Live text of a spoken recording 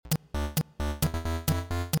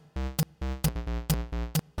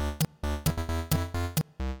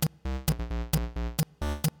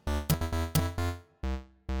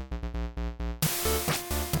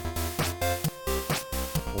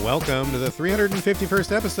Welcome to the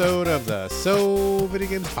 351st episode of the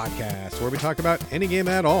Videogames podcast, where we talk about any game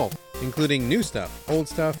at all, including new stuff, old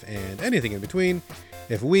stuff, and anything in between.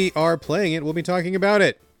 If we are playing it, we'll be talking about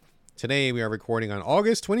it. Today we are recording on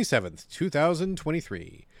August 27th,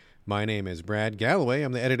 2023. My name is Brad Galloway.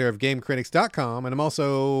 I'm the editor of GameCritics.com, and I'm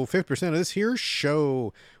also 50% of this here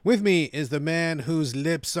show. With me is the man whose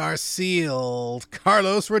lips are sealed,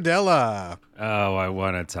 Carlos Rodella. Oh, I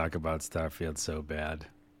want to talk about Starfield so bad.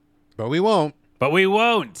 But we won't.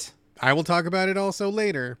 I will talk about it also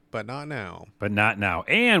later, but not now.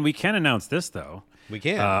 And we can announce this, though. We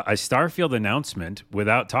can. A Starfield announcement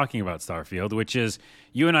without talking about Starfield, which is,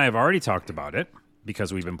 you and I have already talked about it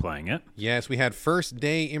because we've been playing it. Yes, we had first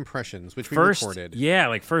day impressions, which we recorded. Yeah,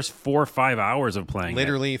 like first 4 or 5 hours of playing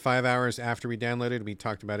Literally 5 hours after we downloaded, we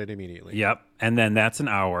talked about it immediately. Yep. And then that's an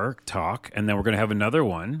hour talk. And then we're going to have another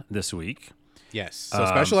one this week. Yes. So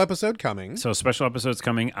special episode coming. So special episode's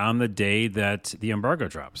coming on the day that the embargo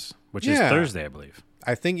drops, which is Thursday, I believe.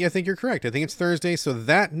 I think you're correct. I think it's Thursday. So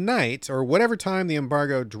that night, or whatever time the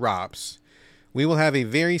embargo drops, we will have a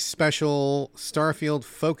very special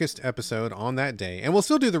Starfield-focused episode on that day. And we'll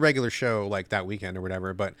still do the regular show like that weekend or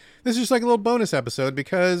whatever. But this is just like a little bonus episode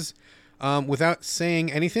because without saying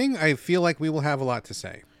anything, I feel like we will have a lot to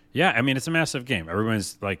say. Yeah, I mean, it's a massive game.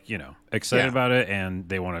 Everyone's excited about it, and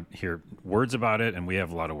they want to hear words about it, and we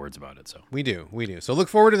have a lot of words about it. So we do. So look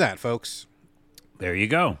forward to that, folks. There you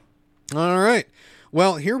go. All right.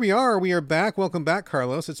 Well, here we are. We are back. Welcome back,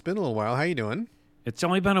 Carlos. It's been a little while. How you doing? It's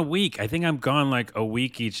only been a week. I think I'm gone like a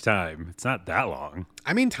week each time. It's not that long.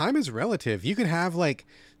 I mean, time is relative. You could have like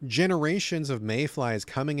generations of mayflies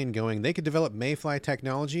coming and going. They could develop mayfly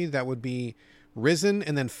technology that would be risen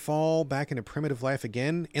and then fall back into primitive life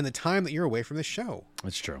again in the time that you're away from the show.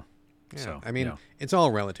 It's true. Yeah. So, I mean, it's all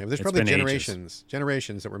relative. There's probably generations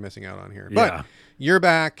that we're missing out on here. Yeah. But you're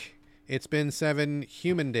back. It's been 7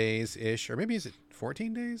 human days-ish, or maybe is it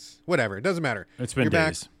 14 days? Whatever. It doesn't matter. It's been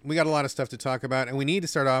days. Back. We got a lot of stuff to talk about, and we need to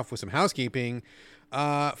start off with some housekeeping.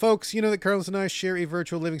 Folks, you know that Carlos and I share a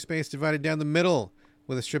virtual living space divided down the middle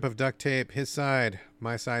with a strip of duct tape. His side,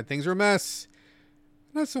 my side. Things are a mess.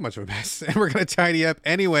 Not so much of a mess, and we're going to tidy up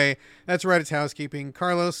anyway. That's right, it's housekeeping.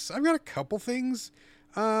 Carlos, I've got a couple things.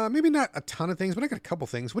 Maybe not a ton of things, but I got a couple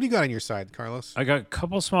things. What do you got on your side, Carlos? I got a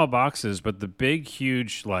couple small boxes, but the big,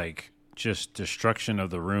 huge, just destruction of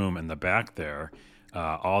the room in the back there,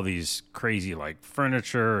 all these crazy,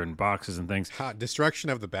 furniture and boxes and things. Destruction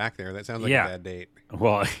of the back there. That sounds like a bad date.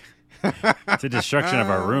 Well, it's a destruction of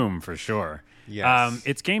our room for sure. Yes.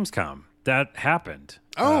 It's Gamescom. That happened.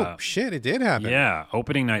 Oh, shit, it did happen. Yeah,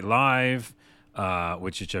 opening night live,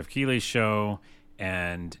 which is Jeff Keighley's show,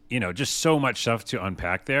 and, just so much stuff to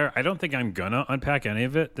unpack there. I don't think I'm going to unpack any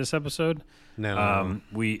of it this episode. No.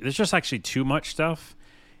 There's just actually too much stuff,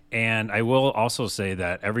 and I will also say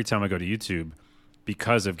that every time I go to YouTube,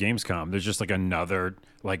 because of Gamescom, there's just another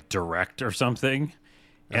direct or something,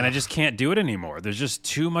 and I just can't do it anymore. There's just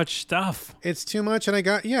too much stuff. It's too much, and I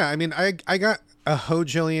got a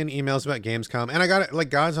hojillion emails about Gamescom, and I got it,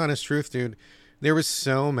 God's honest truth, dude. There was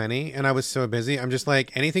so many, and I was so busy. I'm just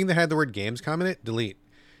anything that had the word Gamescom in it, delete.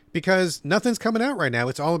 Because nothing's coming out right now.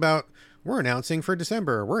 It's all about, we're announcing for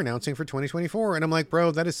December, we're announcing for 2024, and I'm like,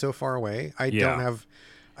 bro, that is so far away. I don't have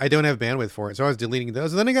bandwidth for it, so I was deleting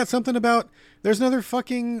those. And then I got something about, there's another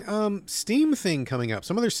fucking Steam thing coming up.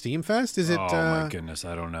 Some other Steam Fest? Is it? Oh my goodness,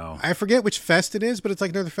 I don't know. I forget which fest it is, but it's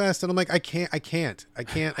another fest. And I'm like, I can't.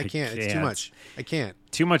 It's too much. I can't.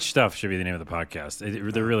 Too much stuff should be the name of the podcast.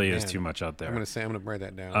 There really is too much out there. I'm going to write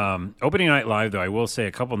that down. Opening night live, though, I will say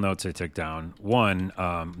a couple notes I took down. One,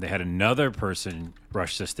 they had another person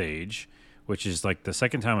rush the stage, which is the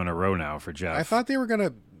second time in a row now for Jeff. I thought they were going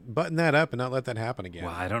to button that up and not let that happen again.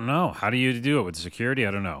 Well, I don't know. How do you do it with security?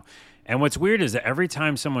 I don't know. And what's weird is that every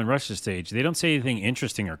time someone rushes the stage, they don't say anything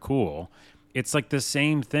interesting or cool. It's the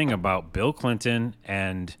same thing about Bill Clinton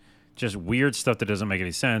and just weird stuff that doesn't make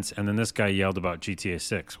any sense. And then this guy yelled about GTA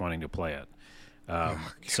 6 wanting to play it.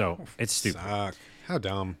 So it's stupid. How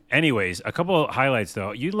dumb. Anyways, a couple of highlights,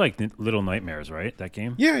 though. You like Little Nightmares, right? That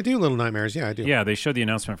game? Yeah, I do. Little Nightmares. Yeah, I do. Yeah, they showed the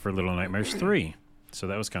announcement for Little Nightmares 3. So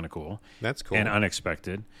that was kind of cool. That's cool. And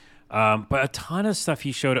unexpected. But a ton of stuff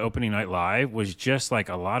he showed at opening night live was just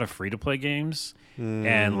a lot of free-to-play games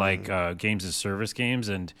and games as service games.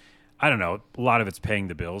 And I don't know, a lot of it's paying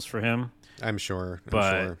the bills for him. I'm sure.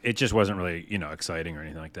 But it just wasn't really, exciting or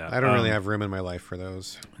anything like that. I don't really have room in my life for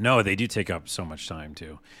those. No, they do take up so much time,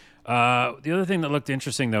 too. The other thing that looked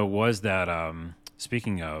interesting, though, was that,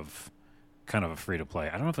 speaking of kind of a free-to-play,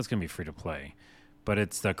 I don't know if it's going to be free-to-play, but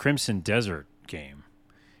it's the Crimson Desert game.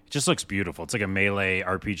 It just looks beautiful. It's like a melee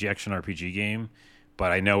RPG, action RPG game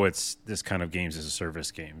but I know it's this kind of games as a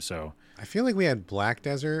service game. So I feel like we had Black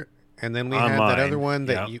Desert, and then we had Online, that other one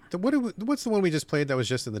that yeah. what's the one we just played that was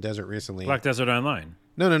just in the desert recently? Black Desert Online.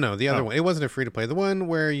 No, the other Oh. one. It wasn't a free to play. The one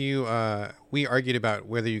where you we argued about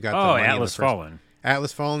whether you got the money in the Atlas first- Fallen.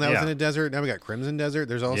 Atlas Fallen, that was Yeah. in a desert. Now we got Crimson Desert.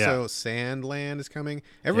 There's also Yeah. Sandland is coming.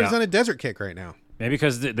 Everybody's Yeah. on a desert kick right now. Maybe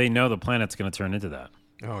because they know the planet's going to turn into that.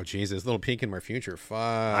 Oh, Jesus. Little peek in my future. Fuck.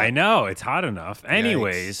 I know. It's hot enough.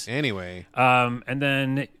 Anyways. Yikes. Anyway. And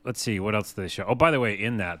then, let's see. What else did they show? Oh, by the way,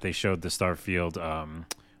 in that, they showed the Starfield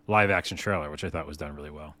live-action trailer, which I thought was done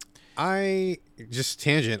really well. I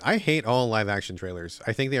hate all live action trailers.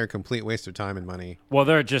 I think they are a complete waste of time and money. Well,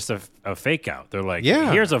 they're just a fake out. They're like,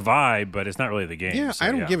 Yeah. here's a vibe, but it's not really the game. Yeah, So,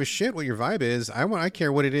 I don't give a shit what your vibe is. I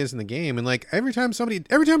care what it is in the game. And like every time somebody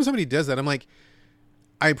does that, I'm like,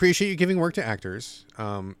 I appreciate you giving work to actors,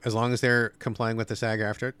 as long as they're complying with the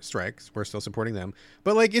SAG-AFTRA strikes. We're still supporting them.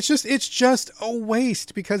 But like, it's just a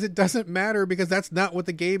waste because it doesn't matter because that's not what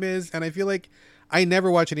the game is. And I feel like I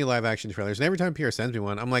never watch any live action trailers. And every time Pierre sends me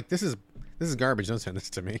one, I'm like, this is garbage. Don't send this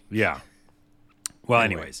to me. Yeah. Well,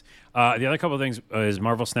 Anyway. anyways, the other couple of things is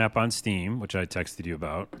Marvel Snap on Steam, which I texted you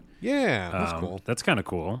about. Yeah, that's cool. That's kind of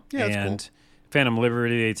cool. Yeah, that's and cool. Phantom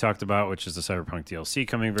Liberty they talked about, which is the Cyberpunk DLC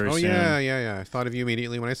coming very Oh soon. yeah. I thought of you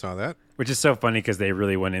immediately when I saw that. Which is so funny because they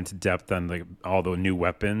really went into depth on all the new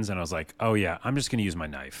weapons, and I was like, oh yeah, I'm just going to use my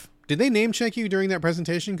knife. Did they name check you during that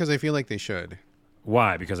presentation? Because I feel like they should.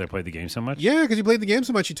 Why? Because I played the game so much? Yeah, because you played the game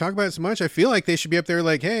so much, you talk about it so much. I feel like they should be up there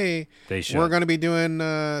like, hey, They should. we're going to be doing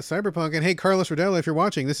Cyberpunk, and hey, Carlos Rodella, if you're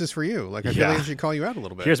watching, this is for you. Like, I feel like they should call you out a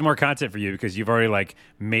little bit. Here's more content for you because you've already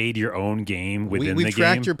made your own game within We've the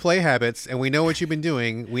tracked game. your play habits, and we know what you've been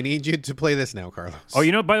doing. We need you to play this now, Carlos.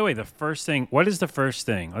 Oh, by the way, the first thing. What is the first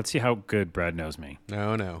thing? Let's see how good Brad knows me.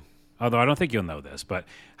 No. Although I don't think you'll know this, but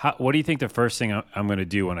what do you think the first thing I'm going to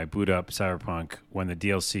do when I boot up Cyberpunk when the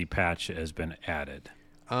DLC patch has been added?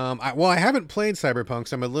 I haven't played Cyberpunk,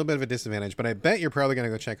 so I'm a little bit of a disadvantage, but I bet you're probably going to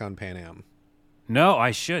go check on Pan Am. No, I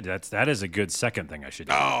should. That is a good second thing I should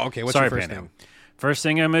do. Oh, okay. What's Sorry, your first Pan Am. thing? First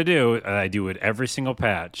thing I'm going to do, and I do it every single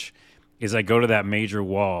patch, is I go to that major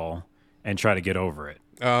wall and try to get over it.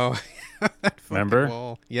 Oh, that fucking Remember?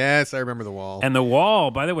 wall. Yes, I remember the wall. And the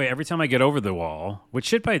wall, by the way, every time I get over the wall, which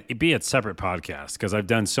should be a separate podcast because I've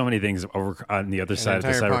done so many things over on the other side of the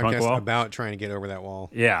entire Cyberpunk podcast wall. about trying to get over that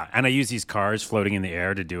wall. Yeah, and I use these cars floating in the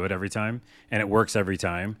air to do it every time, and it works every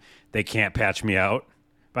time. They can't patch me out.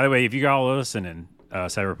 By the way, if you all listening,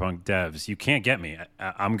 Cyberpunk devs, you can't get me.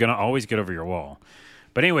 I'm gonna always get over your wall.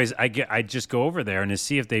 But anyways, I just go over there and to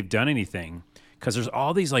see if they've done anything because there's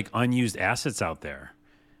all these unused assets out there.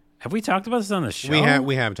 Have we talked about this on the show?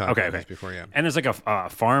 We have talked about this before, yeah. And there's a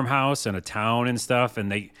farmhouse and a town and stuff,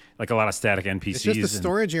 and they a lot of static NPCs. It's just the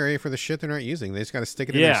storage area for the shit they're not using. They just got to stick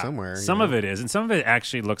it in there somewhere. Some of it is, and some of it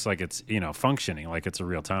actually looks like it's functioning, like it's a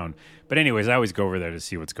real town. But anyways, I always go over there to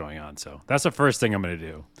see what's going on. So that's the first thing I'm going to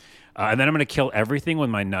do, and then I'm going to kill everything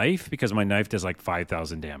with my knife because my knife does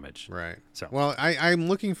 5,000 damage. Right. So well, I'm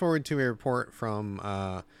looking forward to a report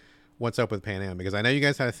from what's up with Pan Am because I know you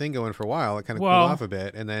guys had a thing going for a while. It kind of cooled off a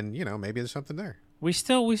bit, and then maybe there's something there. We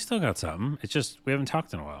still got something. It's just we haven't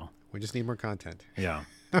talked in a while. We just need more content. Yeah.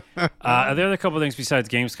 There are a couple of things besides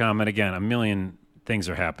Gamescom, and again, a million things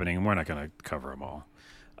are happening, and we're not going to cover them all.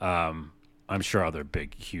 I'm sure other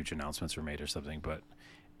big, huge announcements were made or something, but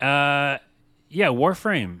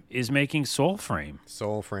Warframe is making Soulframe.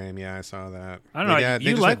 Soulframe, yeah, I saw that. I don't know.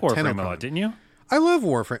 You like Warframe a lot, didn't you? I love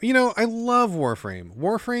Warframe. I love Warframe.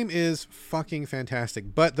 Warframe is fucking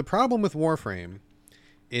fantastic. But the problem with Warframe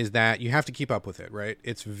is that you have to keep up with it, right?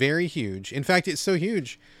 It's very huge. In fact, it's so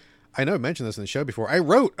huge. I know I mentioned this in the show before. I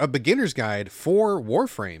wrote a beginner's guide for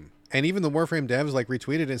Warframe. And even the Warframe devs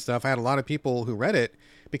retweeted it and stuff. I had a lot of people who read it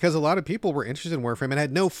because a lot of people were interested in Warframe and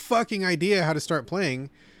had no fucking idea how to start playing.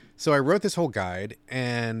 So I wrote this whole guide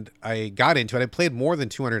and I got into it. I played more than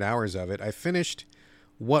 200 hours of it. I finished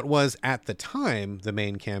what was at the time the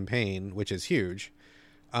main campaign, which is huge.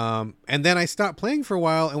 And then I stopped playing for a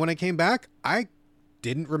while. And when I came back, I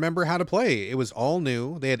didn't remember how to play. It was all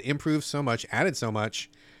new. They had improved so much, added so much.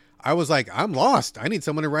 I was like, I'm lost. I need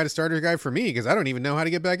someone to write a starter guide for me because I don't even know how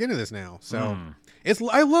to get back into this now. So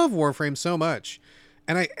I love Warframe so much.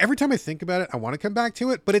 And every time I think about it, I want to come back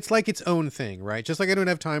to it, but it's like its own thing, right? Just like I don't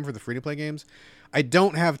have time for the free-to-play games. I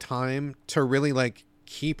don't have time to really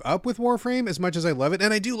keep up with Warframe as much as I love it.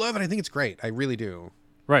 And I do love it. I think it's great. I really do.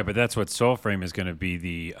 Right, but that's what Soulframe is going to be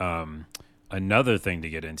the another thing to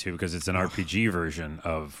get into because it's an RPG version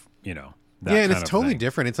of, that and kind it's of totally thing.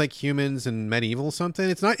 different. It's like humans and medieval something.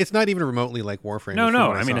 It's not even remotely like Warframe.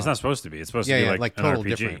 No. I mean, it's not supposed to be. It's supposed to be like an total RPG.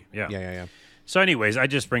 different. Yeah. So, anyways, I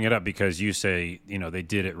just bring it up because you say, they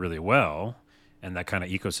did it really well and that kind of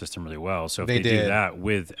ecosystem really well. So if they do that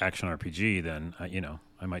with action RPG, then,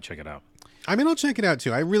 I might check it out. I mean, I'll check it out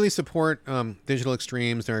too. I really support Digital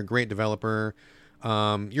Extremes. They're a great developer.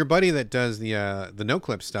 Your buddy that does the No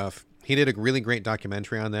Clip stuff, he did a really great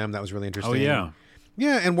documentary on them. That was really interesting. Oh, yeah.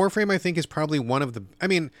 Yeah, and Warframe, I think, is probably one of the... I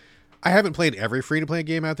mean, I haven't played every free-to-play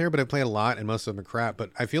game out there, but I've played a lot, and most of them are crap. But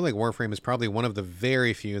I feel like Warframe is probably one of the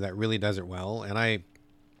very few that really does it well. And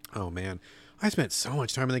oh, man, I spent so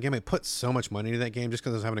much time in the game. I put so much money into that game just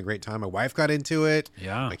because I was having a great time. My wife got into it.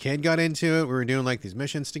 Yeah. My kid got into it. We were doing, like, these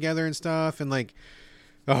missions together and stuff. And, like,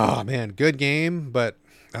 oh, man, good game. But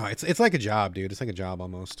it's like a job, dude. It's like a job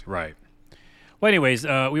almost. Right. Well, anyways,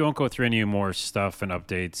 we won't go through any more stuff and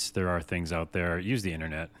updates. There are things out there. Use the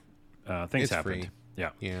internet. Things happened. Free.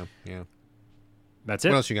 Yeah. Yeah. That's it.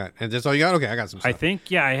 What else you got? And that's all you got? Okay, I got some stuff. I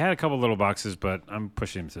think, I had a couple little boxes, but I'm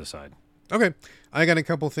pushing them to the side. Okay, I got a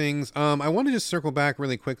couple things. I want to just circle back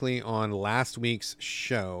really quickly on last week's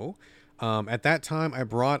show. At that time, I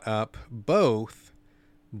brought up both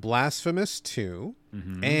Blasphemous 2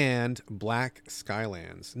 and Black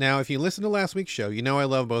Skylands. Now, if you listen to last week's show, you know I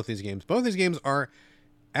love both these games. Both these games are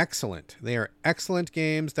excellent. They are excellent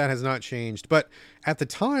games. That has not changed. But at the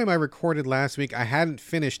time I recorded last week, I hadn't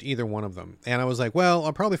finished either one of them. And I was like, well,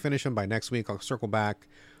 I'll probably finish them by next week. I'll circle back.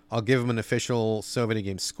 I'll give them an official So Video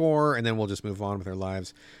Games score, and then we'll just move on with our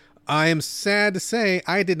lives. I am sad to say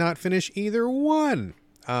I did not finish either one.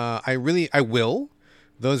 I will.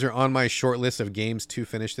 Those are on my short list of games to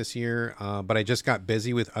finish this year. But I just got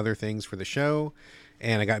busy with other things for the show,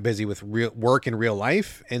 and I got busy with work in real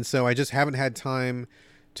life. And so I just haven't had time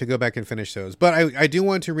to go back and finish those. But I do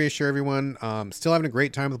want to reassure everyone, still having a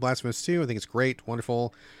great time with Blasphemous 2. I think it's great,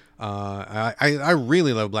 wonderful. I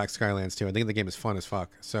really love Black Skylands too. I think the game is fun as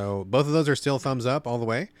fuck. So both of those are still thumbs up all the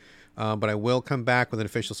way. But I will come back with an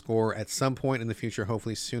official score at some point in the future,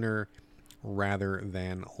 hopefully sooner rather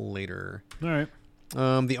than later. All right.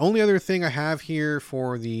 The only other thing I have here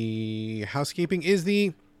for the housekeeping is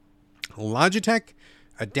the Logitech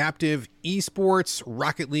Adaptive Esports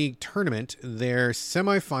Rocket League tournament. Their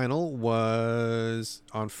semifinal was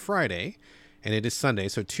on Friday, and it is Sunday,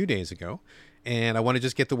 so 2 days ago. And I want to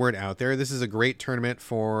just get the word out there. This is a great tournament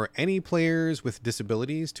for any players with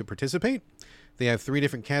disabilities to participate. They have 3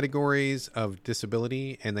 different categories of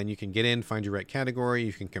disability, and then you can get in, find your right category,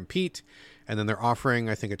 you can compete, and then they're offering,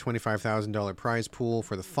 I think, a $25,000 prize pool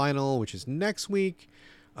for the final, which is next week.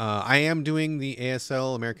 I am doing the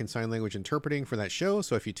ASL, American Sign Language Interpreting, for that show,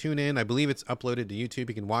 so if you tune in, I believe it's uploaded to YouTube.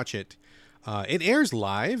 You can watch it. It airs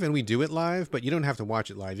live, and we do it live, but you don't have to watch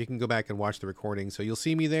it live. You can go back and watch the recording, so you'll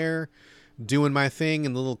see me there doing my thing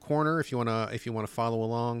in the little corner if you wanna follow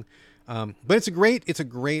along. But it's a great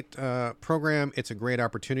program. It's a great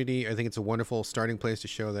opportunity. I think it's a wonderful starting place to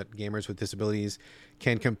show that gamers with disabilities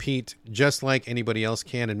can compete just like anybody else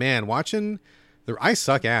can. And man, I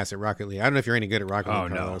suck ass at Rocket League. I don't know if you're any good at Rocket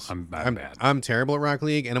League, Carlos. No, I'm bad. I'm terrible at Rocket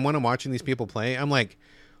League, and when I'm watching these people play, I'm like,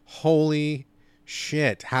 holy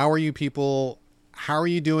shit! How are you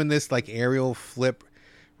doing this like aerial flip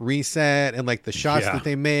reset and like the shots that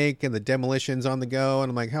they make and the demolitions on the go? And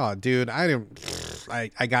I'm like, oh, dude, I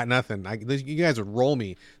got nothing. You guys would roll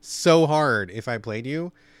me so hard if I played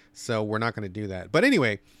you. So we're not going to do that. But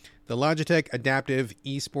anyway, the Logitech Adaptive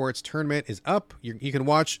Esports Tournament is up. You can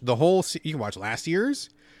watch you can watch last year's.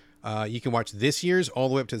 You can watch this year's all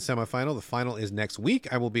the way up to the semifinal. The final is next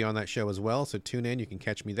week. I will be on that show as well. So tune in. You can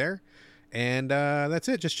catch me there. And that's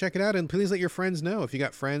it. Just check it out. And please let your friends know. If you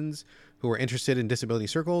got friends who are interested in disability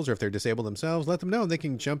circles, or if they're disabled themselves, let them know. They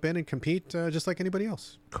can jump in and compete just like anybody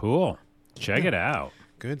else. Cool. Check it out.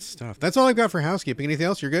 Good stuff. That's all I've got for housekeeping. Anything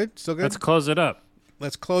else? You're good? Still good? Let's close it up.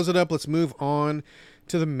 Let's move on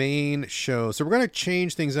to the main show. So we're going to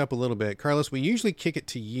change things up a little bit. Carlos, we usually kick it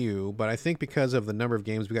to you, but I think because of the number of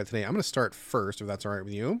games we got today, I'm going to start first, if that's all right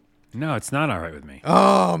with you. No, it's not all right with me.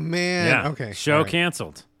 Oh, man. Yeah. Okay. Show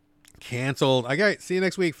canceled. Canceled. Okay. See you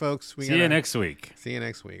next week, folks. See you next week.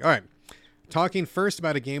 All right. Talking first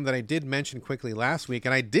about a game that I did mention quickly last week,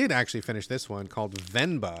 and I did actually finish this one, called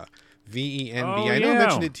Venba. Venba. I know I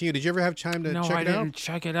mentioned it to you. Did you ever have time to check it out? No, I didn't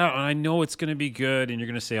check it out. And I know it's going to be good, and you're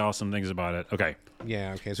going to say awesome things about it. Okay.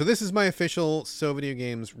 Yeah, okay. So this is my official So Video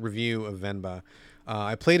Games review of Venba.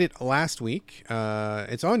 I played it last week.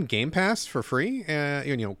 It's on Game Pass for free,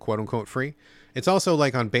 quote-unquote free. It's also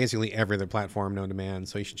like on basically every other platform known to man,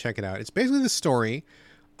 so you should check it out. It's basically the story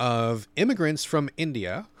of immigrants from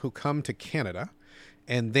India who come to Canada,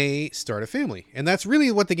 and they start a family. And that's really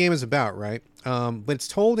what the game is about, right? But it's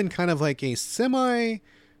told in kind of like a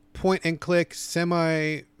semi-point-and-click,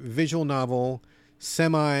 semi-visual novel,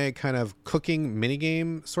 semi kind of cooking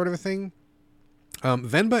minigame sort of a thing.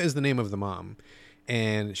 Venba is the name of the mom,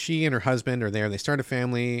 and she and her husband are there. They start a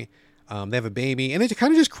family. They have a baby, and it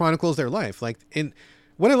kind of just chronicles their life.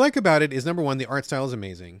 What I like about it is, number one, the art style is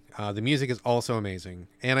amazing. The music is also amazing.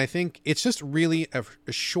 And I think it's just really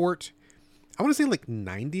a short, I want to say like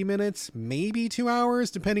 90 minutes, maybe 2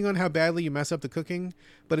 hours, depending on how badly you mess up the cooking.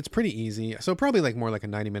 But it's pretty easy. So probably like more like a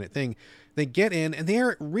 90-minute thing. They get in and they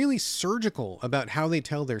are really surgical about how they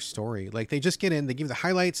tell their story. Like they just get in, they give the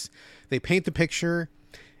highlights, they paint the picture.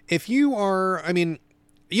 If you are,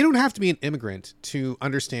 you don't have to be an immigrant to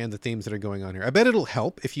understand the themes that are going on here. I bet it'll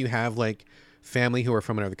help if you have like family who are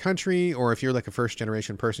from another country, or if you're like a first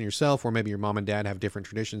generation person yourself, or maybe your mom and dad have different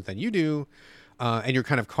traditions than you do, and you're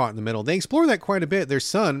kind of caught in the middle. They explore that quite a bit. Their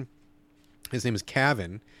son, his name is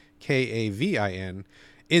Kavin, Kavin,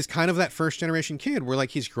 is kind of that first generation kid where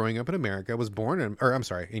like he's growing up in America,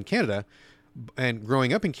 in Canada, and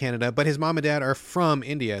growing up in Canada, but his mom and dad are from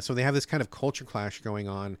India, so they have this kind of culture clash going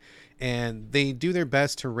on, and they do their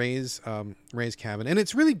best to raise Kavin, and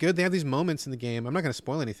it's really good. They have these moments in the game. I'm not going to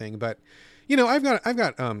spoil anything, but I've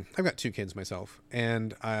got 2 kids myself,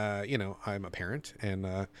 and I'm a parent,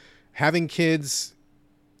 and having kids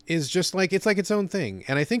is just like it's its own thing.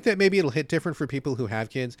 And I think that maybe it'll hit different for people who have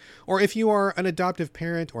kids, or if you are an adoptive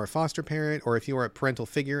parent or a foster parent, or if you are a parental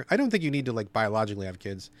figure. I don't think you need to like biologically have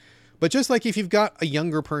kids, but just like if you've got a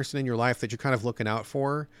younger person in your life that you're kind of looking out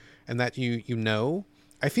for, and that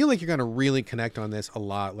I feel like you're going to really connect on this a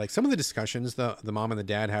lot. Like some of the discussions the mom and the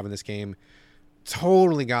dad have in this game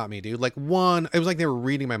totally got me, dude. Like it was like they were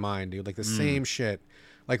reading my mind, dude. Like the same shit,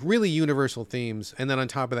 like really universal themes. And then on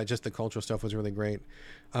top of that, just the cultural stuff was really great.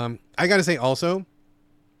 I got to say also,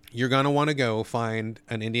 you're going to want to go find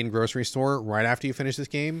an Indian grocery store right after you finish this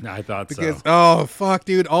game. I thought because, oh fuck,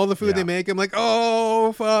 dude, all the food they make, I'm like,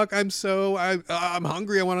 oh fuck, I'm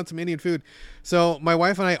hungry. I want some Indian food. So my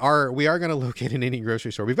wife and we are going to locate an Indian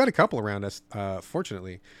grocery store. We've got a couple around us,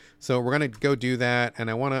 fortunately. So we're going to go do that.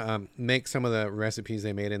 And I want to make some of the recipes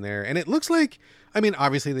they made in there. And it looks like,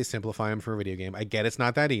 obviously they simplify them for a video game. I get it's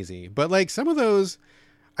not that easy, but like some of those,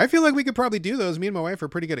 I feel like we could probably do those. Me and my wife are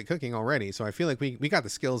pretty good at cooking already. So I feel like we got the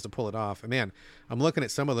skills to pull it off. And man, I'm looking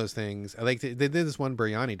at some of those things. They did this one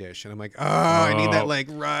biryani dish, and I'm like, I need that like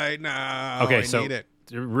right now. Okay, I need it.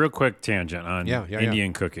 Real quick tangent on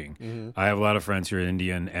Indian cooking. Mm-hmm. I have a lot of friends who are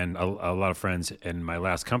Indian, and a lot of friends in my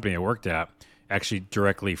last company I worked at actually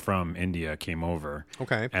directly from India came over.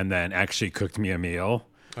 Okay. And then actually cooked me a meal.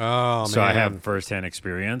 Oh, so man. I have firsthand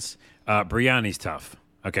experience. Biryani's tough.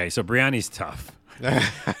 Okay, so biryani's tough.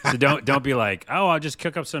 So don't be like, oh, I'll just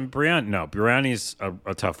cook up some biryani. No, biryani's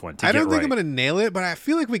a tough one to I get don't think right. I'm going to nail it, but I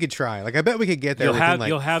feel like we could try. Like, I bet we could get there within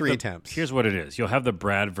like 3 attempts. Here's what it is. You'll have the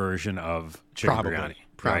Brad version of chicken biryani.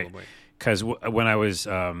 Probably. Because when I was,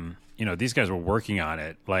 these guys were working on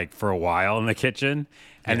it like for a while in the kitchen,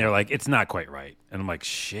 and they're like, it's not quite right. And I'm like,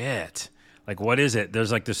 shit. Like, what is it?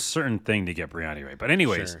 There's like this certain thing to get biryani right. But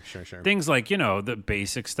anyways, sure. Things like, the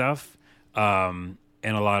basic stuff, and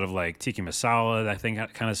a lot of like tikka masala, I think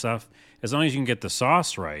that kind of stuff. As long as you can get the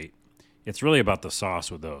sauce right, it's really about the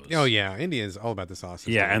sauce with those. Oh, yeah. India is all about the sauce.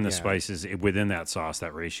 Yeah, and the spices within that sauce,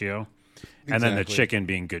 that ratio. Exactly. And then the chicken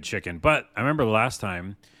being good chicken. But I remember last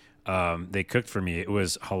time they cooked for me, it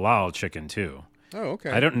was halal chicken too. Oh, okay.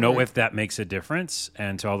 I don't know if that makes a difference.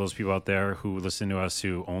 And to all those people out there who listen to us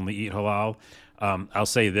who only eat halal, I'll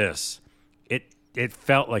say this. It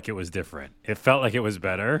felt like it was different. It felt like it was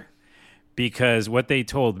better because what they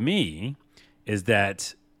told me is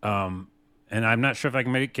that, and I'm not sure if I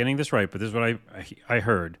can make getting this right, but this is what I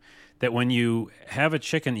heard, that when you have a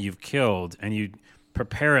chicken that you've killed and you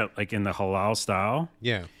prepare it like in the halal style,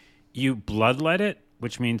 you bloodlet it,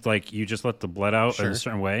 which means like you just let the blood out in a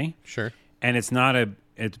certain way. Sure. And it's not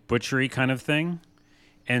it's butchery kind of thing.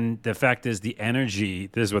 And the fact is the energy,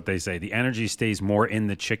 this is what they say, the energy stays more in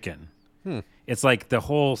the chicken. It's like the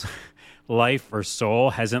whole life or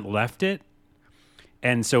soul hasn't left it.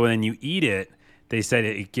 And so when you eat it, they said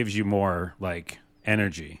it gives you more like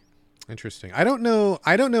energy. Interesting. I don't know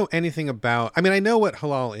anything about, I know what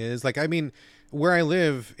halal is. Like, where I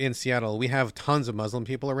live in Seattle, we have tons of Muslim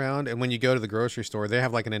people around. And when you go to the grocery store, they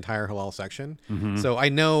have like an entire halal section. Mm-hmm. So I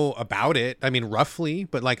know about it. Roughly,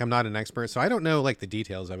 but like I'm not an expert. So I don't know like the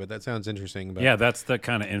details of it. That sounds interesting. But yeah, that's the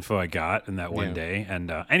kind of info I got in that one day. And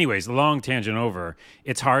anyways, long tangent over.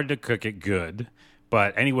 It's hard to cook it good,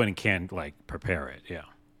 but anyone can like prepare it. Yeah.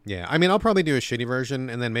 Yeah, I'll probably do a shitty version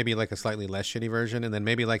and then maybe like a slightly less shitty version. And then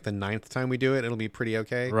maybe like the 9th time we do it, it'll be pretty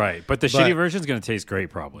okay. Right. But the shitty version's going to taste great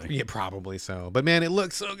probably. Yeah, probably so. But man, it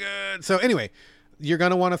looks so good. So anyway, you're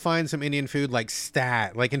going to want to find some Indian food like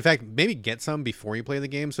stat. Like, in fact, maybe get some before you play the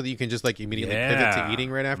game so that you can just like immediately pivot to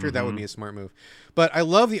eating right after. That would be a smart move. But I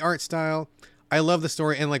love the art style. I love the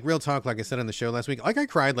story. And like real talk, like I said on the show last week, like I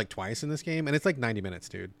cried like twice in this game and it's like 90 minutes,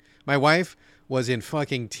 dude. My wife was in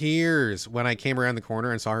fucking tears when I came around the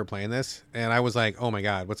corner and saw her playing this. And I was like, oh my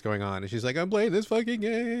God, what's going on? And she's like, I'm playing this fucking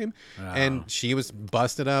game. Oh. And she was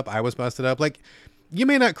busted up. I was busted up. Like, you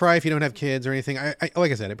may not cry if you don't have kids or anything. I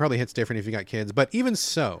like I said, it probably hits different if you got kids. But even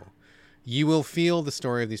so, you will feel the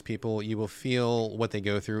story of these people. You will feel what they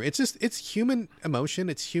go through. It's human emotion.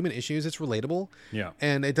 It's human issues. It's relatable. Yeah.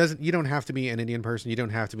 And you don't have to be an Indian person. You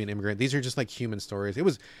don't have to be an immigrant. These are just like human stories. It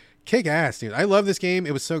was kick ass, dude. I love this game.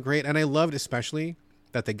 It was so great. And I loved especially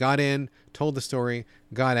that they got in, told the story,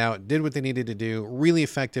 got out, did what they needed to do. Really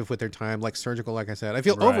effective with their time, like surgical, like I said. I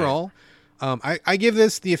feel overall, I give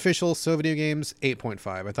this the official So Video Games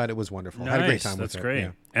 8.5. I thought it was wonderful. Nice. I had a great time with it. That's great.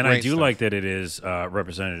 Yeah. And Great I do stuff. like that it is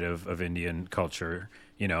representative of Indian culture.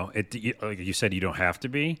 You know, like you said, you don't have to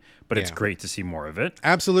be, but it's great to see more of it.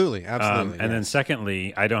 Absolutely. Absolutely. And then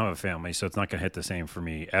secondly, I don't have a family, so it's not going to hit the same for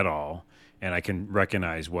me at all. And I can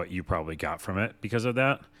recognize what you probably got from it because of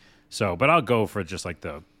that. So, but I'll go for just like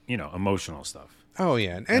the, emotional stuff. Oh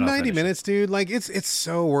yeah, and 90 minutes, dude. Like it's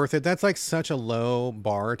so worth it. That's like such a low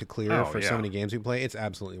bar to clear for so many games we play. It's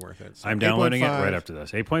absolutely worth it. So I'm downloading it right after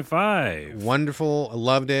this. 8.5. Wonderful,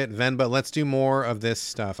 loved it. Venba, let's do more of this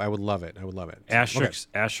stuff. I would love it.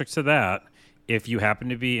 Asterisk to that. If you happen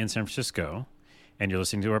to be in San Francisco and you're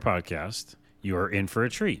listening to our podcast, you are in for a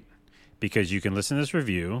treat because you can listen to this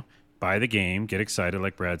review, buy the game, get excited,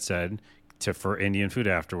 like Brad said, for Indian food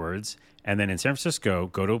afterwards, and then in San Francisco,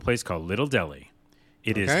 go to a place called Little Deli.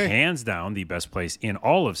 It is hands down the best place in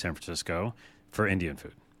all of San Francisco for Indian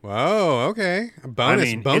food. Whoa, okay.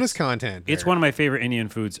 Bonus content. It's one of my favorite Indian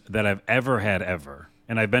foods that I've ever had ever.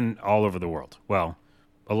 And I've been all over the world. Well,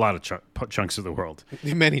 a lot of chunks of the world.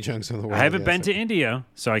 Many chunks of the world. I haven't been to India,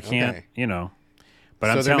 so I can't,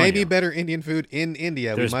 But so there may be better Indian food in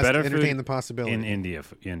India. We must entertain the possibility. In India,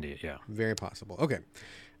 yeah. Very possible. Okay.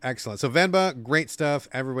 Excellent. So Venba, great stuff.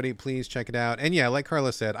 Everybody, please check it out. And yeah, like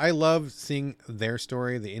Carlos said, I love seeing their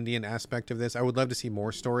story, the Indian aspect of this. I would love to see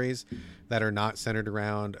more stories that are not centered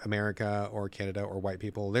around America or Canada or white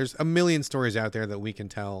people. There's a million stories out there that we can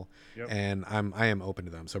tell, and I am open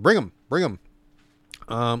to them. So bring them.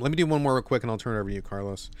 Let me do one more real quick, and I'll turn it over to you,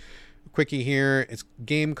 Carlos. Quickie here. It's a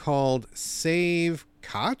game called Save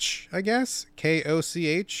Koch, I guess.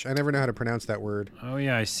 Koch. I never know how to pronounce that word. Oh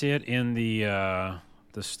yeah, I see it in the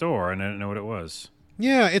store, and I didn't know what it was.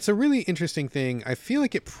 Yeah, it's a really interesting thing. I feel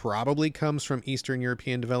like it probably comes from Eastern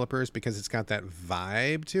European developers because it's got that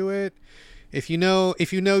vibe to it. If you know,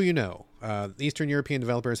 you know. Eastern European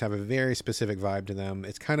developers have a very specific vibe to them.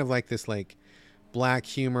 It's kind of like this like black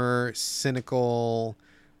humor, cynical,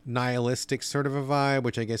 nihilistic sort of a vibe,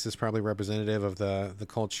 which I guess is probably representative of the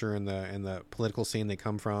culture and the political scene they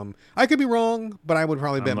come from. I could be wrong, but I would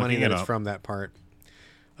probably bet money that it's from that part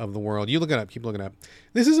of the world. You look it up. Keep looking up.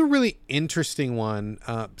 This is a really interesting one.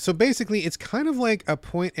 So basically, it's kind of like a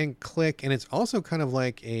point and click, and it's also kind of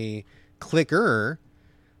like a clicker.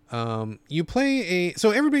 You play so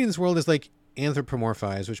everybody in this world is like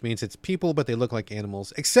anthropomorphized, which means it's people, but they look like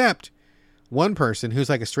animals, except one person who's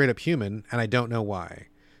like a straight up human, and I don't know why.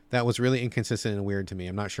 That was really inconsistent and weird to me.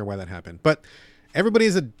 I'm not sure why that happened, but everybody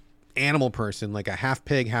is an animal person, like a half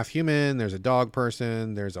pig, half human. There's a dog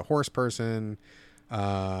person. There's a horse person.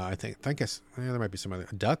 I guess there might be some other,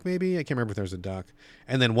 a duck maybe. I can't remember if there's a duck.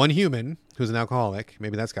 And then one human who's an alcoholic.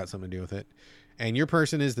 Maybe that's got something to do with it. And your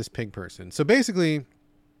person is this pig person. So basically,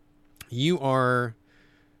 you are,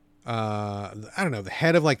 I don't know, the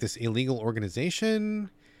head of like this illegal organization,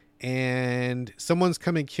 and someone's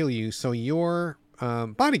come and kill you. So your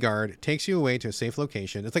bodyguard takes you away to a safe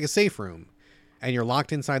location. It's like a safe room, and you're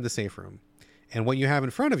locked inside the safe room. And what you have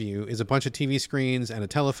in front of you is a bunch of TV screens and a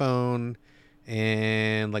telephone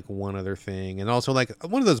and like one other thing. And also like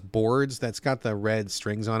one of those boards that's got the red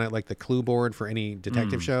strings on it, like the clue board for any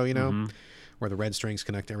detective show, where the red strings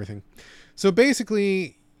connect to everything. So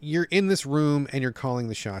basically you're in this room and you're calling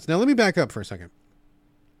the shots. Now let me back up for a second.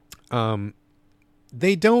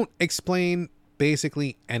 They don't explain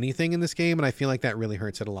basically anything in this game, and I feel like that really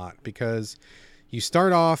hurts it a lot, because you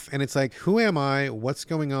start off and it's like, who am I? What's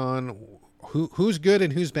going on? Who's good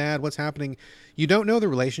and who's bad? What's happening? You don't know the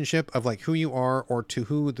relationship of like who you are or to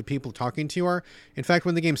who the people talking to you are. In fact,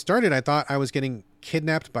 when the game started, I thought I was getting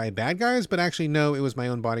kidnapped by bad guys, but actually no, it was my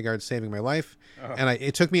own bodyguard saving my life. And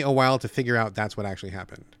it took me a while to figure out that's what actually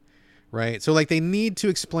happened. Right? So like they need to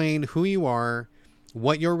explain who you are,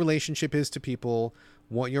 what your relationship is to people,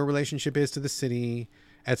 what your relationship is to the city,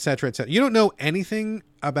 et cetera, et cetera. You don't know anything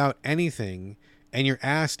about anything, and you're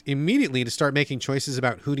asked immediately to start making choices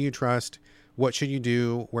about who do you trust, what should you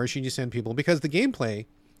do, where should you send people, because the gameplay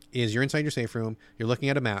is you're inside your safe room, you're looking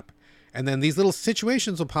at a map, and then these little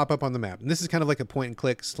situations will pop up on the map. And this is kind of like a point and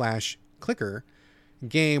click / clicker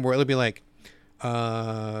game where it'll be like,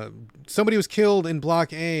 somebody was killed in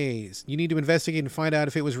block A. You need to investigate and find out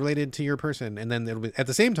if it was related to your person. And then it'll be, at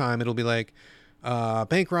the same time, it'll be like,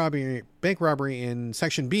 bank robbery in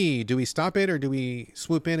section B. Do we stop it or do we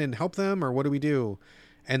swoop in and help them, or what do we do?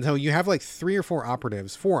 And so you have like 4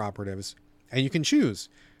 operatives, and you can choose.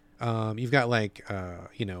 You've got like,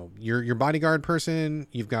 your bodyguard person,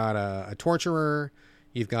 you've got a torturer,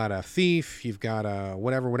 you've got a thief, you've got a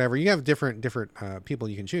whatever. You have different people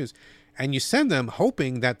you can choose, and you send them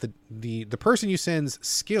hoping that the person you send's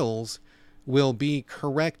skills will be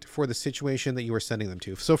correct for the situation that you are sending them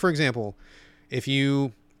to. So for example, if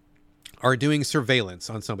you are doing surveillance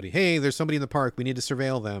on somebody, hey, there's somebody in the park, we need to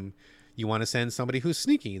surveil them. You want to send somebody who's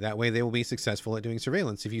sneaky. That way they will be successful at doing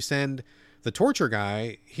surveillance. If you send the torture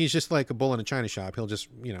guy, he's just like a bull in a china shop. He'll just,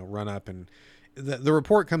 run up and the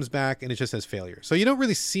report comes back and it just says failure. So you don't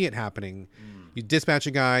really see it happening. You dispatch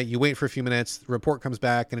a guy, you wait for a few minutes, the report comes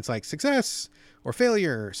back and it's like success or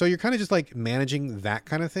failure. So you're kind of just like managing that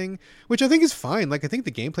kind of thing, which I think is fine. Like, I think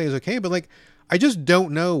the gameplay is okay, but like, I just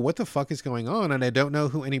don't know what the fuck is going on, and I don't know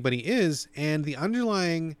who anybody is. And the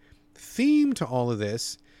underlying theme to all of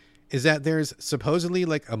this is that there's supposedly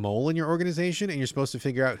like a mole in your organization and you're supposed to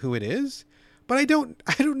figure out who it is. But I don't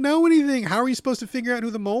know anything. How are you supposed to figure out who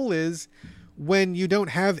the mole is when you don't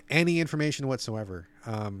have any information whatsoever?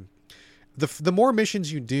 The more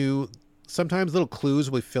missions you do, sometimes little clues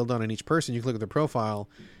will be filled on each person. You can look at their profile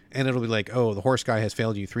and it'll be like, oh, the horse guy has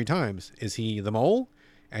failed you 3 times. Is he the mole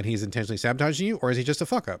and he's intentionally sabotaging you, or is he just a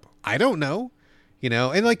fuck up? I don't know,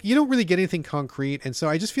 and like, you don't really get anything concrete. And so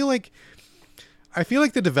I just feel like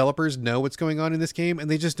the developers know what's going on in this game and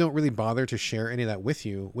they just don't really bother to share any of that with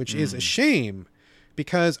you, which is a shame,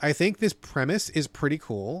 because I think this premise is pretty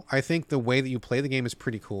cool. I think the way that you play the game is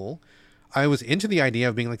pretty cool. I was into the idea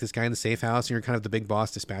of being like this guy in the safe house and you're kind of the big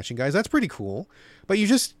boss dispatching guys. That's pretty cool. But you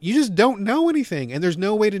just don't know anything, and there's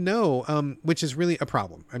no way to know, which is really a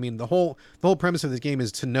problem. I mean, the whole premise of this game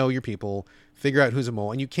is to know your people, figure out who's a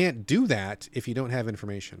mole, and you can't do that if you don't have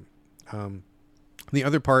information. The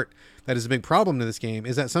other part that is a big problem to this game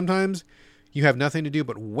is that sometimes you have nothing to do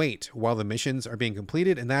but wait while the missions are being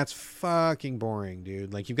completed, and that's fucking boring,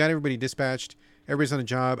 dude. Like, you've got everybody dispatched, everybody's on a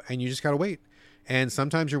job, and you just gotta wait. And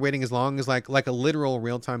sometimes you're waiting as long as like a literal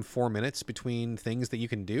real-time 4 minutes between things that you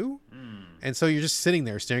can do. And so you're just sitting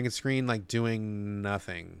there staring at the screen, like like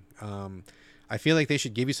nothing. I feel like they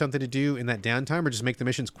should give you something to do in that downtime, or just make the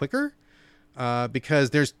missions quicker. Because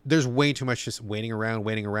there's way too much just waiting around.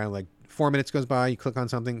 Like 4 minutes goes by, you click on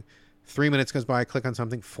something. 3 minutes goes by, click on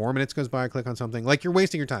something. 4 minutes goes by, click on something. Like, you're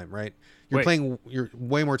wasting your time, right? You're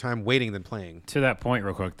way more time waiting than playing. To that point,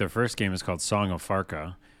 real quick, the first game is called Song of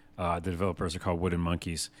Farka. The developers are called Wooden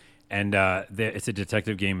Monkeys. And it's a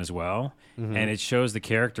detective game as well. Mm-hmm. And it shows the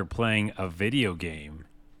character playing a video game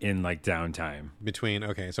in like downtime.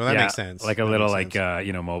 Okay, so that makes sense. Like a little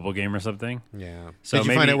mobile game or something. Yeah. So did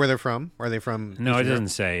you find out where they're from? Are they from? No, it doesn't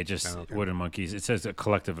say. It just Wooden Monkeys. It says a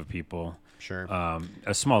collective of people. Sure.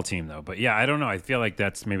 A small team though. But yeah, I don't know. I feel like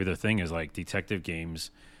that's maybe their thing is like detective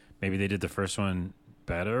games. Maybe they did the first one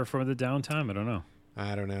better for the downtime. I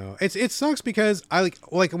don't know. It sucks because I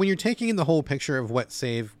like when you're taking in the whole picture of what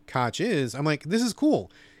Save Koch is, I'm like, this is cool.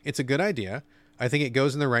 It's a good idea. I think it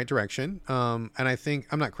goes in the right direction. And I think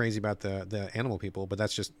I'm not crazy about the animal people, but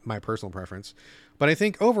that's just my personal preference. But I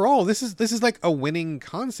think overall, this is like a winning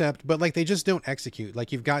concept, but like they just don't execute.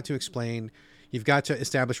 Like, you've got to explain, you've got to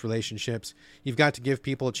establish relationships, you've got to give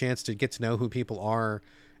people a chance to get to know who people are.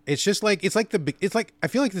 It's just like, it's like I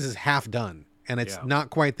feel like this is half done and it's not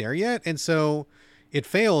quite there yet. And so it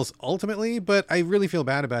fails ultimately, but I really feel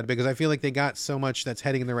bad about it because I feel like they got so much that's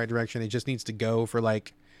heading in the right direction. It just needs to go for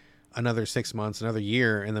like another 6 months, another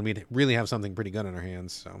year, and then we'd really have something pretty good on our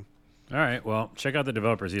hands. So, all right, well, check out the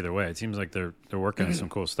developers either way. It seems like they're working on some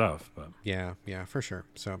cool stuff. But yeah, for sure.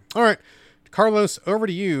 So, all right, Carlos, over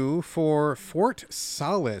to you for Fort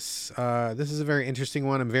Solis. This is a very interesting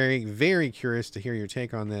one. I'm very, very curious to hear your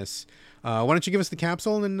take on this. Why don't you give us the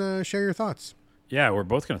capsule and share your thoughts? Yeah, we're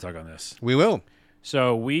both going to talk on this. We will.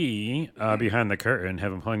 So we, behind the curtain,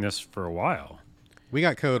 have been playing this for a while. We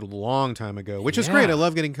got code a long time ago, which is great. I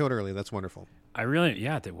love getting code early. That's wonderful.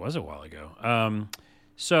 It was a while ago.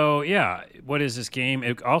 What is this game?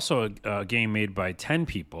 It also a game made by 10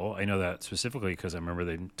 people. I know that specifically because I remember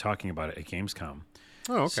them talking about it at Gamescom.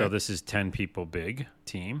 Oh, okay. So this is 10 people big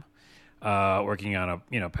team. working on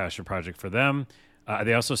a passion project for them.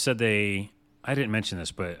 They also said I didn't mention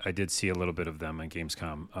this, but I did see a little bit of them on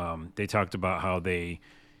Gamescom. They talked about how they,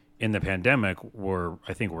 in the pandemic, were,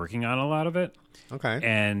 I think, working on a lot of it. Okay.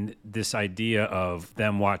 And this idea of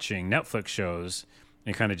them watching Netflix shows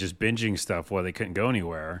and kind of just binging stuff while they couldn't go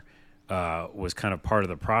anywhere was kind of part of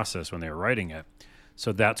the process when they were writing it.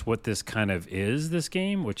 So that's what this kind of is, this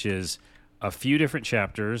game, which is a few different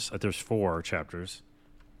chapters. There's 4 chapters.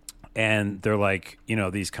 And they're like,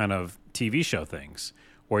 these kind of TV show things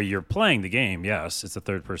where you're playing the game. Yes, it's a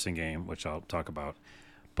third-person game, which I'll talk about.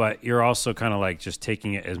 But you're also kind of like just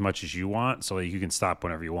taking it as much as you want so that you can stop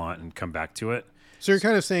whenever you want and come back to it. So you're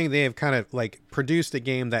kind of saying they have kind of like produced a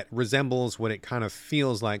game that resembles what it kind of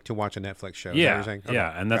feels like to watch a Netflix show. Is that what you're saying? Okay.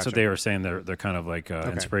 Yeah, and that's what they were saying their kind of like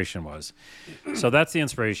inspiration was. So that's the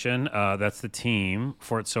inspiration. That's the team.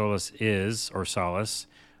 Fort Solis Solis,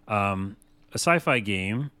 a sci-fi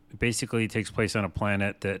game. It basically takes place on a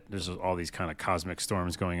planet that there's all these kind of cosmic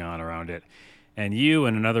storms going on around it. And you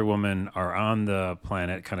and another woman are on the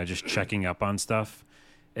planet kind of just checking up on stuff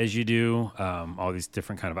as you do. All these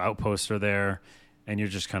different kind of outposts are there, and you're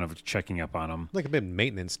just kind of checking up on them. Like a bit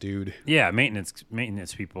maintenance dude. Yeah, maintenance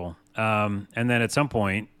people. And then at some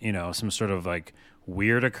point, some sort of like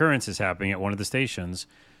weird occurrence is happening at one of the stations.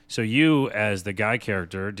 So you, as the guy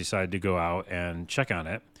character, decide to go out and check on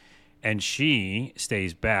it. And she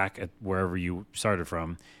stays back at wherever you started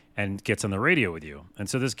from and gets on the radio with you. And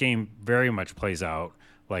so this game very much plays out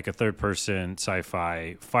like a third-person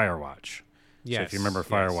sci-fi Firewatch. Yes. So if you remember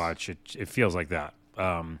Firewatch, it feels like that.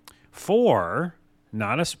 4,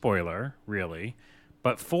 not a spoiler, really,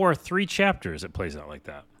 but 3 chapters, it plays out like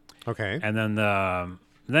that. Okay. And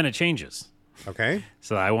then it changes. Okay.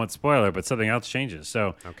 So I won't spoil it, but something else changes.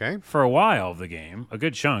 So for a while of the game, a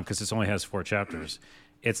good chunk, because it only has 4 chapters,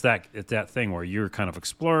 it's that thing where you're kind of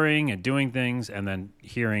exploring and doing things and then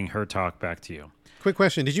hearing her talk back to you. Quick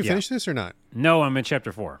question. Did you finish this or not? No, I'm in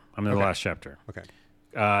chapter 4. I'm in the last chapter. Okay.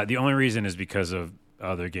 The only reason is because of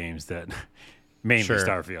other games that mainly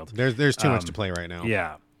Starfield. There's too much to play right now.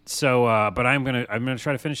 Yeah. So, but I'm gonna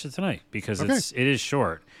try to finish it tonight because it is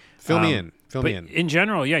short. Fill me in. In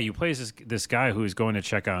general, you play as this guy who's going to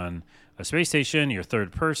check on a space station. You're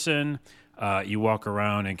third person. You walk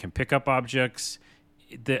around and can pick up objects.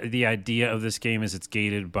 The idea of this game is it's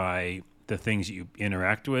gated by the things you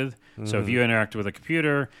interact with. So if you interact with a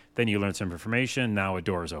computer, then you learn some information. Now a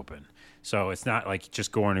door is open. So it's not like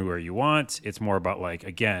just going to where you want. It's more about like,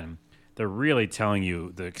 again, they're really telling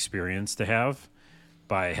you the experience to have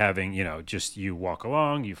by having, just you walk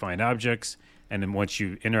along, you find objects, and then once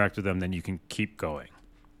you interact with them, then you can keep going.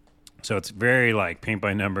 So it's very like paint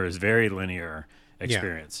by numbers, very linear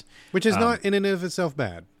experience. Yeah. Which is not in and of itself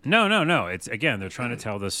bad. No. It's, again, they're trying to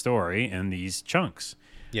tell the story in these chunks.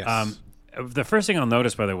 Yes. The first thing I'll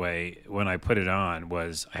notice, by the way, when I put it on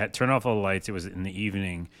was I had turned off all the lights. It was in the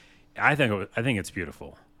evening. I think it's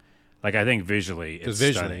beautiful. Like, I think visually it's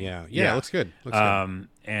stunning. Yeah, it looks good.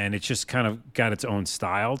 And it's just kind of got its own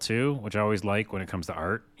style too, which I always like when it comes to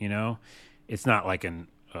art. It's not like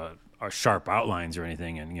sharp outlines or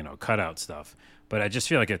anything and cutout stuff, but I just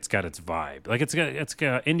feel like it's got its vibe. Like it's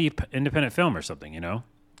got independent film or something.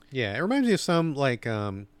 Yeah, it reminds me of some like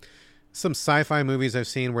some sci-fi movies I've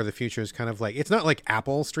seen where the future is kind of like, it's not like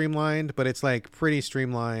Apple streamlined, but it's like pretty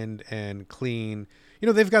streamlined and clean.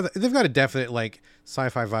 They've got a definite like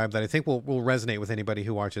sci-fi vibe that I think will resonate with anybody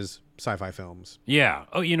who watches sci-fi films. Yeah.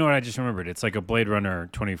 Oh, you know what? I just remembered. It's like a Blade Runner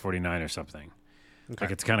 2049 or something. Okay.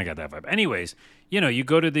 Like it's kind of got that vibe. Anyways, you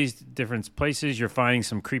go to these different places. You're finding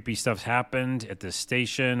some creepy stuff's happened at this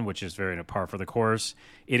station, which is very par for the course.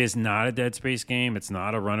 It is not a Dead Space game. It's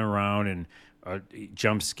not a run around and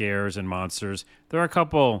jump scares and monsters. There are a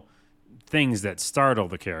couple things that startle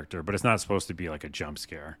the character, but it's not supposed to be like a jump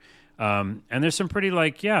scare. And there's some pretty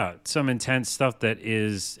some intense stuff that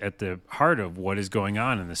is at the heart of what is going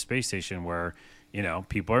on in the space station where,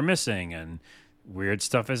 people are missing and weird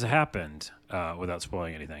stuff has happened without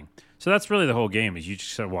spoiling anything. So that's really the whole game is you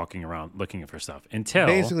just start walking around looking for stuff until...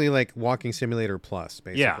 Basically like Walking Simulator Plus,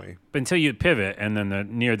 basically. Yeah, but until you pivot and then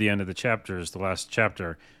near the end of the chapters, the last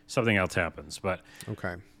chapter, something else happens. But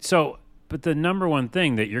okay. So, but the number one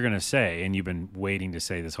thing that you're going to say, and you've been waiting to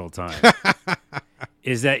say this whole time,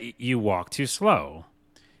 is that you walk too slow.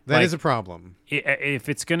 That is a problem. If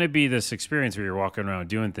it's going to be this experience where you're walking around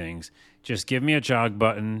doing things, just give me a jog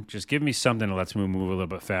button. Just give me something that lets me move a little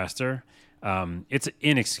bit faster. It's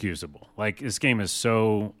inexcusable. Like this game is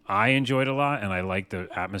I enjoyed a lot and I like the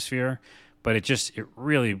atmosphere, but it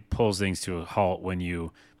really pulls things to a halt when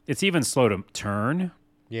it's even slow to turn.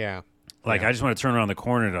 Yeah. I just want to turn around the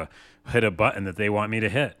corner to hit a button that they want me to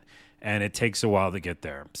hit. and it takes a while to get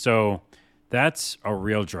there. So that's a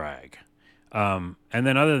real drag. And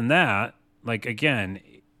then other than that, like again,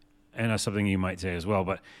 and that's something you might say as well,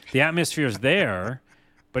 but the atmosphere is there,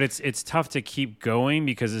 but it's tough to keep going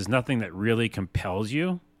because there's nothing that really compels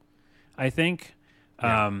you, I think.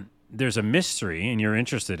 Yeah. There's a mystery and you're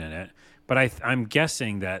interested in it, but I'm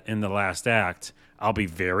guessing that in the last act, I'll be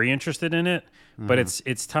very interested in it, but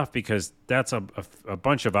it's tough because that's a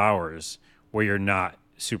bunch of hours where you're not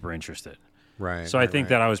super interested. Right. So I think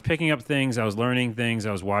that I was picking up things, I was learning things,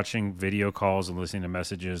 I was watching video calls and listening to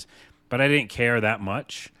messages, but I didn't care that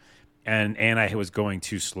much, and I was going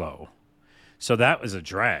too slow. So that was a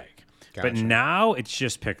drag. Gotcha. But now it's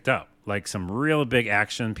just picked up. Like some real big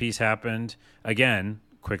action piece happened. Again,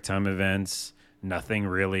 quick time events, nothing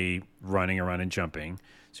really running around and jumping.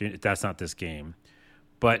 So that's not this game.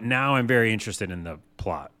 But now I'm very interested in the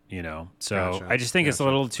plot, you know. So gotcha. I just think it's a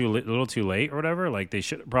little too late or whatever. Like they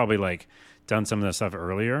should have probably like done some of that stuff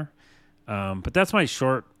earlier. But that's my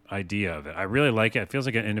short idea of it. I really like it. It feels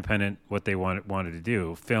like an independent what they wanted to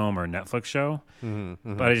do, film or Netflix show.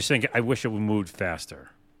 But I just think I wish it would move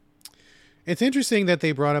faster. It's interesting that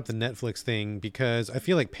they brought up the Netflix thing because I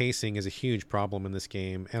feel like pacing is a huge problem in this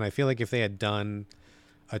game. And I feel like if they had done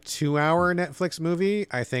a 2-hour Netflix movie,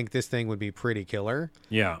 I think this thing would be pretty killer.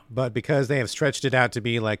 Yeah. But because they have stretched it out to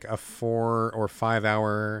be like a 4 or 5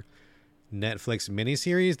 hour Netflix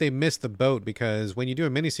miniseries, they missed the boat because when you do a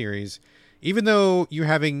miniseries, even though you're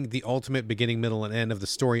having the ultimate beginning, middle, and end of the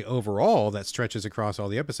story overall that stretches across all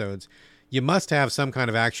the episodes, you must have some kind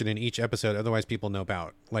of action in each episode. Otherwise people nope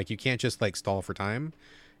out. Like you can't just like stall for time.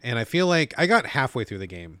 And I feel like I got halfway through the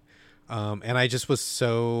game. And I just was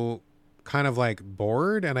so kind of like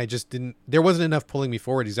bored and there wasn't enough pulling me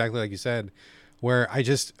forward. Exactly like you said, where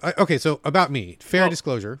okay. So about me, fair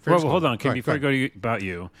disclosure. Hold on. Before I go to about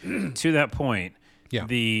you, to that point, yeah.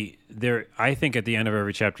 I think at the end of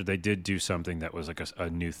every chapter they did do something that was like a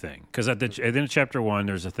new thing. Because at the end of chapter 1,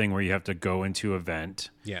 there's a thing where you have to go into an event.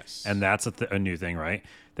 Yes. And that's a new thing, right?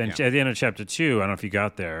 Then at the end of chapter 2, I don't know if you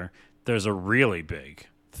got there, there's a really big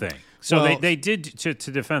thing. So they did, to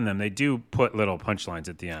defend them, they do put little punchlines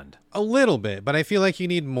at the end. A little bit, but I feel like you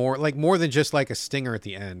need more than just like a stinger at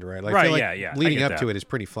the end, right? Like, right, I feel like leading up to it is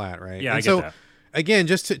pretty flat, right? Yeah, I get that. Again,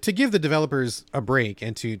 just to give the developers a break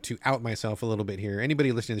and to out myself a little bit here,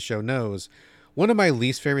 anybody listening to the show knows one of my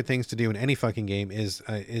least favorite things to do in any fucking game is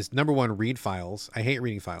number one, read files. I hate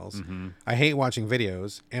reading files. Mm-hmm. I hate watching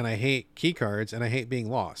videos, and I hate key cards, and I hate being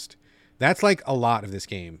lost. That's like a lot of this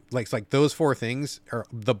game. Like those 4 things are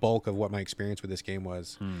the bulk of what my experience with this game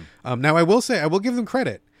was. Now I will say, I will give them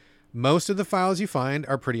credit. Most of the files you find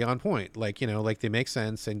are pretty on point. Like, you know, like they make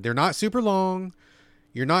sense and they're not super long.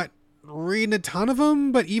 You're not reading a ton of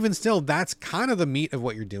them, but even still, that's kind of the meat of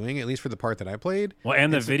what you're doing, at least for the part that I played. Well,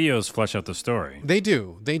 and the videos flesh out the story. They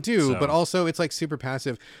do, so. But also it's like super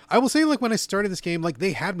passive. I will say, like when I started this game, like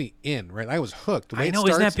they had me in, right? I was hooked. The way I know,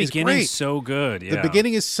 isn't that beginning so good? Yeah. The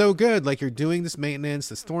beginning is so good. Like you're doing this maintenance,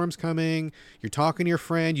 the storm's coming, you're talking to your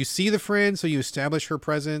friend, you see the friend, so you establish her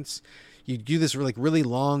presence. You do this really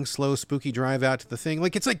long, slow, spooky drive out to the thing.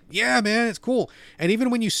 Like, it's like, yeah, man, it's cool. And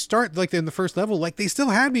even when you start, like, in the first level, like, they still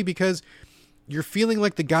had me because you're feeling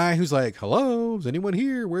like the guy who's like, hello, is anyone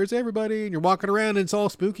here? Where's everybody? And you're walking around and it's all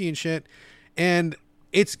spooky and shit. And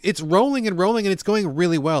it's rolling and rolling and it's going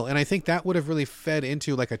really well. And I think that would have really fed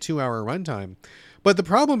into, like, a 2-hour runtime. But the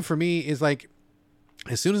problem for me is, like,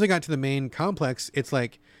 as soon as I got to the main complex, it's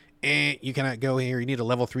like, you cannot go here. You need a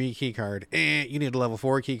level 3 key card. You need a level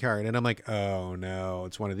 4 key card. And I'm like, oh no,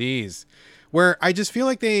 it's one of these. Where I just feel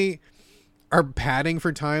like they are padding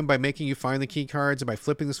for time by making you find the key cards and by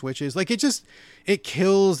flipping the switches. Like it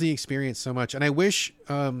kills the experience so much. And I wish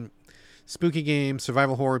spooky games,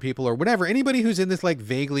 survival horror people, or whatever, anybody who's in this like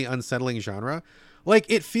vaguely unsettling genre, like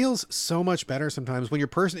it feels so much better sometimes when your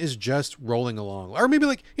person is just rolling along, or maybe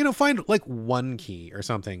like, you know, find like one key or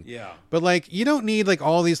something. Yeah. But like, you don't need like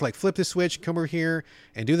all these, like flip this switch, come over here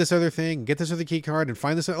and do this other thing, get this other key card and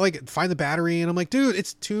find this, like find the battery. And I'm like, dude,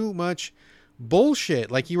 it's too much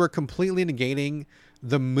bullshit. Like you are completely negating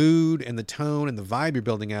the mood and the tone and the vibe you're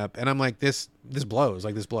building up. And I'm like, this blows.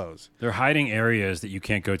 Like this blows. They're hiding areas that you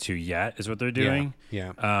can't go to yet is what they're doing.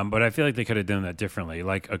 Yeah. But I feel like they could have done that differently.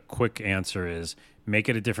 Like a quick answer is make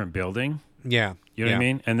it a different building. Yeah. You know what I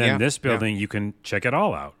mean? And then this building, you can check it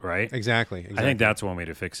all out, right? Exactly. I think that's one way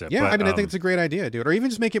to fix it. Yeah. But, I mean, I think it's a great idea, dude. Or even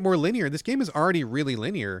just make it more linear. This game is already really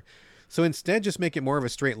linear. So instead, just make it more of a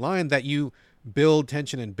straight line that you build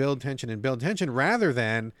tension and build tension and build tension rather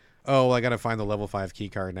than oh, I got to find the level 5 key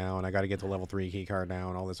card now, and I got to get the level 3 key card now,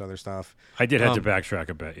 and all this other stuff. I did have to backtrack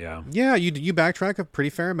a bit, yeah. Yeah, you backtrack a pretty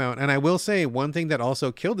fair amount. And I will say one thing that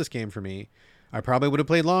also killed this game for me, I probably would have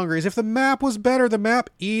played longer, is if the map was better. The map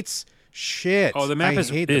eats shit. Oh, the map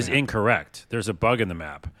is incorrect. There's a bug in the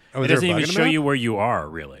map. Oh, it doesn't even show you where you are,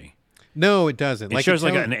 really. No, it doesn't. It shows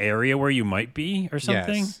like an area where you might be or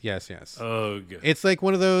something? Yes. Oh, good. It's like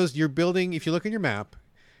one of those, you're building, if you look at your map,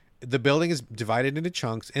 the building is divided into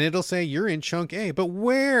chunks, and it'll say you're in chunk A. But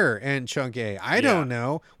where in chunk A? I don't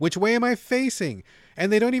know. Which way am I facing?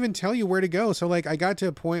 And they don't even tell you where to go. So, like, I got to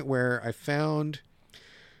a point where I found...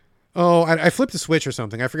 Oh, I flipped a switch or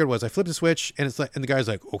something. I forget what it was. I flipped a switch, and it's like, and the guy's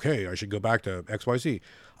like, okay, I should go back to XYZ.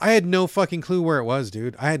 I had no fucking clue where it was,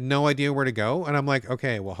 dude. I had no idea where to go. And I'm like,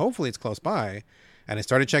 okay, well, hopefully it's close by. And I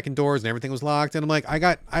started checking doors, and everything was locked. And I'm like,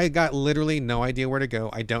 I got literally no idea where to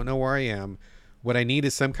go. I don't know where I am. What I need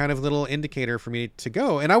is some kind of little indicator for me to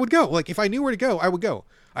go. And I would go. Like, if I knew where to go, I would go.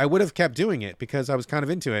 I would have kept doing it because I was kind of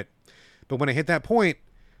into it. But when I hit that point,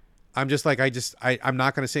 I'm just like, I'm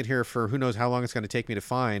not going to sit here for who knows how long it's going to take me to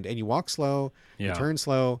find. And you walk slow, you turn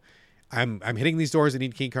slow. I'm hitting these doors that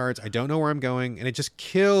need key cards. I don't know where I'm going. And it just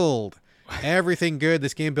killed everything good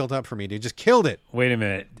this game built up for me, dude. Just killed it. Wait a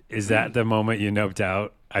minute. Is that the moment you noped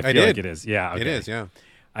out? I feel like it is. Yeah. Okay. It is, yeah.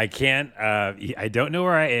 I can't, I don't know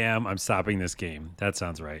where I am. I'm stopping this game. That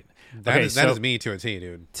sounds right. That is me to a T,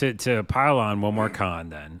 dude. To pile on one more con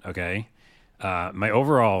then, okay? My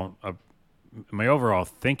overall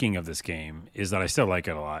thinking of this game is that I still like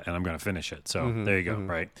it a lot, and I'm going to finish it. So there you go,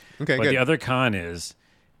 right? Okay, but good. the other con is,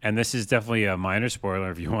 and this is definitely a minor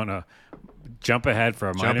spoiler if you want to jump ahead for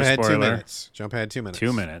a minor spoiler. Jump ahead 2 minutes.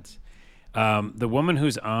 2 minutes. The woman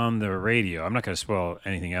who's on the radio, I'm not going to spoil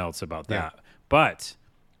anything else about that, but...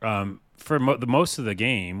 for the most of the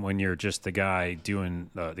game, when you're just the guy doing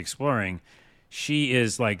the exploring, she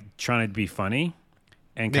is like trying to be funny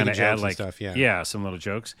and kind of add like stuff, some little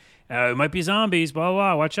jokes. It might be zombies, blah,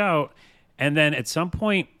 blah, blah, watch out. And then at some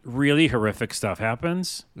point, really horrific stuff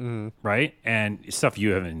happens, right? And stuff you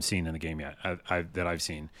haven't seen in the game yet that I've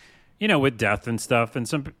seen, with death and stuff and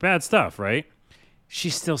some bad stuff, right? She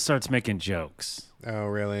still starts making jokes. Oh,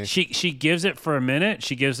 really? She gives it for a minute.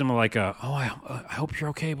 She gives him like I hope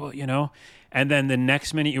you're okay, but and then the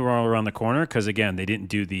next minute you roll around the corner because again they didn't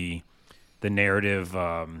do the narrative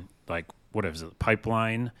like what is it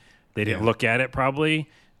pipeline. They didn't look at it probably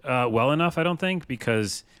well enough. I don't think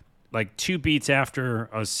because like 2 beats after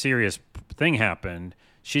a serious thing happened.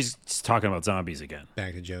 She's talking about zombies again.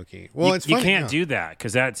 Back to jokey. Well, you can't do that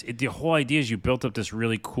because the whole idea is you built up this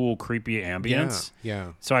really cool, creepy ambience.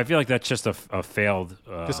 Yeah. So I feel like that's just a failed.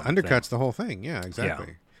 Just undercuts the whole thing. Yeah, exactly.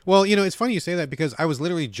 Yeah. Well, it's funny you say that because I was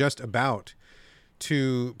literally just about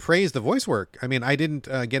to praise the voice work. I mean, I didn't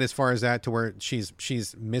get as far as that to where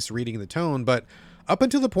she's misreading the tone, but up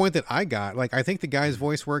until the point that I got, like, I think the guy's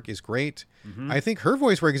voice work is great. I think her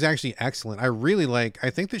voice work is actually excellent. I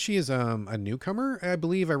think that she is a newcomer. I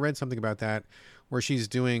believe I read something about that where she's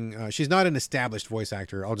doing, she's not an established voice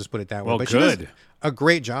actor. I'll just put it that way. But she does a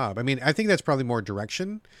great job. I mean, I think that's probably more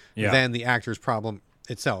direction than the actor's problem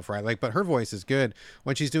itself, right? Like, but her voice is good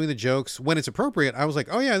when she's doing the jokes, when it's appropriate. I was like,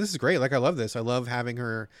 oh yeah, this is great. Like, I love this. I love having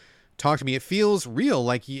her talk to me. It feels real.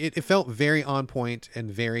 Like it felt very on point and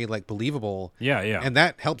very like believable. Yeah. And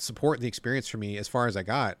that helped support the experience for me as far as I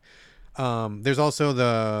got. There's also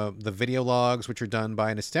the video logs, which are done by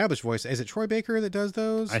an established voice. Is it Troy Baker that does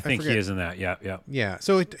those? I think he is in that. Yeah.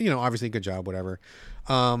 So obviously good job, whatever.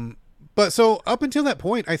 But so up until that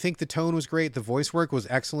point, I think the tone was great. The voice work was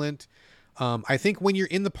excellent. I think when you're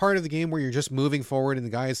in the part of the game where you're just moving forward and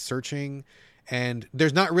the guy is searching and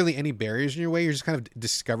there's not really any barriers in your way, you're just kind of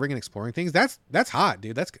discovering and exploring things. That's hot,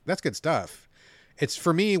 dude. That's good stuff. It's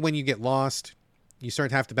for me, when you get lost, you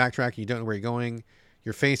start to have to backtrack. You don't know where you're going.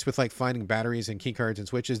 You're faced with like finding batteries and key cards and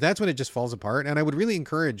switches. That's when it just falls apart. And I would really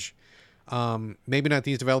encourage, maybe not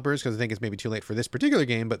these developers, because I think it's maybe too late for this particular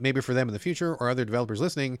game, but maybe for them in the future or other developers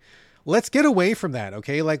listening, let's get away from that.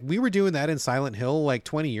 Okay. Like we were doing that in Silent Hill like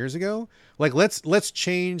 20 years ago. Like let's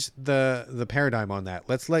change the paradigm on that.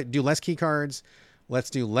 Let's do less key cards. Let's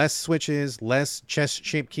do less switches, less chest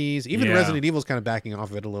shaped keys. Even Resident Evil's kind of backing off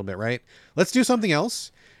of it a little bit, right? Let's do something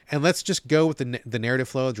else. And let's just go with the narrative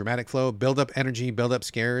flow, dramatic flow, build up energy, build up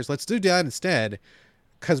scares. Let's do that instead.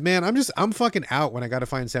 Cause man, I'm fucking out when I got to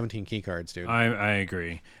find 17 key cards, dude. I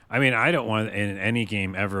agree. I mean, I don't want in any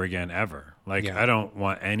game ever again, ever. Like I don't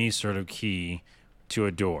want any sort of key to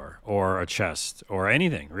a door or a chest or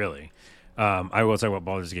anything really. I will talk about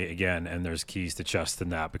Baldur's Gate again, and there's keys to chests in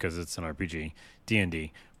that because it's an RPG,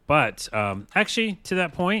 D&D. But actually, to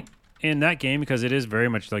that point, in that game, because it is very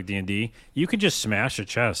much like D&D, you can just smash a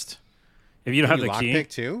chest. If you don't have the key. Lockpick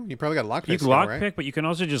too? You probably got lockpick. You can lockpick, right? But you can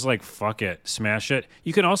also just like fuck it, smash it.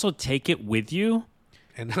 You can also take it with you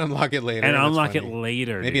and unlock it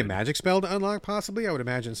later. Maybe a magic spell to unlock, possibly. I would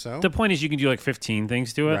imagine so. The point is, you can do like 15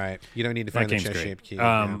 things to it. Right. You don't need to find the chest-shaped key.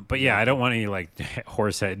 But yeah, I don't want any like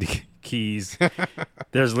horse head keys.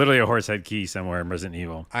 There's literally a horse head key somewhere in Resident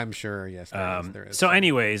Evil. I'm sure. Yes, there is. So,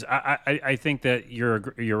 anyways, I think that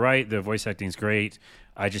you're right. The voice acting's great.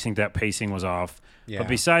 I just think that pacing was off. Yeah. But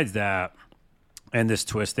besides that, and this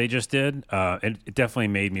twist they just did, it definitely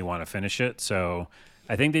made me want to finish it. So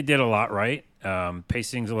I think they did a lot right.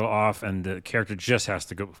 Pacing's a little off, and the character just has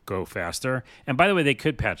to go faster. And by the way, they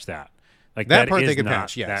could patch that. Like that part they could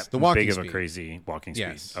patch. Yes, the walking big speed. Of a crazy walking speed.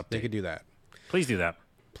 Yes, update. They could do that. Please do that.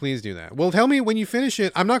 Please do that. Well, tell me when you finish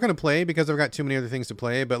it. I'm not going to play because I've got too many other things to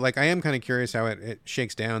play. But like, I am kind of curious how it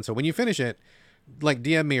shakes down. So when you finish it, like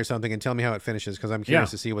DM me or something and tell me how it finishes because I'm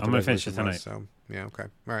curious to see what the resolution was. So yeah, okay,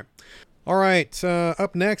 all right.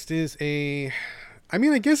 Up next is I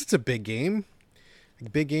guess it's a big game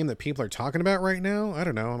that people are talking about right now. I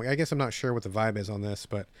don't know. I guess I'm not sure what the vibe is on this,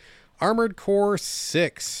 but Armored Core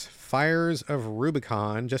 6 Fires of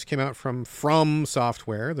Rubicon just came out from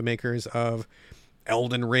Software, the makers of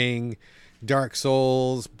Elden Ring, Dark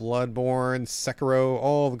Souls, Bloodborne, Sekiro,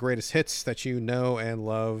 all the greatest hits that you know and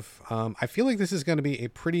love. I feel like this is going to be a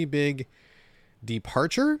pretty big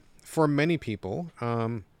departure for many people.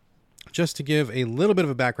 Just to give a little bit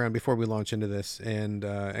of a background before we launch into this, and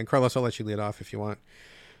Carlos, I'll let you lead off if you want.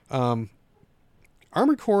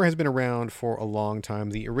 Armored Core has been around for a long time.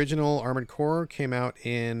 The original Armored Core came out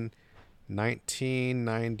in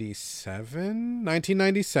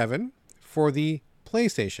 1997 for the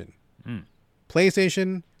PlayStation.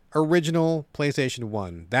 Original PlayStation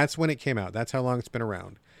 1. That's when it came out. That's how long it's been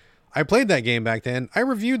around. I played that game back then. I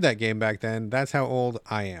reviewed that game back then. That's how old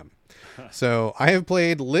I am. So I have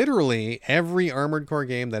played literally every Armored Core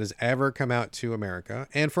game that has ever come out to America.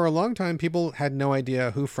 And for a long time, people had no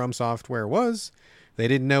idea who From Software was. They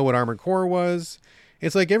didn't know what Armored Core was.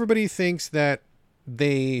 It's like everybody thinks that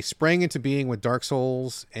they sprang into being with Dark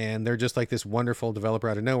Souls and they're just like this wonderful developer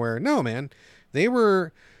out of nowhere. No, man. They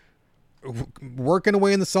were working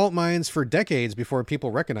away in the salt mines for decades before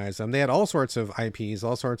people recognized them. They had all sorts of IPs,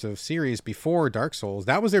 all sorts of series before Dark Souls.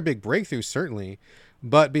 That was their big breakthrough, certainly.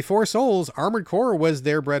 But before Souls, Armored Core was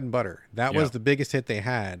their bread and butter. That was the biggest hit they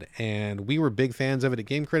had. And we were big fans of it at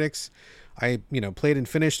Game Critics. I, played and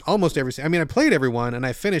finished almost every... I played every one, and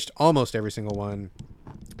I finished almost every single one.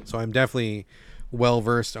 So I'm definitely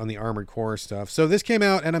well-versed on the Armored Core stuff. So this came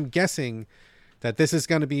out, and I'm guessing that this is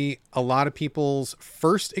going to be a lot of people's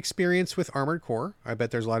first experience with Armored Core. I bet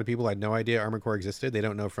there's a lot of people who had no idea Armored Core existed. They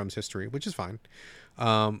don't know From's history, which is fine.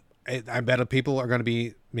 I bet people are going to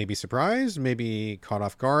be maybe surprised, maybe caught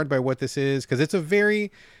off guard by what this is, because it's a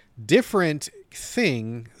very different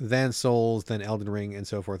thing than Souls, than Elden Ring, and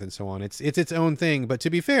so forth and so on. It's its own thing. But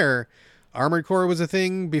to be fair, Armored Core was a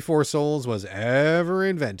thing before Souls was ever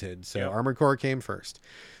invented. So Armored Core came first.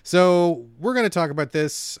 So we're going to talk about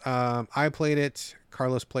this. I played it.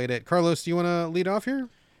 Carlos played it. Carlos, do you want to lead off here?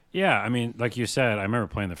 Yeah, like you said, I remember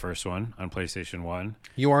playing the first one on PlayStation 1.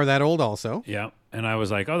 You are that old also. Yeah, and I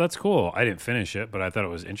was like, oh, that's cool. I didn't finish it, but I thought it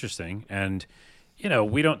was interesting. And,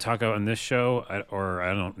 we don't talk about on this show, or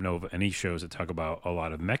I don't know of any shows that talk about a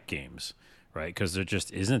lot of mech games, right? Because there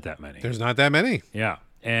just isn't that many. There's not that many. Yeah,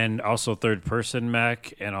 and also third-person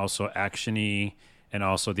mech, and also action-y, and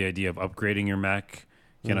also the idea of upgrading your mech.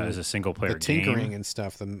 As a single player game. The tinkering and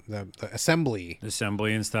stuff, the assembly.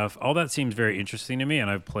 Assembly and stuff. All that seems very interesting to me,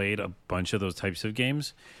 and I've played a bunch of those types of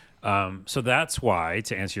games. So that's why,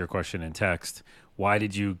 to answer your question in text, why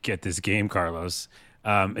did you get this game, Carlos?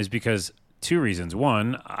 Is because two reasons.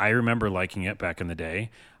 One, I remember liking it back in the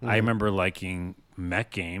day. I remember liking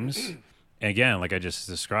mech games. And again, like I just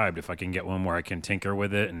described, if I can get one where I can tinker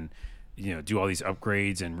with it and do all these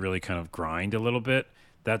upgrades and really kind of grind a little bit,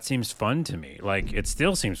 that seems fun to me. Like, it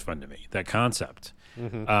still seems fun to me, that concept.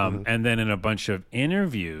 And then in a bunch of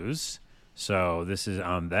interviews, so this is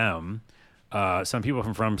on them, some people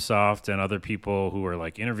from FromSoft and other people who were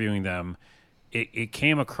like interviewing them, it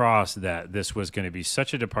came across that this was going to be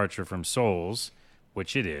such a departure from Souls,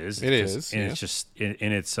 which it is. It is. And it's just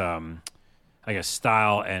in its, I guess,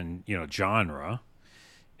 style and, genre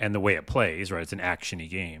and the way it plays, right? It's an action-y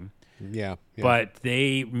game. Yeah. But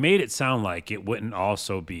they made it sound like it wouldn't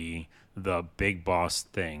also be the big boss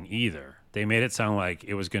thing either. They made it sound like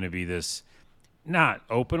it was going to be this, not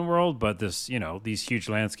open world, but this, these huge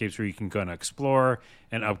landscapes where you can go and explore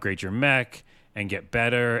and upgrade your mech and get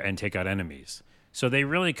better and take out enemies. So they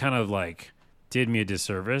really kind of like did me a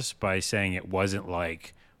disservice by saying it wasn't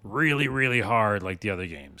like really, really hard like the other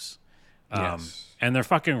games. Yes. And they're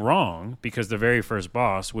fucking wrong, because the very first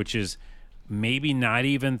boss, which is maybe not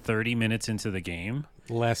even 30 minutes into the game.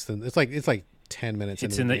 Less than it's like 10 minutes.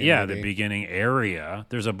 It's into in the the game, the maybe. beginning area.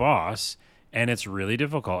 There's a boss, and it's really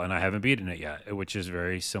difficult, and I haven't beaten it yet, which is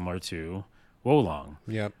very similar to Wolong,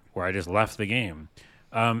 Yep. where I just left the game.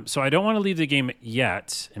 So I don't want to leave the game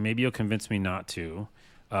yet, and maybe you'll convince me not to.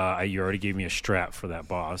 You already gave me a strap for that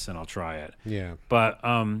boss, and I'll try it. Yeah. But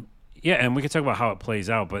yeah, and we can talk about how it plays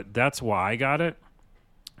out, but that's why I got it.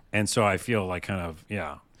 And so I feel like kind of,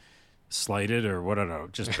 slighted, or what, I don't know,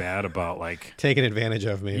 just bad about like Taking advantage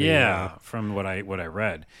of me. from what I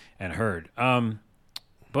read and heard.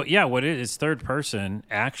 But yeah, what it is, third person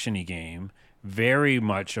actiony game, very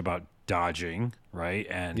much about dodging, right?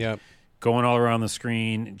 And Yep. going all around the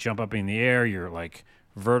screen, jump up in the air. You're like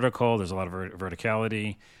vertical. There's a lot of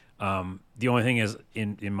verticality. The only thing is,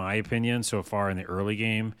 in my opinion, so far in the early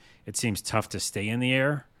game, it seems tough to stay in the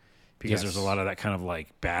air, because there's a lot of that kind of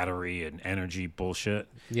like battery and energy bullshit.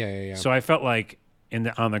 Yeah. So I felt like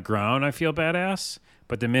on the ground, I feel badass.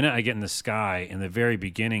 But the minute I get in the sky in the very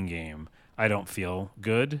beginning game, I don't feel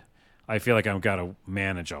good. I feel like I've got to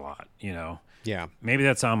manage a lot, Yeah. Maybe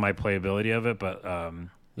that's on my playability of it, but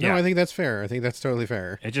No, I think that's fair. I think that's totally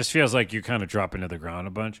fair. it just feels like you kind of drop into the ground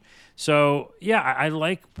a bunch. So yeah, I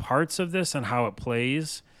like parts of this and how it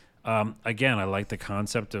plays. Again, I like the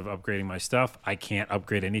concept of upgrading my stuff. I can't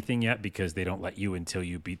upgrade anything yet because they don't let you until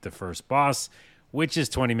you beat the first boss, which is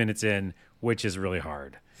 20 minutes in, which is really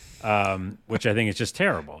hard. Which I think is just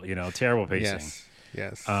terrible, terrible pacing.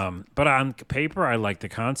 Yes. But on paper, I like the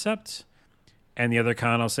concept. And the other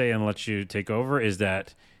con I'll say, and let you take over, is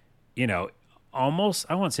that, almost,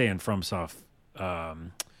 I won't say in FromSoft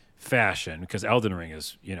fashion, because Elden Ring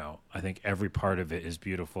is, I think every part of it is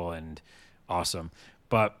beautiful and awesome.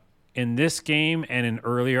 But in this game and in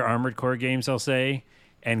earlier Armored Core games, I'll say,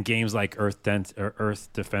 and games like Earth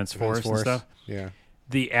Defense Force and stuff,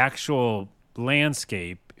 the actual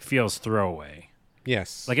landscape feels throwaway.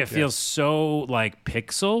 Yes. Like it feels so like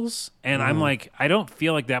pixels, and I'm like, I don't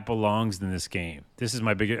feel like that belongs in this game. This is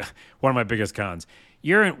one of my biggest cons.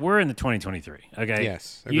 We're in the 2023. Okay.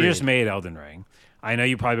 Yes. You just agreed. made Elden Ring. I know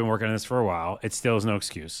you've probably been working on this for a while. It still is no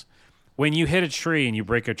excuse. When you hit a tree and you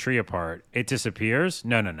break a tree apart, it disappears.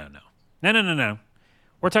 No.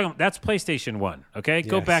 We're talking. That's PlayStation 1. Okay.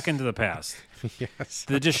 Go Yes. back into the past. Yes.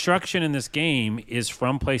 The destruction in this game is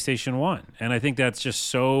from PlayStation 1. And I think that's just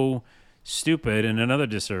so stupid, and another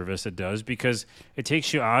disservice it does, because it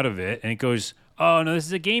takes you out of it and it goes, oh, no, this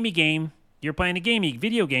is a gamey game. You're playing a gamey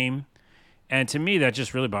video game. And to me, that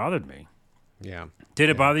just really bothered me. Yeah. Did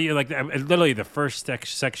it bother you? Like, literally the first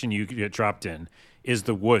section you get dropped in is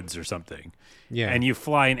the woods or something. Yeah. And you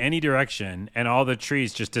fly in any direction, and all the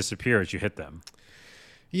trees just disappear as you hit them.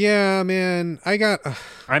 Yeah, man. I'm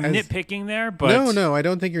nitpicking there, but no, I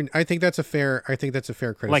don't think you're. I think that's a fair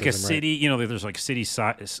criticism. like a right? city, there's like city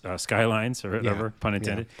skylines or whatever, Yeah, pun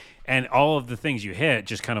intended, and all of the things you hit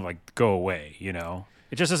just kind of like go away.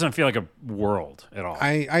 It just doesn't feel like a world at all.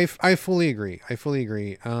 I fully agree.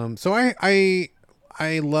 So I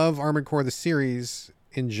love Armored Core the series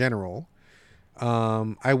in general.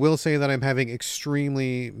 I will say that I'm having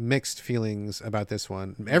extremely mixed feelings about this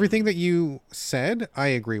one. Everything that you said, I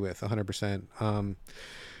agree with 100%.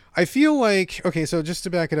 I feel like, okay, so just to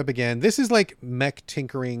back it up again, this is like mech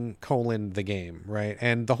tinkering : the game, right?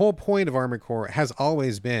 And the whole point of Armored Core has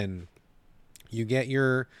always been, you get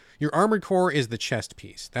your Armored Core is the chest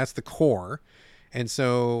piece. That's the core. And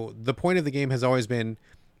so the point of the game has always been,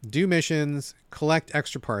 do missions, collect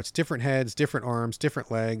extra parts, different heads, different arms,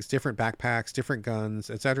 different legs, different backpacks, different guns,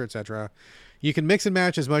 etc., etc. You can mix and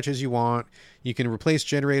match as much as you want. You can replace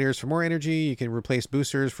generators for more energy. You can replace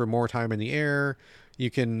boosters for more time in the air. You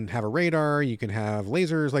can have a radar. You can have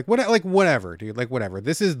lasers. Whatever, dude. Like whatever.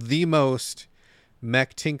 This is the most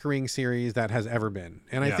mech tinkering series that has ever been.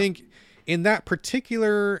 And I think in that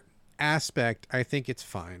particular aspect, I think it's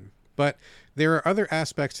fine. But there are other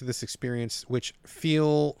aspects to this experience which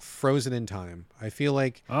feel frozen in time. I feel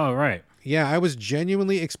like, oh, right. Yeah, I was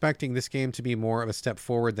genuinely expecting this game to be more of a step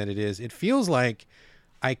forward than it is. It feels like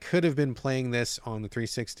I could have been playing this on the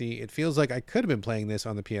 360. It feels like I could have been playing this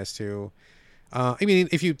on the PS2. I mean,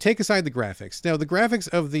 if you take aside the graphics. Now, the graphics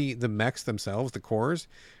of the mechs themselves, the cores,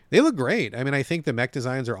 they look great. I mean, I think the mech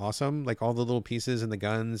designs are awesome. Like all the little pieces and the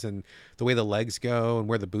guns and the way the legs go and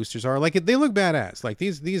where the boosters are. Like they look badass. Like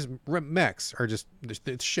these mechs are just,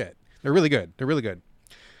 it's shit. They're really good.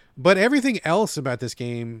 But everything else about this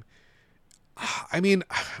game, I mean,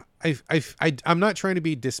 I'm not trying to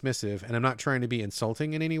be dismissive and I'm not trying to be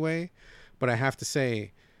insulting in any way, but I have to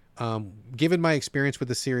say, given my experience with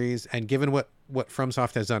the series and given what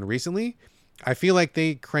FromSoft has done recently, I feel like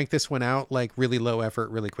they cranked this one out like really low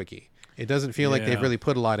effort, really quickie. It doesn't feel like they've really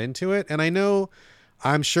put a lot into it. And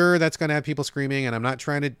I'm sure that's going to have people screaming, and I'm not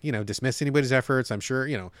trying to, dismiss anybody's efforts. I'm sure,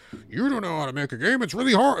 you don't know how to make a game. It's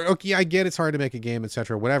really hard. Okay, I get it's hard to make a game,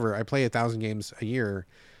 etc. Whatever. I play 1,000 games a year.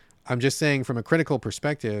 I'm just saying from a critical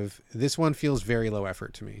perspective, this one feels very low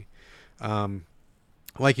effort to me.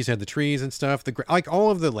 Like you said, the trees and stuff, like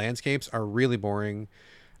all of the landscapes are really boring.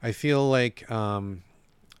 I feel like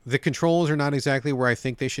the controls are not exactly where I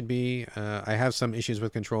think they should be. I have some issues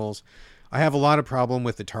with controls. I have a lot of problem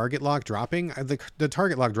with the target lock dropping. The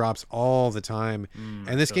target lock drops all the time.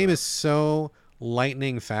 And this game is so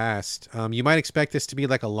lightning fast. You might expect this to be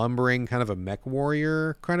like a lumbering kind of a mech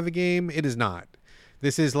warrior kind of a game. It is not.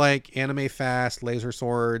 This is like anime fast, laser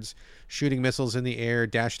swords, shooting missiles in the air,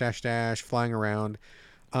 dash, dash, dash, flying around.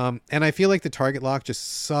 And I feel like the target lock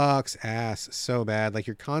just sucks ass so bad. Like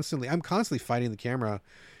I'm constantly fighting the camera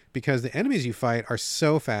because the enemies you fight are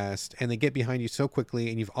so fast and they get behind you so quickly,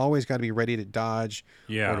 and you've always got to be ready to dodge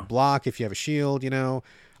or to block if you have a shield,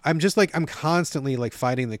 I'm constantly like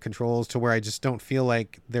fighting the controls to where I just don't feel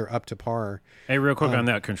like they're up to par. Hey, real quick on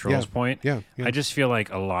that controls point. Yeah. I just feel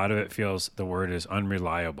like a lot of it feels the word is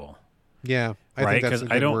unreliable. Yeah. I right? think that's a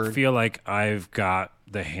good I don't word. feel like I've got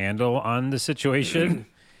the handle on the situation.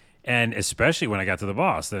 And especially when I got to the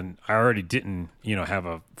boss, then I already didn't, have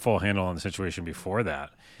a full handle on the situation before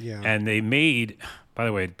that. Yeah. And they made, by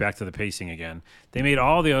the way, back to the pacing again, they made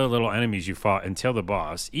all the other little enemies you fought until the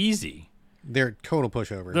boss easy. They're total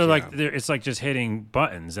pushovers. It's like just hitting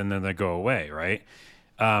buttons and then they go away, right?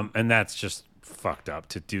 And that's just fucked up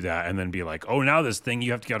to do that and then be like, oh, now this thing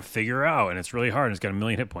you have to got to figure out and it's really hard and it's got 1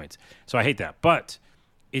 million hit points. So I hate that. But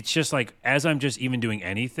it's just like, as I'm just even doing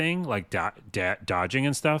anything like dodging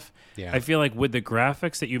and stuff, I feel like with the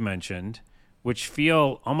graphics that you mentioned, which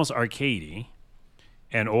feel almost arcadey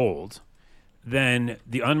and old, then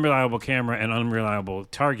the unreliable camera and unreliable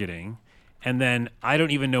targeting, and then I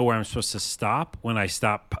don't even know where I'm supposed to stop when I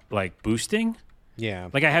stop like boosting. Yeah.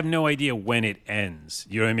 Like I have no idea when it ends.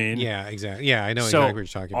 You know what I mean? Yeah, exactly. Yeah, I know So exactly what you're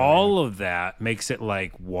talking about. all of that makes it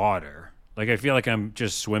like water. Like I feel like I'm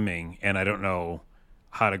just swimming and I don't know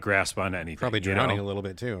how to grasp on anything. Probably drowning a little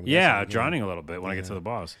bit too. I'm Yeah, guessing. drowning a little bit when I get to the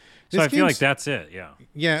boss. So This I feel like game's- that's it. Yeah.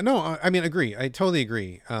 Yeah, no, I mean, agree. I totally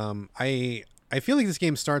agree. I feel like this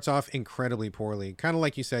game starts off incredibly poorly. Kind of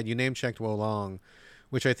like you said, you name-checked Wolong,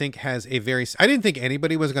 which I think has a very... I didn't think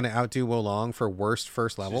anybody was going to outdo Wolong for worst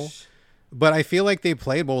first level, but I feel like they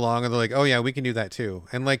played Wolong and they're like, oh yeah, we can do that too.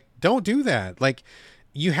 And like, don't do that. Like,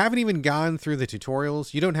 you haven't even gone through the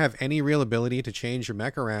tutorials. You don't have any real ability to change your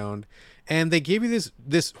mech around. And they gave you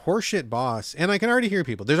this horseshit boss. And I can already hear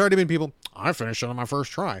people. There's already been people, I finished it on my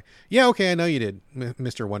first try. Yeah, okay, I know you did,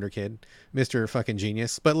 Mr. Wonder Kid, Mr. fucking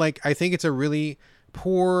genius. But like, I think it's a really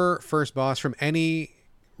poor first boss from any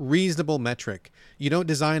reasonable metric. You don't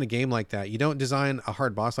design a game like that. You don't design a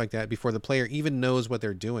hard boss like that before the player even knows what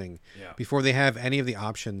they're doing. Yeah. Before they have any of the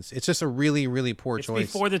options. It's just a really, really poor It's choice.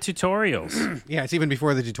 before the tutorials. Yeah, it's even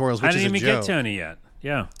before the tutorials, which I didn't is a even joke. get to any yet.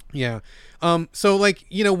 Yeah. Yeah. So like,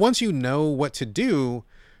 once you know what to do,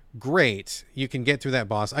 great. You can get through that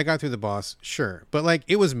boss. I got through the boss, sure. But like,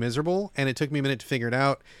 it was miserable and it took me a minute to figure it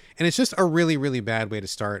out. And it's just a really, really bad way to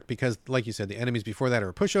start because like you said, the enemies before that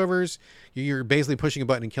are pushovers. You're basically pushing a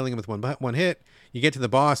button and killing him with one hit. You get to the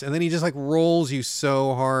boss and then he just like rolls you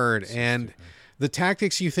so hard. And the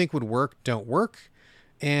tactics you think would work don't work.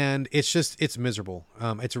 And it's miserable.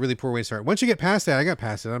 It's a really poor way to start. Once you get past that, I got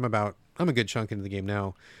past it. I'm a good chunk into the game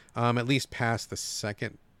now. At least past the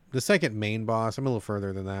second main boss. I'm a little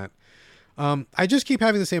further than that. I just keep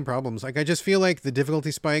having the same problems. Like, I just feel like the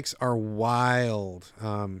difficulty spikes are wild.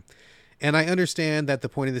 And I understand that the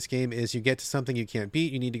point of this game is you get to something you can't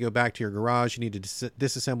beat. You need to go back to your garage. You need to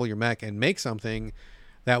disassemble your mech and make something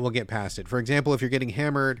that will get past it. For example, if you're getting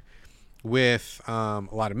hammered with a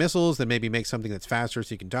lot of missiles, then maybe make something that's faster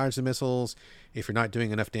so you can dodge the missiles. If you're not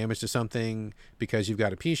doing enough damage to something because you've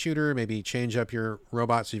got a pea shooter, maybe change up your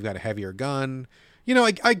robot so you've got a heavier gun.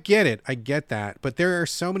 I get it. I get that. But there are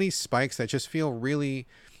so many spikes that just feel really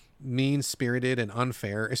mean-spirited and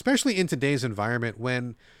unfair, especially in today's environment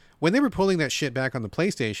when they were pulling that shit back on the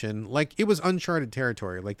PlayStation, like, it was uncharted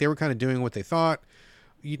territory. Like, they were kind of doing what they thought.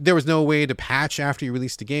 There was no way to patch after you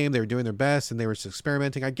released the game. They were doing their best and they were just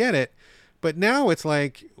experimenting. I get it. But now it's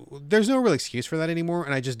like, there's no real excuse for that anymore.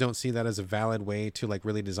 And I just don't see that as a valid way to like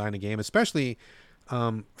really design a game, especially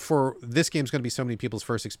for this game's going to be so many people's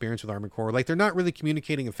first experience with Armored Core. Like, they're not really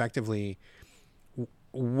communicating effectively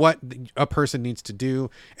what a person needs to do.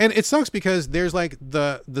 And it sucks because there's like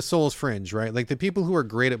the Souls fringe, right? Like the people who are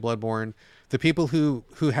great at Bloodborne, the people who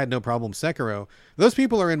had no problem Sekiro, those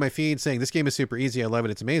people are in my feed saying this game is super easy, I love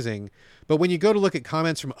it, it's amazing. But when you go to look at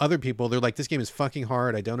comments from other people, they're like, this game is fucking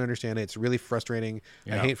hard, I don't understand it, it's really frustrating,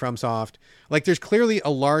 I hate FromSoft. Like there's clearly a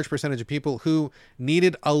large percentage of people who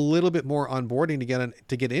needed a little bit more onboarding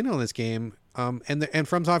to get in on this game. And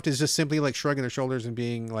FromSoft is just simply like shrugging their shoulders and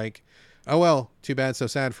being like, oh well, too bad, so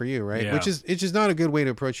sad for you, right? Which is, it's just not a good way to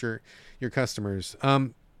approach your customers.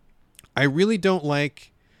 I really don't like,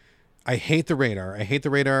 I hate the radar.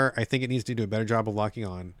 I think it needs to do a better job of locking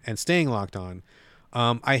on and staying locked on.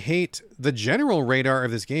 I hate the general radar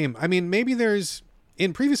of this game. I mean, maybe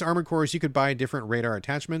in previous Armored Cores, you could buy different radar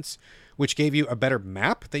attachments, which gave you a better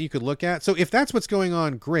map that you could look at. So if that's what's going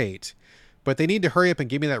on, great. But they need to hurry up and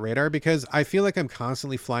give me that radar, because I feel like I'm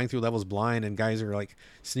constantly flying through levels blind and guys are like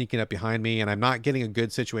sneaking up behind me and I'm not getting a good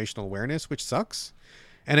situational awareness, which sucks.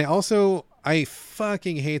 And I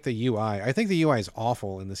fucking hate the UI. I think the UI is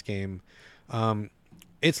awful in this game.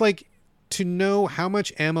 It's like, to know how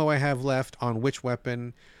much ammo I have left on which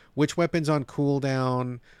weapon's on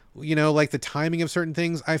cooldown, you know, like the timing of certain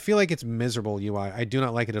things. I feel like it's miserable UI. I do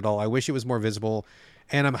not like it at all. I wish it was more visible.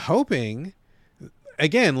 And I'm hoping,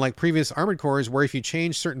 again, like previous Armored Cores, where if you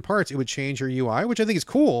change certain parts, it would change your UI, which I think is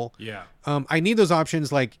cool. Yeah. I need those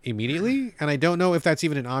options like immediately, and I don't know if that's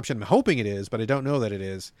even an option. I'm hoping it is, but I don't know that it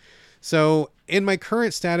is. So in my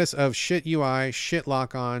current status of shit UI, shit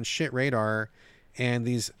lock-on, shit radar, and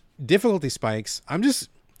these difficulty spikes,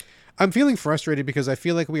 I'm feeling frustrated because I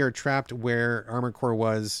feel like we are trapped where Armored Core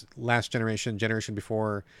was last generation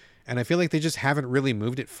before, and I feel like they just haven't really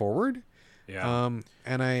moved it forward. Yeah.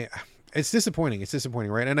 It's disappointing.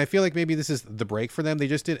 Right? And I feel like maybe this is the break for them. They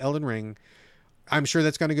just did Elden Ring. I'm sure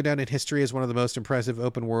that's going to go down in history as one of the most impressive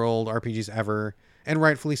open world RPGs ever, and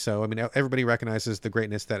rightfully so. I mean, everybody recognizes the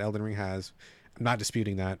greatness that Elden Ring has. I'm not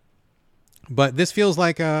disputing that. But this feels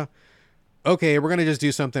like okay, we're going to just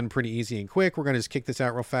do something pretty easy and quick. We're going to just kick this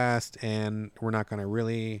out real fast, and we're not going to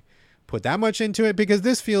really put that much into it, because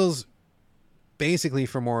this feels basically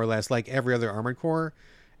for more or less like every other Armored Core.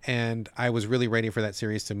 And I was really ready for that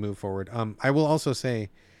series to move forward. I will also say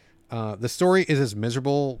the story is as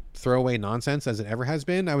miserable throwaway nonsense as it ever has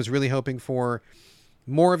been. I was really hoping for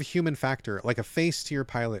more of a human factor, like a face to your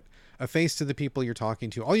pilot, a face to the people you're talking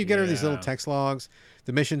to. All you get are these little text logs.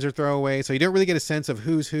 The missions are throwaway, so you don't really get a sense of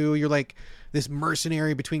who's who. You're like this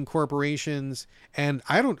mercenary between corporations, and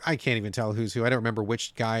I can't even tell who's who. I don't remember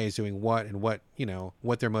which guy is doing what and what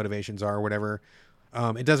their motivations are or whatever.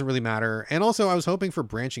 It doesn't really matter. And also, I was hoping for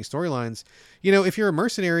branching storylines. You know, if you're a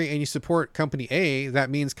mercenary and you support Company A, that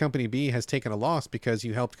means Company B has taken a loss because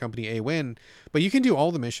you helped Company A win. But you can do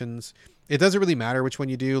all the missions. It doesn't really matter which one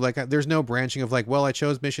you do. Like, there's no branching of like, well, I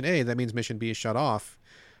chose Mission A, that means Mission B is shut off.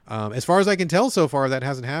 As far as I can tell so far, that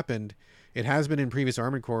hasn't happened. It has been in previous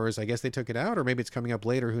Armored Cores. I guess they took it out, or maybe it's coming up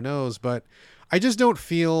later. Who knows? But I just don't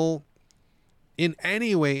feel in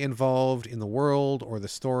any way involved in the world or the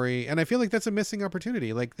story, and I feel like that's a missing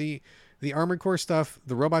opportunity. Like the Armored Core stuff,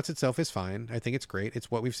 the robots itself is fine. I think it's great. It's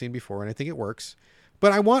what we've seen before, and I think it works.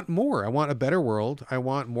 But I want more. I want a better world. I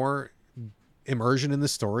want more immersion in the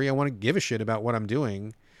story. I want to give a shit about what I'm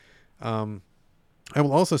doing. I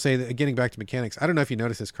will also say that, getting back to mechanics, I don't know if you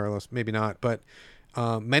noticed this, Carlos, maybe not, but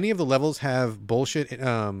many of the levels have bullshit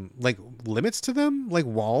like limits to them, like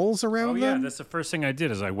walls around them. Yeah, that's the first thing I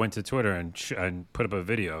did is I went to Twitter and put up a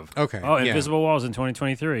video of invisible walls in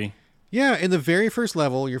 2023. Yeah, in the very first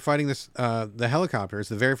level, you're fighting this the helicopters,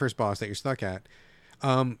 the very first boss that you're stuck at.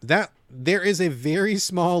 That there is a very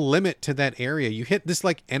small limit to that area. You hit this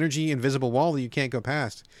like energy invisible wall that you can't go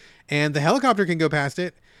past, and the helicopter can go past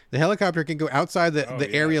it. The helicopter can go outside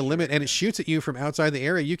the area limit, and it shoots at you from outside the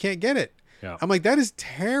area. You can't get it. Yeah. I'm like, that is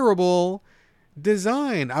terrible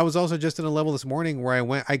design. I was also just in a level this morning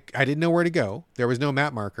where I didn't know where to go. There was no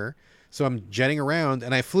map marker. So I'm jetting around,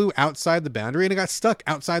 and I flew outside the boundary, and I got stuck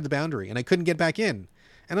outside the boundary, and I couldn't get back in.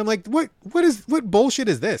 And I'm like, what bullshit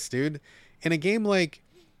is this, dude? In a game like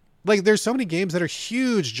there's so many games that are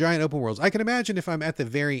huge, giant open worlds. I can imagine if I'm at the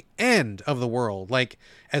very end of the world, like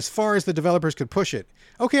as far as the developers could push it.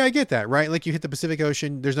 Okay, I get that, right? Like you hit the Pacific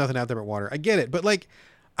Ocean, there's nothing out there but water. I get it. But like,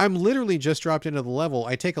 I'm literally just dropped into the level.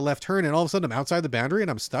 I take a left turn, and all of a sudden I'm outside the boundary,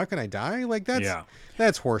 and I'm stuck, and I die. Like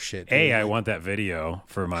that's horseshit. A, I want that video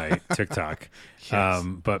for my TikTok. Yes.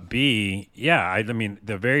 But B, I mean,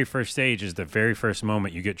 the very first stage is the very first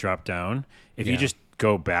moment you get dropped down. If you just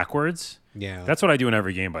go backwards, that's what I do in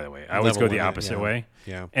every game, by the way. I always go the opposite way.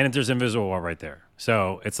 Yeah. And there's invisible wall right there.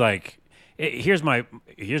 So it's like, here's one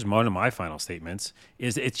of my final statements,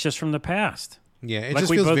 is it's just from the past. Yeah, it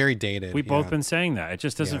just feels very dated. We've both been saying that. It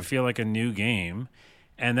just doesn't feel like a new game.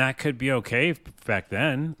 And that could be okay back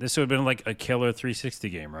then. This would have been like a killer 360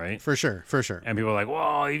 game, right? For sure. And people are like,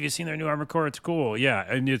 whoa, have you seen their new Armored Core? It's cool. Yeah,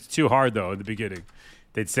 and it's too hard, though, in the beginning.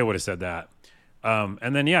 They still would have said that.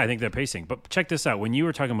 And then, I think that pacing. But check this out. When you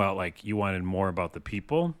were talking about, like, you wanted more about the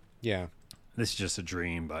people. Yeah. This is just a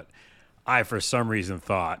dream, but I, for some reason,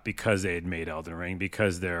 thought because they had made Elden Ring,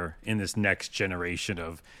 because they're in this next generation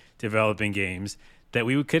of developing games, that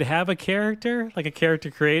we could have a character, like a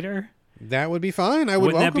character creator. That would be fine. I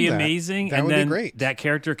would welcome that. Wouldn't that be amazing? That would be great. That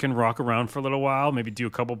character can rock around for a little while, maybe do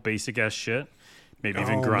a couple basic ass shit, maybe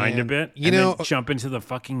even grind a bit, then jump into the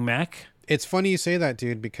fucking mech. It's funny you say that,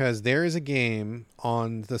 dude, because there is a game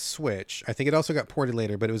on the Switch. I think it also got ported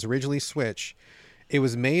later, but it was originally Switch. It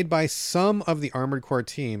was made by some of the Armored Core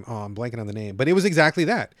team. Oh, I'm blanking on the name. But it was exactly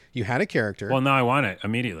that. You had a character. Well, now I want it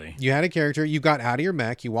immediately. You had a character. You got out of your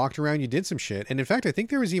mech. You walked around. You did some shit. And in fact, I think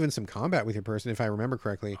there was even some combat with your person, if I remember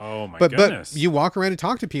correctly. Oh, my goodness. But you walk around and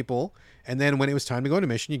talk to people. And then when it was time to go on a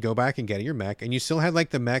mission, you go back and get your mech. And you still had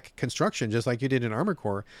like the mech construction, just like you did in Armored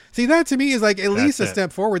Core. See, that to me is like at least a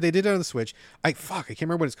step forward. They did it on the Switch. I can't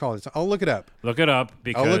remember what it's called. I'll look it up. Look it up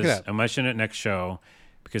because I'll mention it next show.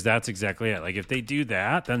 Because that's exactly it. Like, if they do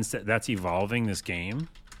that, then that's evolving this game.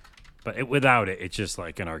 But without it, it's just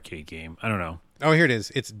like an arcade game. I don't know. Oh, here it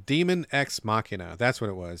is. It's Demon Ex Machina. That's what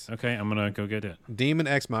it was. Okay, I'm going to go get it. Demon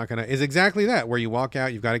Ex Machina is exactly that, where you walk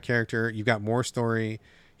out, you've got a character, you've got more story,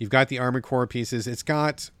 you've got the Armored Core pieces. It's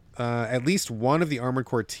got at least one of the Armored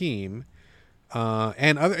Core team.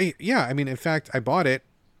 And other, yeah, I mean, in fact, I bought it,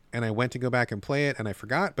 and I went to go back and play it, and I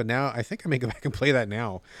forgot. But now, I think I may go back and play that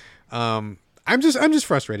now. I'm just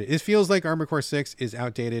frustrated. It feels like Armored Core 6 is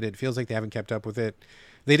outdated. It feels like they haven't kept up with it.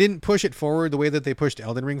 They didn't push it forward the way that they pushed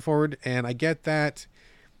Elden Ring forward. And I get that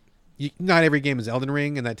not every game is Elden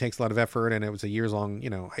Ring, and that takes a lot of effort, and it was a years long,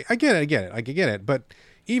 I get it. But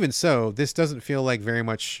even so, this doesn't feel like very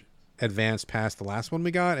much advanced past the last one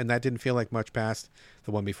we got, and that didn't feel like much past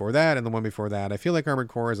the one before that and the one before that. I feel like Armored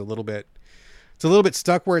Core is a little bit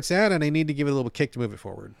stuck where it's at, and I need to give it a little kick to move it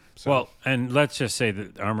forward. So. Well, and let's just say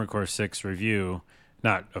that Armored Core 6 review,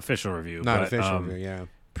 not official review,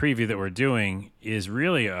 preview that we're doing is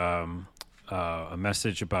really a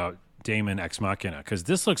message about Daemon Ex Machina, because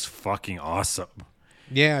this looks fucking awesome.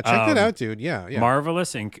 Yeah, check that out, dude. Yeah.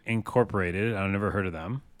 Marvelous Incorporated. I've never heard of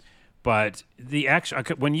them. But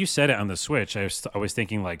when you said it on the Switch, I was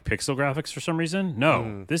thinking like pixel graphics for some reason.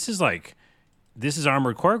 No, this is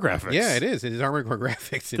Armored Core graphics. Yeah, it is. It is Armored Core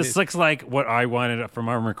graphics. This looks like what I wanted from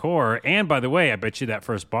Armored Core. And by the way, I bet you that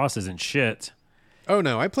first boss isn't shit. Oh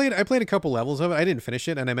no, I played a couple levels of it. I didn't finish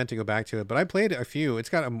it, and I meant to go back to it, but I played a few. It's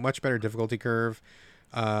got a much better difficulty curve,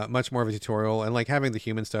 much more of a tutorial, and like having the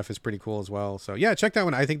human stuff is pretty cool as well. So yeah, check that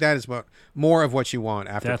one. I think that is more of what you want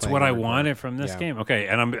after. That's what I wanted from this game. Okay,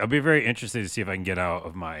 and I'll be very interested to see if I can get out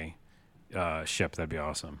of my ship. That'd be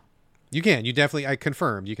awesome. You can. You definitely. I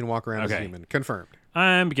confirmed. You can walk around as a human. Confirmed.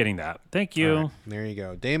 I'm getting that. Thank you. Right, there you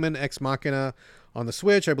go. Daemon Ex Machina on the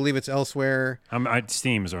Switch. I believe it's elsewhere.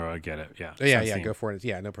 Steam's where I get it. Yeah. Yeah. Go for it.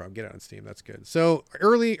 Yeah, no problem. Get it on Steam. That's good. So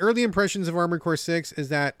early impressions of Armored Core 6 is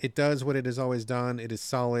that it does what it has always done. It is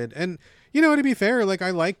solid. And, to be fair, like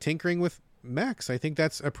I like tinkering with mechs. I think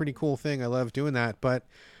that's a pretty cool thing. I love doing that. But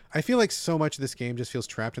I feel like so much of this game just feels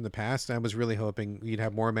trapped in the past. I was really hoping you'd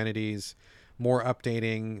have more amenities, more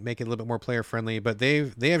updating, make it a little bit more player friendly, but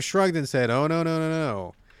they have shrugged and said, "Oh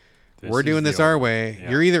no. We're doing this our way.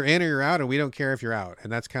 Yeah. You're either in or you're out, and we don't care if you're out."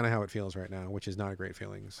 And that's kind of how it feels right now, which is not a great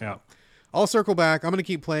feeling. So yeah. I'll circle back. I'm going to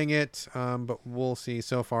keep playing it, but we'll see.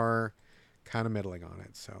 So far, kind of middling on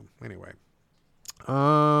it. So anyway,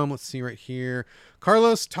 let's see right here.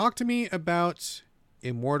 Carlos, talk to me about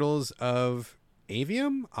Immortals of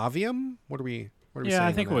Aveum. What are we saying? Yeah,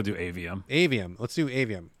 I think we'll do Aveum. Aveum. Let's do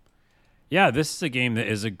Aveum. Yeah, this is a game that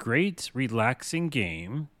is a great, relaxing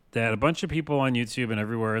game that a bunch of people on YouTube and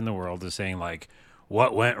everywhere in the world is saying, like,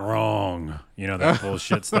 what went wrong? That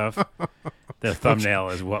bullshit stuff. The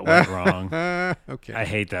thumbnail is what went wrong. Okay. I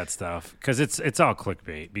hate that stuff because it's all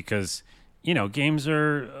clickbait because, games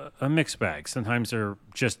are a mixed bag. Sometimes they're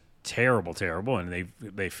just terrible, and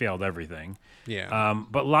they failed everything. Yeah.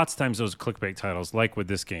 But lots of times those clickbait titles, like with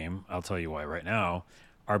this game, I'll tell you why right now,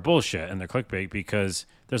 are bullshit and they're clickbait because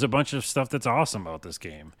there's a bunch of stuff that's awesome about this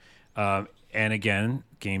game. And again,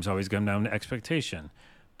 games always come down to expectation.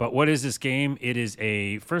 But what is this game? It is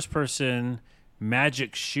a first-person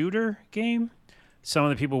magic shooter game. Some of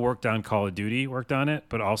the people worked on Call of Duty worked on it,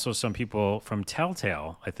 but also some people from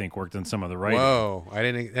Telltale, I think, worked on some of the writing. Whoa, I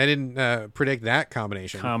didn't predict that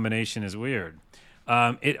combination. Combination is weird.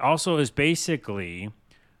 It also is basically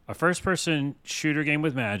a first-person shooter game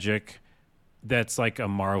with magic that's like a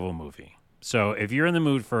Marvel movie. So if you're in the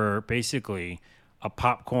mood for basically a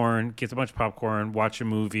popcorn, get a bunch of popcorn, watch a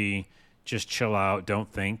movie, just chill out,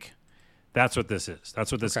 don't think. That's what this is.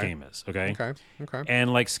 That's what this game is. Okay. Okay.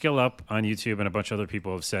 And like Skill Up on YouTube and a bunch of other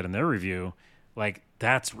people have said in their review, like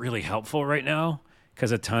that's really helpful right now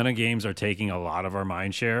because a ton of games are taking a lot of our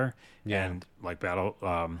mind share. Yeah. And like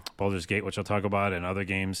Baldur's Gate, which I'll talk about, and other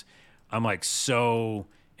games, I'm like so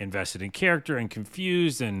invested in character and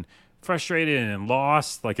confused and frustrated and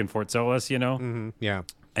lost, like in Fort Solis, you know? Mm-hmm. Yeah.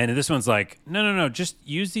 And this one's like, no, just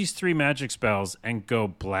use these 3 magic spells and go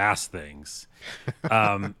blast things.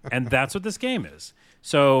 And that's what this game is.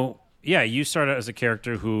 So, yeah, you started as a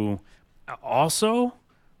character who also,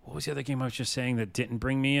 what was the other game I was just saying that didn't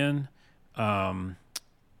bring me in? What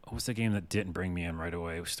was the game that didn't bring me in right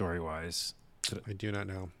away, story-wise? I do not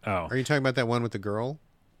know. Oh. Are you talking about that one with the girl?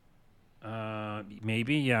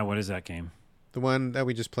 Maybe, yeah. What is that game? The one that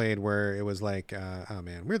we just played where it was like, oh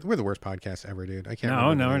man, we're the worst podcast ever, dude. I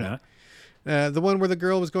can't. No, we're not. The one where the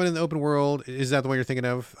girl was going in the open world. Is that the one you're thinking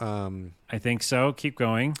of? I think so. Keep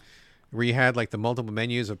going. Where you had like the multiple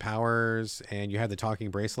menus of powers and you had the talking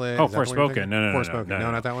bracelet. Oh, Forspoken. No, Forspoken.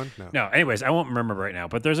 No, not that one. No. Anyways, I won't remember right now.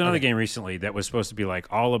 But there's another game recently that was supposed to be like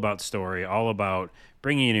all about story, all about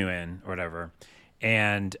bringing you in or whatever.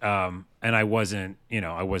 And I wasn't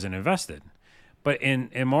invested. But in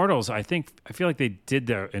Immortals, I feel like they did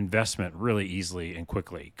their investment really easily and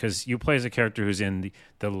quickly because you play as a character who's in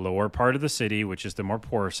the lower part of the city, which is the more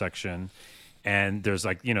poor section, and there's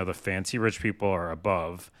like the fancy rich people are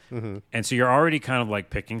above, and so you're already kind of like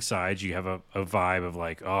picking sides. You have a vibe of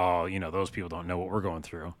like, oh, those people don't know what we're going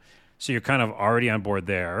through, so you're kind of already on board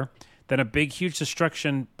there. Then a big, huge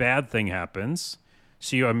destruction, bad thing happens,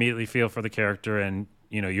 so you immediately feel for the character, and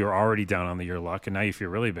you're already down on your luck, and now you feel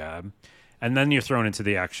really bad. And then you're thrown into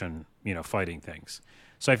the action, fighting things.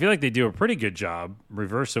 So I feel like they do a pretty good job,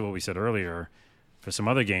 reverse of what we said earlier, for some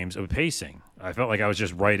other games of pacing. I felt like I was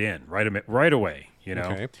just right away,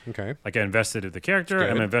 Okay. Like I invested in the character,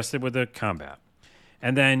 I'm invested with the combat.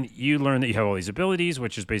 And then you learn that you have all these abilities,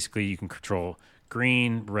 which is basically you can control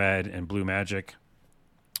green, red, and blue magic.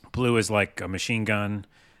 Blue is like a machine gun,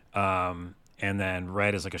 and then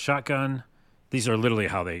red is like a shotgun. These are literally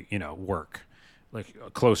how they, work. Like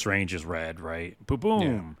close range is red, right? Boom.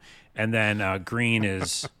 Yeah. And then green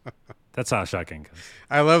is that's how a shotgun goes.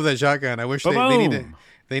 I love that shotgun. I wish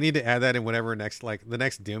they need to add that in whatever next the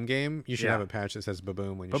next Doom game. You should have a patch that says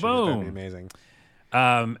ba-boom when you shoot it. That'd be amazing.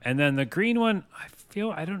 And then the green one,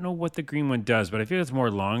 I don't know what the green one does, but I feel it's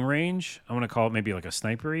more long range. I want to call it maybe like a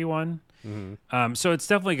snipery one. Mm-hmm. So it's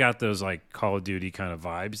definitely got those like Call of Duty kind of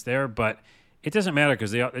vibes there, but it doesn't matter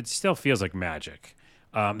because it still feels like magic.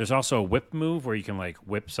 There's also a whip move where you can like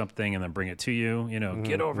whip something and then bring it to you,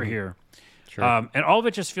 get over here. Sure. And all of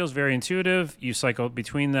it just feels very intuitive. You cycle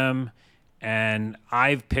between them. And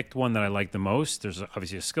I've picked one that I like the most. There's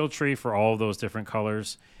obviously a skill tree for all of those different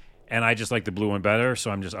colors. And I just like the blue one better.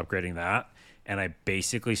 So I'm just upgrading that. And I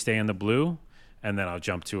basically stay in the blue. And then I'll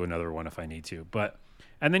jump to another one if I need to.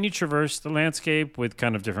 And then you traverse the landscape with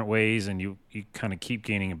kind of different ways. And you kind of keep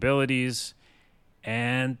gaining abilities.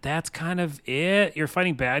 And that's kind of it. You're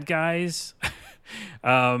fighting bad guys.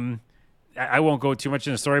 I won't go too much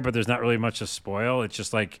in the story, but there's not really much to spoil. It's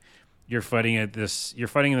just like you're fighting in this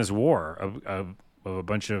war of a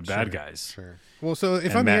bunch of bad guys. Sure. Well, so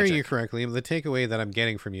if I'm hearing you correctly, the takeaway that I'm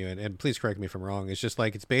getting from you, and please correct me if I'm wrong, is just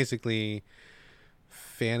like it's basically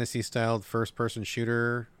fantasy-styled first-person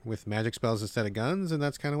shooter with magic spells instead of guns, and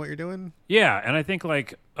that's kind of what you're doing? Yeah, and I think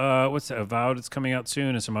like what's that, Avowed? It's coming out soon,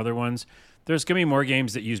 and some other ones. There's going to be more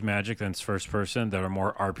games that use magic than first person that are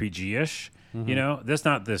more RPG-ish. Mm-hmm.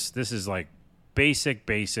 This is like basic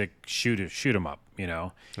shoot 'em up,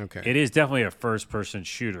 Okay. It is definitely a first person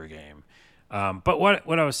shooter game. But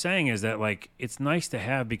what I was saying is that like it's nice to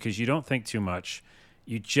have because you don't think too much.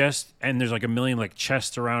 And there's like a million like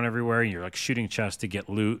chests around everywhere and you're like shooting chests to get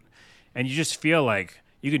loot and you just feel like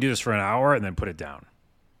you can do this for an hour and then put it down.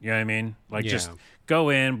 You know what I mean? Like just go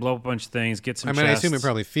in, blow up a bunch of things, get some chests. I assume it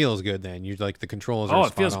probably feels good then. You like the controls are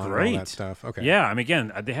it feels great. And all that stuff. Okay. Yeah, I mean,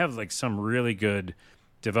 again, they have like some really good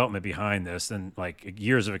development behind this and like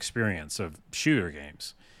years of experience of shooter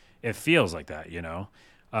games. It feels like that,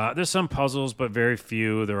 There's some puzzles, but very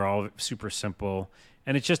few. They're all super simple.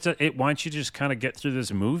 And it's just, it wants you to just kind of get through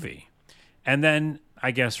this movie. And then I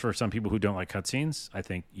guess for some people who don't like cutscenes, I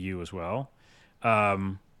think you as well,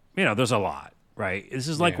 there's a lot. Right. This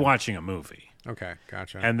is like watching a movie. Okay.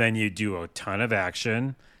 Gotcha. And then you do a ton of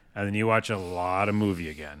action and then you watch a lot of movie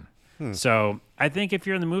again. So I think if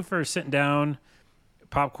you're in the mood for sitting down,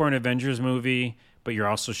 popcorn Avengers movie, but you're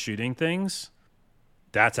also shooting things.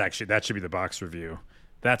 That should be the box review.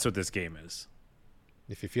 That's what this game is.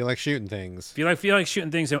 If you feel like shooting things. Feel like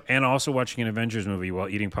shooting things and also watching an Avengers movie while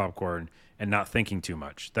eating popcorn and not thinking too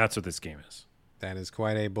much. That's what this game is. That is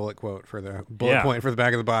quite a bullet point for the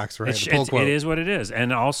back of the box, right? It is what it is.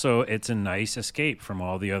 And also it's a nice escape from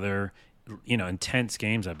all the other, intense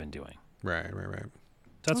games I've been doing. Right.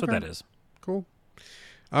 That's what that is. Cool.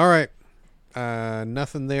 All right.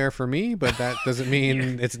 Nothing there for me, but that doesn't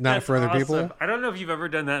mean it's not for other people. I don't know if you've ever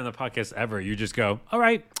done that in the podcast ever. You just go, all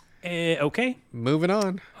right, okay. Moving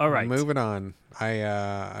on. All right. Moving on.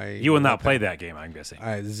 You will not play that game, I'm guessing.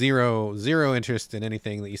 Zero interest in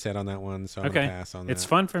anything that you said on that one, so I'm going to pass on that. It's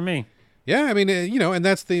fun for me. Yeah, I mean, and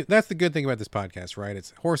that's the good thing about this podcast, right?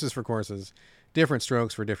 It's horses for courses, different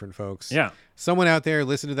strokes for different folks. Yeah. Someone out there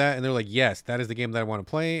listened to that and they're like, yes, that is the game that I want to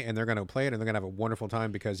play, and they're going to play it and they're going to have a wonderful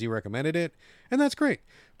time because you recommended it, and that's great.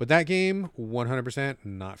 But that game, 100%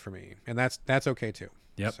 not for me, and that's okay too.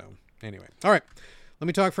 Yep. So anyway, all right. Let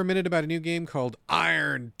me talk for a minute about a new game called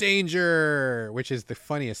Iron Danger, which is the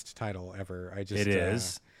funniest title ever. It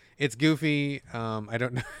is. It's goofy. I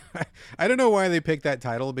don't know. I don't know why they picked that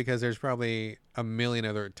title because there's probably a million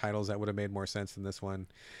other titles that would have made more sense than this one.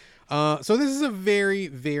 So this is a very,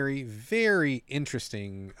 very, very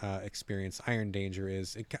interesting experience. Iron Danger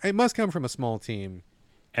is. It must come from a small team.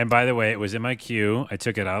 And by the way, it was in my queue. I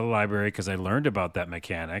took it out of the library because I learned about that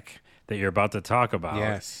mechanic that you're about to talk about.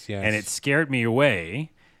 Yes. And it scared me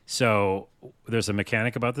away. So there's a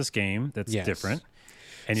mechanic about this game that's different.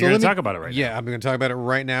 And you're going to talk about it right now. Yeah, I'm going to talk about it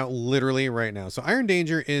right now, literally right now. So Iron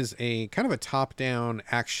Danger is a kind of a top-down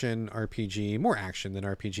action RPG, more action than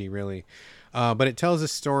RPG, really. But it tells a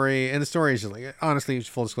story, and the story is just like, honestly,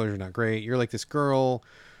 full disclosure, not great. You're like this girl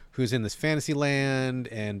who's in this fantasy land,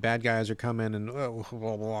 and bad guys are coming, and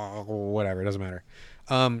whatever, it doesn't matter.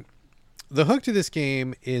 The hook to this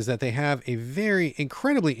game is that they have a very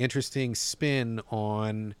incredibly interesting spin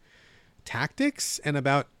on tactics and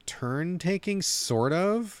about turn taking, sort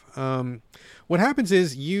of. What happens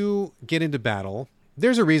is you get into battle.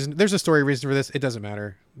 There's a story reason for this. It doesn't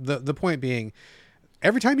matter. The point being,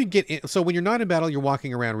 every time you get in, so when you're not in battle, you're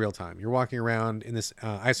walking around real time. You're walking around in this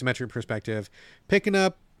isometric perspective, picking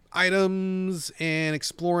up items and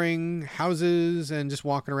exploring houses and just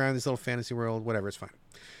walking around this little fantasy world, whatever, it's fine.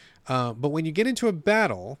 But when you get into a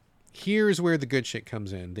battle, here's where the good shit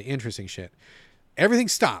comes in, the interesting shit. Everything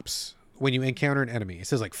stops when you encounter an enemy. It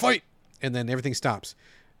says like fight, and then everything stops.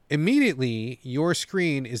 Immediately, your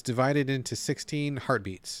screen is divided into 16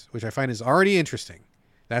 heartbeats, which I find is already interesting.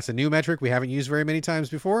 That's a new metric we haven't used very many times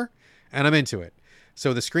before, and I'm into it.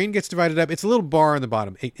 So the screen gets divided up. It's a little bar on the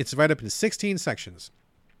bottom. It's divided up into 16 sections.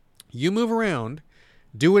 You move around,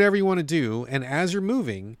 do whatever you want to do, and as you're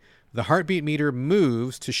moving, the heartbeat meter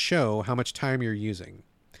moves to show how much time you're using.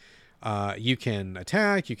 You can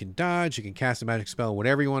attack, you can dodge, you can cast a magic spell,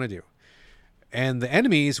 whatever you want to do. And the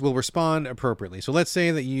enemies will respond appropriately. So let's say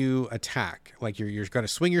that you attack, like you're going to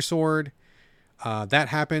swing your sword. That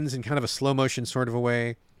happens in kind of a slow motion sort of a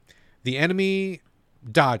way. The enemy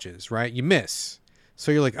dodges, right? You miss.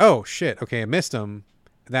 So you're like, oh shit, okay, I missed him.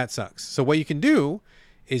 That sucks. So what you can do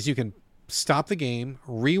is you can stop the game,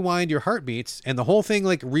 rewind your heartbeats, and the whole thing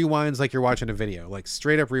like rewinds like you're watching a video, like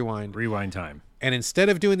straight up rewind. Rewind time. And instead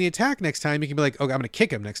of doing the attack next time, you can be like, oh, I'm going to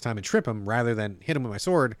kick him next time and trip him rather than hit him with my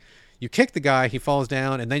sword. You kick the guy, he falls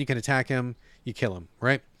down, and then you can attack him, you kill him,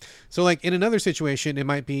 right? So like in another situation, it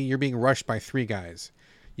might be you're being rushed by 3 guys.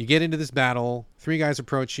 You get into this battle, 3 guys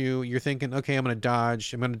approach you, you're thinking, okay, I'm going to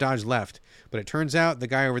dodge left. But it turns out the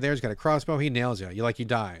guy over there's got a crossbow, he nails you. You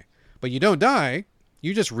die. But you don't die.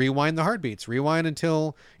 You just rewind the heartbeats. Rewind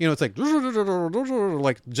until, it's like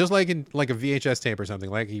just like in like a VHS tape or something.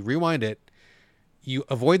 Like you rewind it, you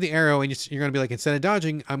avoid the arrow, and you're going to be like, instead of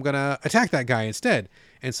dodging, I'm going to attack that guy instead.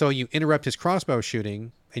 And so you interrupt his crossbow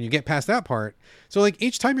shooting, and you get past that part. So like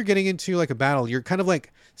each time you're getting into like a battle, you're kind of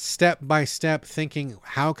like step by step thinking,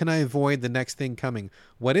 how can I avoid the next thing coming?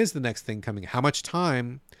 What is the next thing coming? How much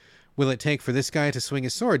time will it take for this guy to swing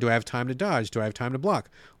his sword? Do I have time to dodge? Do I have time to block?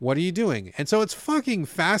 What are you doing? And so it's fucking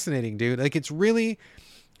fascinating, dude. Like it's really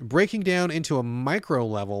breaking down into a micro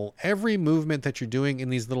level every movement that you're doing in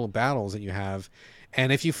these little battles that you have.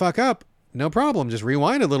 And if you fuck up, no problem. Just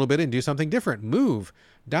rewind a little bit and do something different. Move,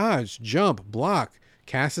 dodge, jump, block,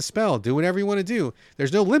 cast a spell, do whatever you want to do.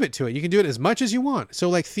 There's no limit to it. You can do it as much as you want. So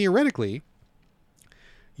like theoretically,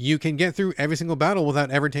 you can get through every single battle without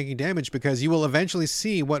ever taking damage because you will eventually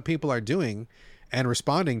see what people are doing and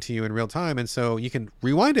responding to you in real time. And so you can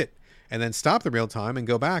rewind it and then stop the real time and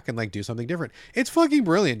go back and like do something different. It's fucking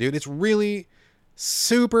brilliant, dude. It's really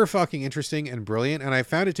super fucking interesting and brilliant. And I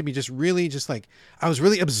found it to be just really just like, I was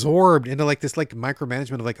really absorbed into like this like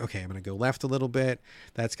micromanagement of like, okay, I'm going to go left a little bit.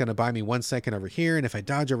 That's going to buy me 1 second over here. And if I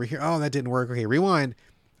dodge over here, oh, that didn't work. Okay, rewind.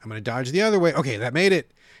 I'm going to dodge the other way. Okay, that made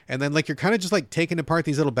it. And then like, you're kind of just like taking apart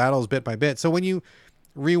these little battles bit by bit. So when you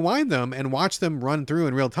rewind them and watch them run through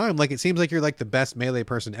in real time, like it seems like you're like the best melee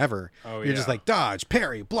person ever. You're just like dodge,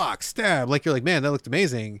 parry, block, stab. Like you're like, man, that looked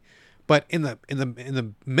amazing. But in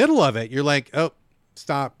the middle of it, you're like, oh,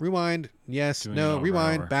 stop, rewind, yes, no,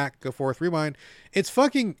 rewind, back, go forth, rewind. It's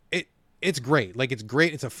fucking it's great. Like it's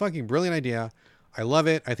great. It's a fucking brilliant idea. I love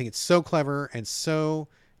it. I think it's so clever and so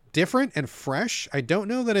different and fresh. I don't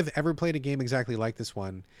know that I've ever played a game exactly like this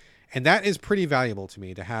one. And that is pretty valuable to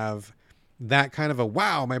me, to have that kind of a,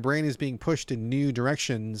 wow, my brain is being pushed in new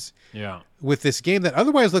directions with this game that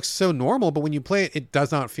otherwise looks so normal, but when you play it, it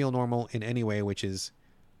does not feel normal in any way, which is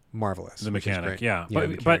marvelous. The mechanic,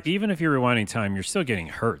 but even if you're rewinding time, you're still getting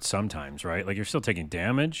hurt sometimes, right? Like you're still taking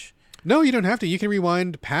damage. No, you don't have to. You can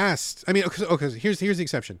rewind past. I mean, okay, here's the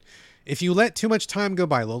exception. If you let too much time go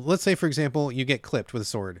by, let's say, for example, you get clipped with a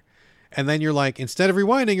sword, and then you're like, instead of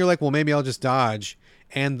rewinding, you're like, well, maybe I'll just dodge.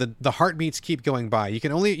 And the heartbeats keep going by. You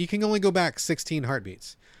can only go back 16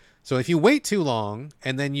 heartbeats. So if you wait too long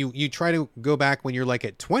and then you try to go back when you're like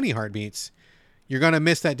at 20 heartbeats, you're going to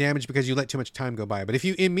miss that damage because you let too much time go by. But if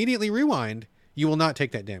you immediately rewind, you will not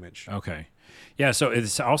take that damage. Okay. Yeah, so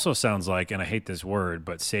it also sounds like, and I hate this word,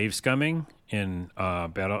 but save scumming in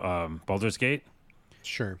Baldur's Gate.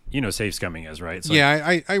 Sure. You know save scumming is, right? So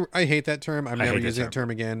yeah, I hate that term. I'm never using that term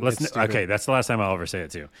again. Okay, that's the last time I'll ever say it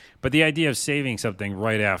too. But the idea of saving something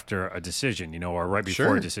right after a decision, or right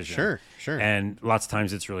before a decision. Sure. And lots of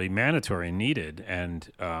times it's really mandatory and needed, and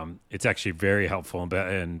it's actually very helpful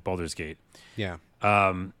in Baldur's Gate. Yeah.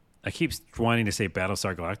 I keep wanting to say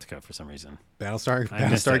Battlestar Galactica for some reason.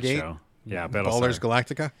 Battlestar Gate? Show. Yeah, Battlestar. Baldur's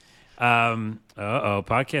Galactica?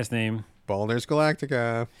 Podcast name. Baldur's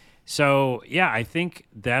Galactica. So, yeah, I think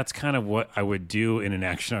that's kind of what I would do in an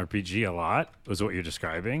action RPG a lot, was what you're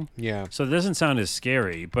describing. Yeah. So it doesn't sound as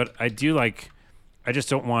scary, but I just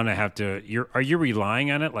don't want to have to, are you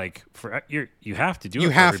relying on it? Like, you have to do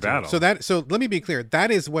it for every battle. So let me be clear.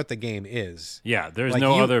 That is what the game is. Yeah, there's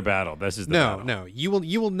no other battle. This is the battle. No. You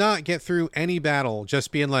will not get through any battle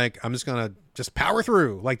just being like, I'm just going to just power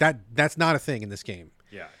through. Like that's not a thing in this game.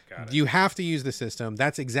 Yeah, got it. You have to use the system.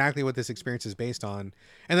 That's exactly what this experience is based on.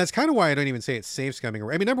 And that's kind of why I don't even say it's save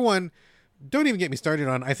scumming. I mean, number one, don't even get me started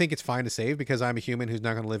on, I think it's fine to save because I'm a human who's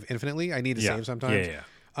not going to live infinitely. I need to save sometimes.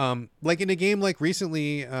 Yeah. Like in a game like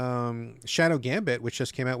recently, Shadow Gambit, which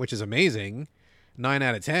just came out, which is amazing, 9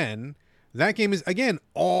 out of 10. That game is, again,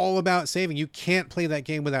 all about saving. You can't play that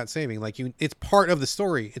game without saving. It's part of the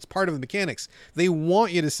story. It's part of the mechanics. They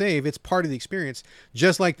want you to save. It's part of the experience.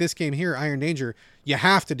 Just like this game here, Iron Danger, you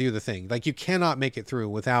have to do the thing. Like, you cannot make it through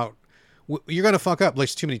without, you're going to fuck up like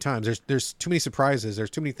too many times. There's too many surprises. There's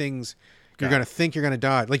too many things you're going to think you're going to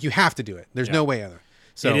dodge. Like, you have to do it. There's no way other.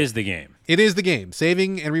 So it is the game. It is the game.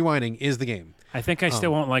 Saving and rewinding is the game. I think I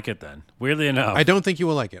still won't like it then. Weirdly enough. I don't think you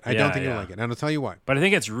will like it. I don't think you'll like it. And I'll tell you why. But I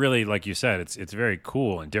think it's really, like you said, it's very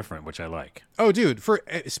cool and different, which I like. Oh, dude.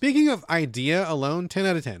 Speaking of idea alone, 10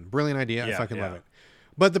 out of 10. Brilliant idea. I fucking love it.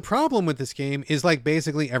 But the problem with this game is like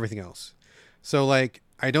basically everything else. So like,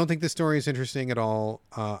 I don't think the story is interesting at all.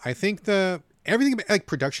 I think everything, like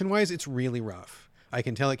production-wise, it's really rough. I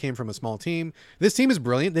can tell it came from a small team. This team is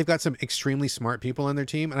brilliant. They've got some extremely smart people on their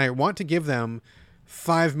team, and I want to give them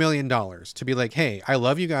 $5 million to be like, hey, I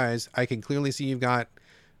love you guys. I can clearly see you've got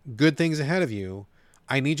good things ahead of you.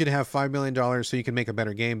 I need you to have $5 million so you can make a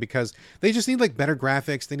better game, because they just need like better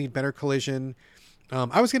graphics. They need better collision.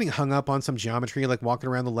 I was getting hung up on some geometry, like walking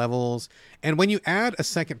around the levels. And when you add a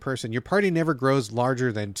second person, your party never grows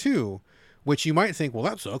larger than 2, which you might think, well,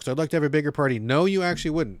 that sucks. I'd like to have a bigger party. No, you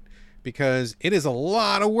actually wouldn't. Because it is a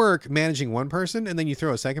lot of work managing one person, and then you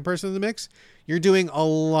throw a second person in the mix. You're doing a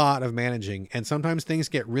lot of managing, and sometimes things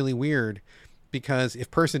get really weird because if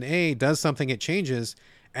person A does something, it changes,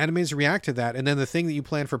 enemies react to that, and then the thing that you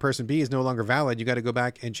planned for person B is no longer valid. You got to go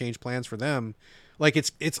back and change plans for them. Like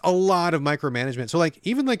it's a lot of micromanagement. So like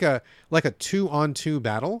even like a 2-on-2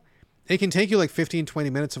 battle, it can take you like 15, 20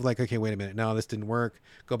 minutes of like, okay, wait a minute. No, this didn't work.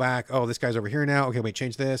 Go back. Oh, this guy's over here now. Okay, wait,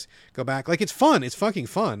 change this. Go back. Like, it's fun. It's fucking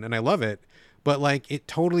fun. And I love it. But like, it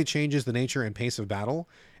totally changes the nature and pace of battle.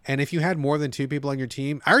 And if you had more than 2 people on your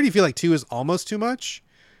team, I already feel like 2 is almost too much.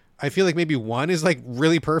 I feel like maybe 1 is like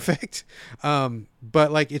really perfect.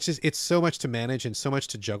 But like, it's so much to manage and so much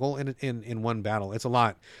to juggle in one battle. It's a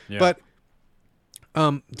lot. Yeah. But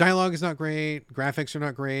dialogue is not great. Graphics are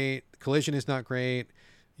not great. Collision is not great.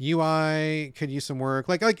 UI could use some work.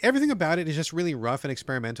 Like everything about it is just really rough and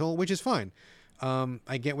experimental, which is fine.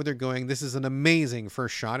 I get where they're going. This is an amazing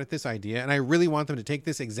first shot at this idea, and I really want them to take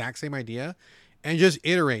this exact same idea and just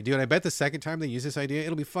iterate, dude. I bet the second time they use this idea,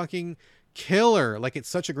 it'll be fucking killer. Like, it's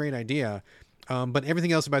such a great idea. But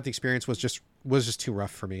everything else about the experience was just too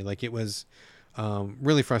rough for me. Like, it was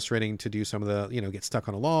really frustrating to do some of the, get stuck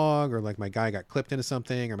on a log, or like my guy got clipped into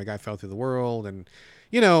something, or my guy fell through the world, and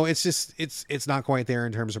it's just it's not quite there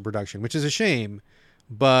in terms of production, which is a shame.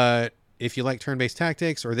 But if you like turn-based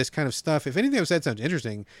tactics or this kind of stuff, if anything I've said sounds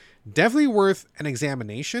interesting, definitely worth an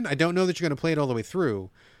examination. I don't know that you're going to play it all the way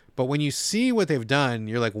through, but when you see what they've done,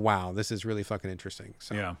 you're like, wow, this is really fucking interesting.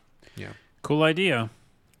 So yeah, cool idea.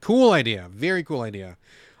 Very cool idea.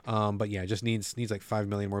 But yeah, it just needs like $5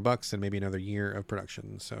 million more bucks and maybe another year of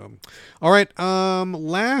production. So, all right.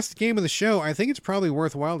 Last game of the show. I think it's probably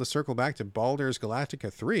worthwhile to circle back to Baldur's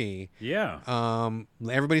Galactica 3. Yeah.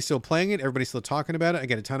 Everybody's still playing it. Everybody's still talking about it. I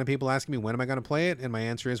get a ton of people asking me, when am I going to play it? And my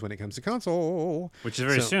answer is when it comes to console. Which is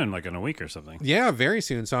very soon, like in a week or something. Yeah, very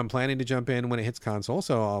soon. So I'm planning to jump in when it hits console.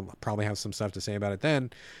 So I'll probably have some stuff to say about it then.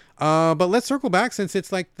 But let's circle back since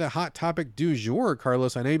it's like the hot topic du jour,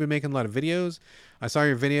 Carlos. I know you've been making a lot of videos. I saw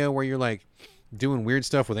your video where you're like doing weird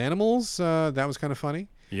stuff with animals. That was kind of funny.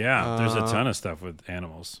 Yeah, there's a ton of stuff with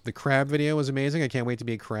animals. The crab video was amazing. I can't wait to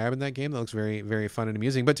be a crab in that game. That looks very, very fun and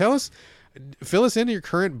amusing. But fill us into your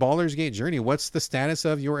current Baldur's Gate journey. What's the status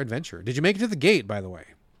of your adventure? Did you make it to the gate, by the way?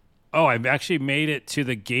 Oh, I actually made it to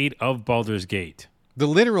the gate of Baldur's Gate. The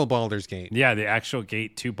literal Baldur's Gate. Yeah, the actual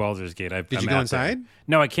gate to Baldur's Gate. Did you go inside?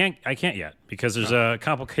 No, I can't yet because there's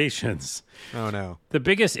complications. Oh, no. The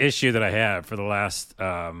biggest issue that I have for the last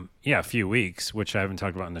few weeks, which I haven't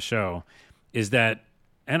talked about in the show, is that,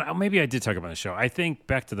 and maybe I did talk about in the show, I think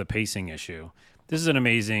back to the pacing issue. This is an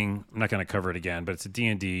amazing, I'm not going to cover it again, but it's a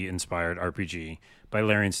D&D inspired RPG by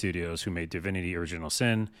Larian Studios, who made Divinity Original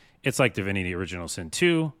Sin. It's like Divinity Original Sin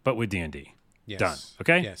 2, but with D&D. Yes. Done.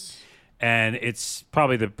 Okay? Yes. And it's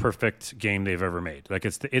probably the perfect game they've ever made. Like,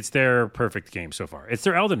 it's their perfect game so far. It's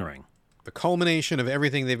their Elden Ring. The culmination of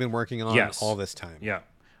everything they've been working on all this time. Yeah.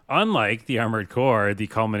 Unlike the Armored Core, the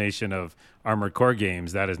culmination of Armored Core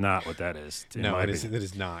games, that is not what that is. No, it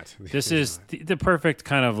is not. This is the perfect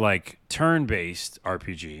kind of like turn-based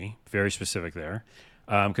RPG, very specific there,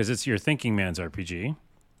 because it's your thinking man's RPG,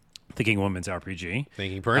 thinking woman's RPG,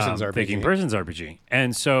 thinking person's RPG. Thinking person's RPG.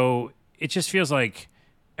 And so it just feels like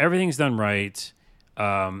everything's done right.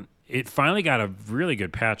 It finally got a really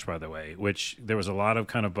good patch, by the way, which there was a lot of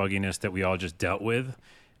kind of bugginess that we all just dealt with.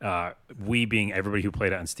 We being everybody who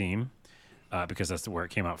played it on Steam, because that's where it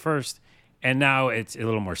came out first. And now it's a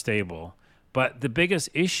little more stable. But the biggest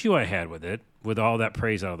issue I had with it, with all that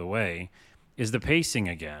praise out of the way, is the pacing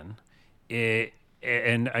again.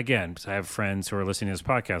 And again, I have friends who are listening to this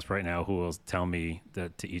podcast right now who will tell me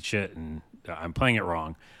that to eat shit and I'm playing it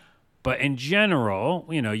wrong. But in general,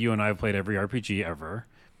 you and I have played every RPG ever.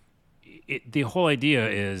 The whole idea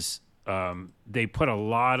is they put a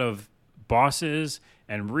lot of bosses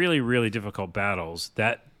and really, really difficult battles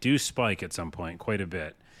that do spike at some point quite a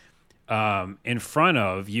bit in front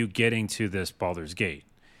of you getting to this Baldur's Gate.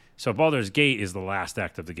 So Baldur's Gate is the last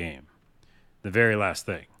act of the game, the very last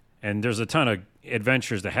thing. And there's a ton of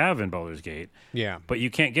adventures to have in Baldur's Gate. Yeah. But you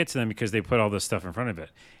can't get to them because they put all this stuff in front of it.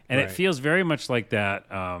 And It feels very much like that.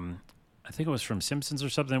 I think it was from Simpsons or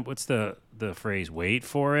something. What's the phrase? Wait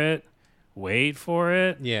for it. Wait for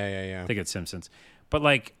it. Yeah. I think it's Simpsons. But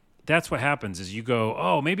like, that's what happens is you go,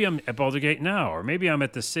 oh, maybe I'm at Baldur's Gate now, or maybe I'm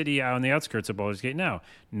at the city out on the outskirts of Baldur's Gate now.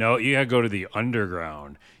 No, you got to go to the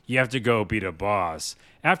underground. You have to go beat a boss.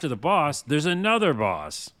 After the boss, there's another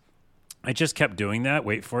boss. I just kept doing that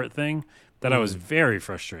wait for it thing that I was very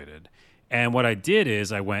frustrated. And what I did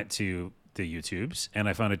is I went to the YouTubes and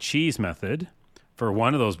I found a cheese method for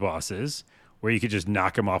one of those bosses where you could just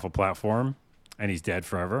knock him off a platform and he's dead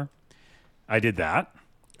forever. I did that.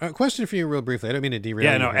 Question for you real briefly. I don't mean to derail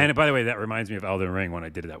you. Yeah, no, and by the way, that reminds me of Elden Ring when I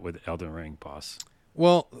did that with Elden Ring boss.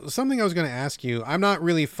 Well, something I was going to ask you, I'm not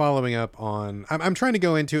really following up on, I'm trying to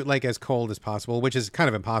go into it like as cold as possible, which is kind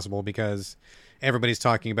of impossible because everybody's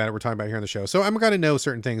talking about it. We're talking about it here on the show. So I'm going to know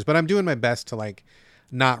certain things, but I'm doing my best to like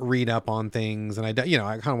not read up on things. And I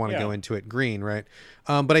kind of want to go into it green, right?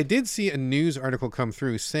 But I did see a news article come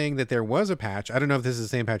through saying that there was a patch. I don't know if this is the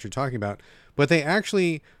same patch you're talking about, but they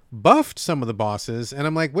actually buffed some of the bosses. And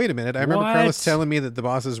I'm like, wait a minute. I remember Carlos telling me that the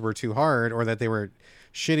bosses were too hard or that they were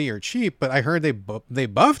shitty or cheap, but I heard they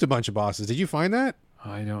buffed a bunch of bosses. Did you find that?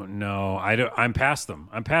 I don't know. I'm past them.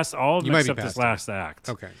 I'm past all of them except this last act.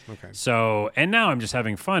 Okay. So, and now I'm just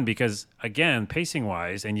having fun because, again, pacing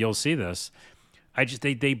wise, and you'll see this,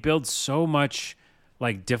 they build so much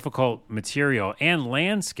like difficult material and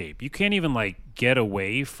landscape. You can't even like get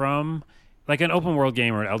away from like an open world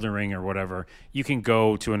game or an Elden Ring or whatever. You can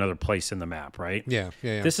go to another place in the map, right? Yeah.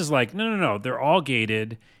 This is like, no. They're all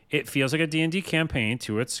gated. It feels like a D&D campaign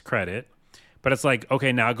to its credit, but it's like,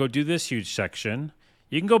 okay, now go do this huge section.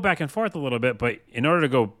 You can go back and forth a little bit, but in order to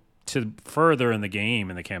go to further in the game,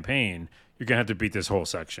 in the campaign, you're going to have to beat this whole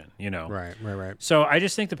section, you know? Right. So I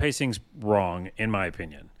just think the pacing's wrong, in my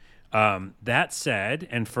opinion. That said,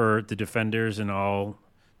 and for the defenders and all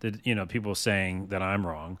the people saying that I'm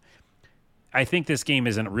wrong, I think this game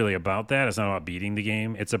isn't really about that. It's not about beating the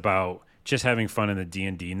game. It's about just having fun in the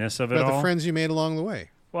D&D-ness of it all. About the friends you made along the way.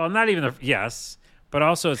 Well, not even yes, but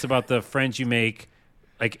also it's about the friends you make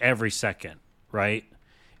like every second, right?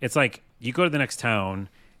 It's like you go to the next town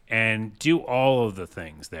and do all of the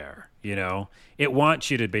things there, you know? It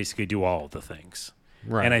wants you to basically do all of the things.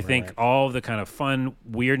 Right. And I think all of the kind of fun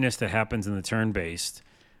weirdness that happens in the turn-based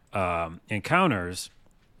encounters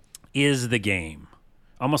is the game.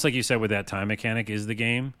 Almost like you said with that time mechanic is the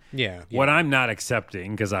game. Yeah. What I'm not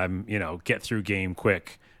accepting, because I'm, get through game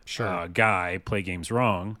quick guy, play games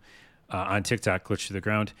wrong on TikTok, glitch to the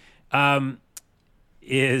ground,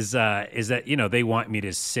 is that, they want me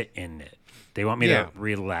to sit in it. They want me to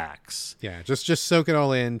relax. Yeah, just soak it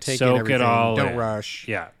all in, take in everything, don't rush.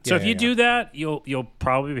 Yeah. So if you do that, you'll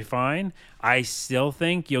probably be fine. I still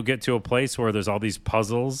think you'll get to a place where there's all these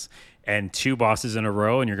puzzles and 2 bosses in a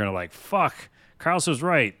row, and you're going to like, fuck, Carlos was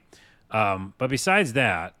right. But besides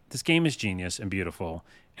that, this game is genius and beautiful.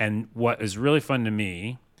 And what is really fun to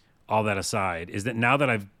me, all that aside, is that now that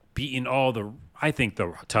I've beaten I think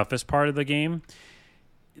the toughest part of the game,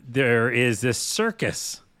 there is this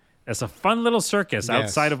circus. It's a fun little circus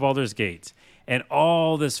outside of Baldur's Gate. And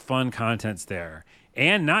all this fun content's there.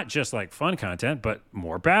 And not just like fun content, but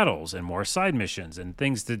more battles and more side missions and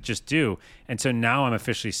things to just do. And so now I'm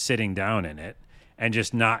officially sitting down in it and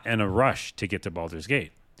just not in a rush to get to Baldur's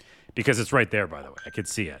Gate. Because it's right there, by the way. I could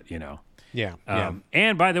see it, Yeah.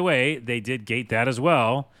 And by the way, they did gate that as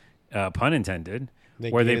well, pun intended.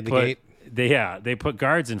 They put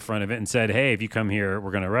guards in front of it and said, hey, if you come here,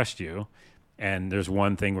 we're going to arrest you. And there's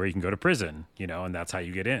one thing where you can go to prison, and that's how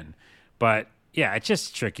you get in. But yeah, it's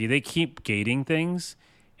just tricky. They keep gating things,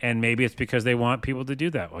 and maybe it's because they want people to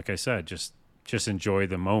do that. Like I said, just enjoy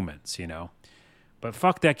the moments, But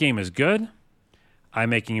fuck, that game is good.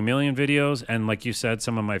 I'm making a million videos, and like you said,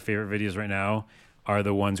 some of my favorite videos right now are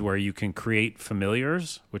the ones where you can create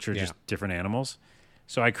familiars, which are just different animals.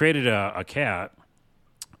 So I created a cat,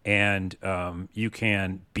 and you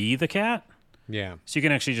can be the cat. Yeah. So you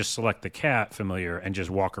can actually just select the cat familiar and just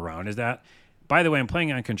walk around as that. By the way, I'm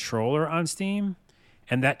playing on controller on Steam,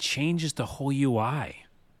 and that changes the whole UI.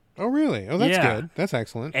 Oh, really? Oh, that's good. That's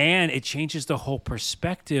excellent. And it changes the whole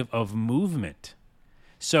perspective of movement.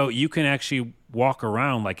 So you can actually walk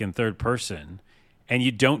around like in third person, and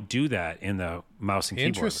you don't do that in the mouse and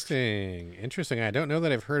keyboard. Interesting. I don't know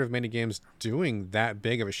that I've heard of many games doing that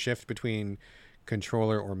big of a shift between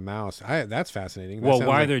controller or mouse. That's fascinating. Well,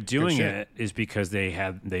 why they're doing it is because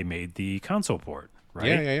they made the console port,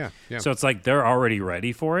 right? Yeah. So it's like they're already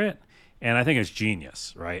ready for it, and I think it's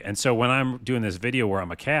genius, right? And so when I'm doing this video where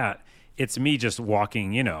I'm a cat, it's me just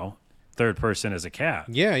walking, third person as a cat.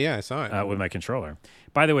 Yeah, I saw it with my controller.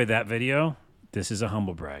 By the way, that video, this is a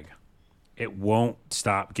humble brag. It won't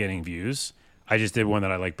stop getting views. I just did one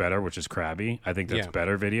that I like better, which is Krabby. I think that's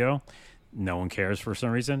better video. No one cares for some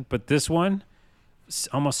reason, but this one,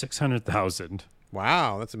 almost 600,000.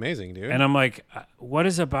 Wow, that's amazing, dude. And I'm like, what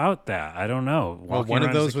is about that? I don't know. Well, one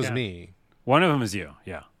of those was me. One of them is you,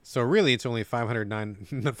 yeah. So really, it's only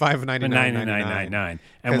 $599.99.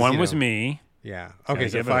 And one was me. Yeah. Okay,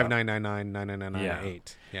 so $599.99.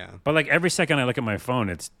 Yeah. But like every second I look at my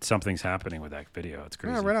phone, something's happening with that video. It's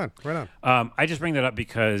crazy. Oh, right on. I just bring that up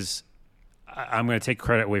because I'm going to take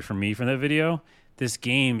credit away from me from that video. This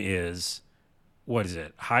game is, what is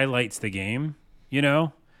it? Highlights the game. Yeah.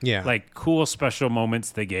 Like cool special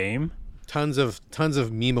moments, the game. Tons of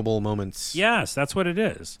memeable moments. Yes, that's what it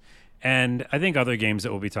is. And I think other games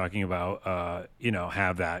that we'll be talking about,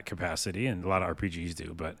 have that capacity, and a lot of RPGs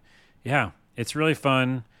do. But yeah, it's really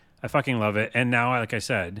fun. I fucking love it. And now, like I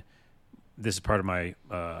said, this is part of my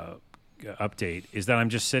update, is that I'm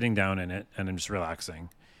just sitting down in it and I'm just relaxing.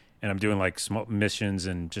 And I'm doing like small missions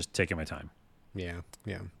and just taking my time. Yeah.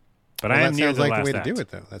 But I am near the last act. That sounds like the way to do it,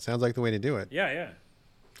 though. That sounds like the way to do it. Yeah.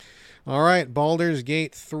 All right, Baldur's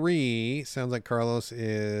Gate 3. Sounds like Carlos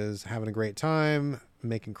is having a great time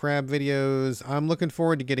making crab videos. I'm looking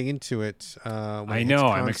forward to getting into it. I know.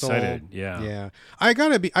 I'm excited. Yeah. I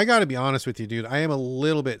gotta be honest with you, dude. I am a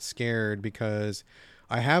little bit scared because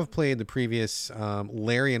I have played the previous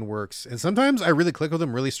Larian works, and sometimes I really click with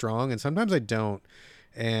them really strong, and sometimes I don't.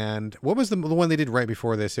 And what was the one they did right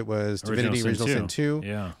before this? It was Divinity Original Sin 2.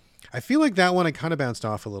 Yeah. I feel like that one I kind of bounced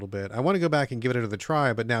off a little bit. I want to go back and give it another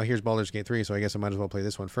try, but now here's Baldur's Gate 3, so I guess I might as well play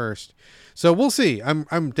this one first. So we'll see.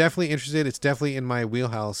 I'm definitely interested. It's definitely in my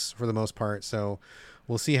wheelhouse for the most part, so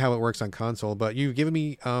we'll see how it works on console. But you've given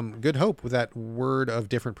me good hope with that word of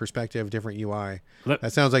different perspective, different UI.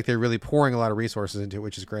 That sounds like they're really pouring a lot of resources into it,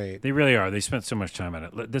 which is great. They really are. They spent so much time on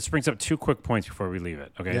it. This brings up 2 quick points before we leave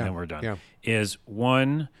it. Okay, and then we're done. Yeah. Is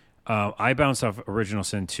one, I bounced off Original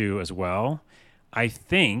Sin 2 as well. I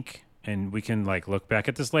think, and we can look back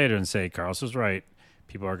at this later and say Carlos was right.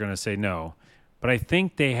 People are going to say no, but I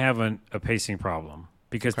think they have a pacing problem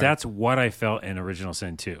because that's what I felt in Original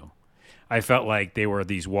Sin 2. I felt like they were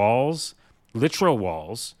these walls, literal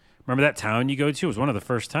walls. Remember that town you go to? It was one of the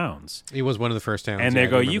first towns. It was one of the first towns. And they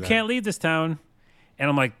go, you can't leave this town. And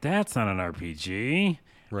I'm like, that's not an RPG.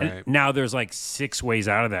 Right. And now there's 6 ways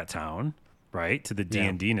out of that town, right? To the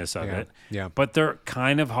D&D-ness of it. Yeah. But they're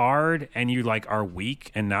kind of hard, and you are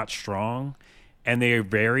weak and not strong. And they are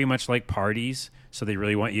very much like parties. So they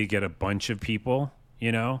really want you to get a bunch of people,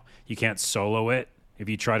 You can't solo it. If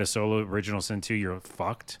you try to solo Original Sin 2, you're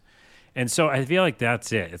fucked. And so I feel like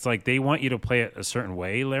that's it. It's like they want you to play it a certain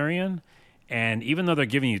way, Larian. And even though they're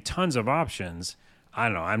giving you tons of options, I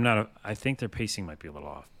don't know. I think their pacing might be a little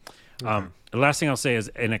off. Okay. The last thing I'll say is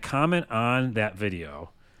in a comment on that video,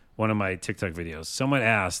 one of my TikTok videos, someone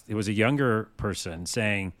asked, it was a younger person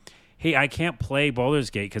saying, hey, I can't play Baldur's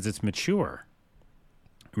Gate because it's mature.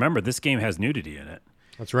 Remember, this game has nudity in it.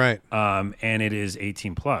 That's right. And it is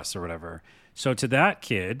 18 plus or whatever. So to that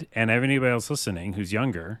kid and anybody else listening who's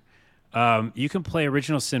younger, you can play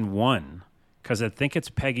Original Sin 1 because I think it's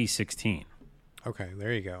Peggy 16. Okay,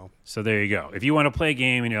 there you go. So there you go. If you want to play a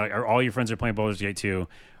game and you're like, all your friends are playing Baldur's Gate 2.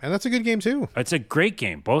 And that's a good game too. It's a great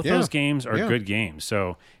game. Both those games are good games.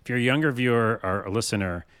 So if you're a younger viewer or a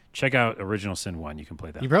listener, check out Original Sin 1. You can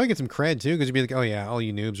play that. You probably get some cred too because you'd be like, oh yeah, all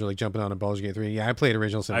you noobs are jumping on a Baldur's Gate 3. Yeah, I played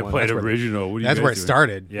Original Sin 1. I played Original. That's where it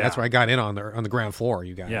started. Yeah. That's where I got in on the ground floor,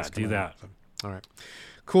 you guys. Yeah, do that. So, all right.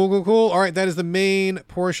 Cool. All right, that is the main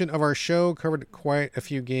portion of our show. Covered quite a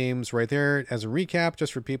few games right there. As a recap,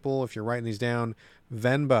 just for people, if you're writing these down,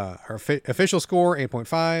 Venba, our official score,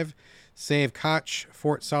 8.5. Save Koch,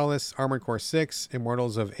 Fort Solis, Armored Core 6,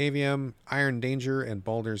 Immortals of Aveum, Iron Danger, and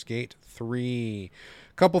Baldur's Gate 3.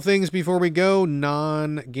 Couple things before we go,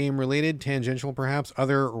 non-game related, tangential perhaps,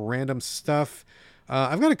 other random stuff.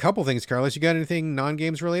 I've got a couple things, Carlos. You got anything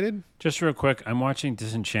non-games related? Just real quick, I'm watching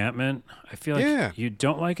Disenchantment. I feel like you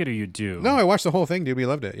don't like it or you do. No, I watched the whole thing, dude. We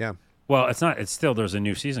loved it, yeah. Well, it's not. It's still, there's a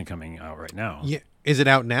new season coming out right now. Yeah. Is it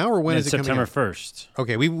out now or when is it coming out? September 1st.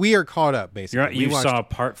 Okay, we are caught up, basically. You saw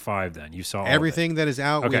part 5 then. You saw everything that is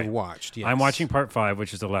out, okay. We've watched, yes. I'm watching part 5,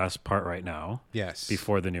 which is the last part right now. Yes.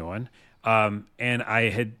 Before the new one. And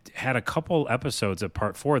I had a couple episodes of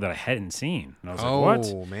part 4 that I hadn't seen. And I was like,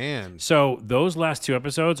 what? Oh, man. So those last 2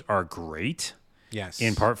 episodes are great. Yes.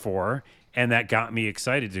 In part 4. And that got me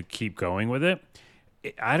excited to keep going with it.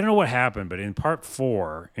 I don't know what happened, but in part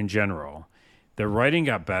 4, in general, the writing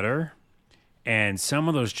got better. And some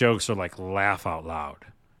of those jokes are laugh out loud.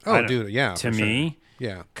 Oh, dude, yeah. To me. Sure.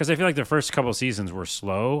 Yeah. Because I feel like the first couple seasons were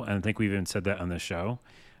slow. And I think we even said that on the show.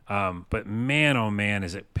 But man, oh man,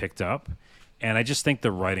 is it picked up. And I just think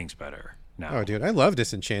the writing's better now. Oh, dude, I love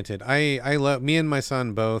Disenchanted. I love, me and my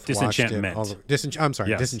son both watched it. I'm sorry,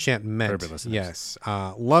 yes. Disenchantment. Yes.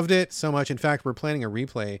 Loved it so much. In fact, we're planning a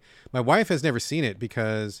replay. My wife has never seen it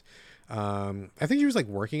because I think she was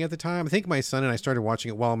working at the time. I think my son and I started watching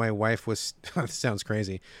it while my wife was, this sounds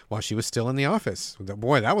crazy, while she was still in the office.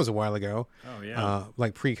 Boy, that was a while ago. Oh, yeah.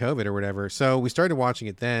 Pre-COVID or whatever. So we started watching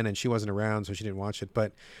it then and she wasn't around, so she didn't watch it.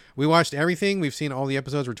 But we watched everything. We've seen all the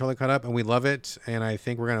episodes. We're totally caught up and we love it. And I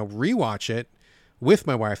think we're going to rewatch it with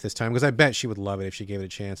my wife this time because I bet she would love it if she gave it a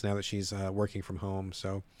chance now that she's working from home.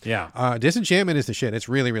 So yeah, Disenchantment is the shit. It's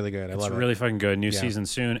really, really good. I love it. It's really fucking good. New season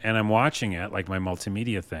soon. And I'm watching it my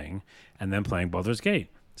multimedia thing and then playing Baldur's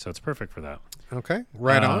Gate. So it's perfect for that. Okay.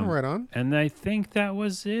 Right on. And I think that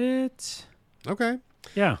was it. Okay.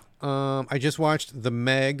 Yeah. I just watched The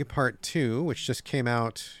Meg Part 2, which just came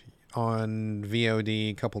out on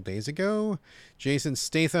VOD a couple days ago. Jason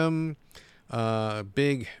Statham,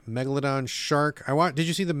 big megalodon shark. Did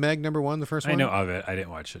you see The Meg #1, the first one? I know of it. I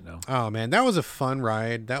didn't watch it, no. Oh, man. That was a fun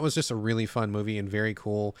ride. That was just a really fun movie and very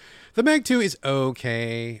cool. The Meg 2 is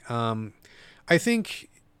okay. I think...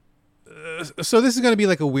 so this is going to be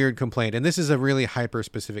a weird complaint, and this is a really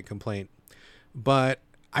hyper-specific complaint. But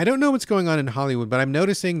I don't know what's going on in Hollywood, but I'm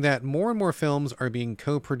noticing that more and more films are being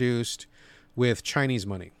co-produced with Chinese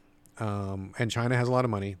money. And China has a lot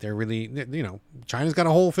of money. They're really, China's got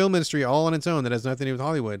a whole film industry all on its own that has nothing to do with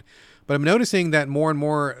Hollywood. But I'm noticing that more and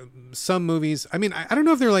more, some movies, I mean, I don't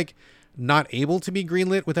know if they're like not able to be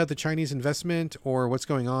greenlit without the Chinese investment or what's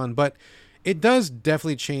going on, but it does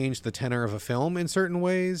definitely change the tenor of a film in certain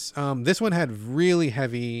ways. This one had really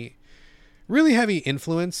heavy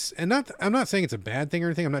influence, and I'm not saying it's a bad thing or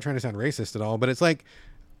anything. I'm not trying to sound racist at all, but it's like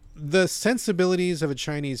the sensibilities of a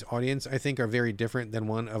Chinese audience, I think, are very different than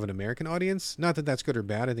one of an American audience. Not that that's good or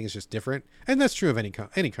bad. I think it's just different. And that's true of any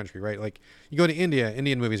country, right? Like you go to India,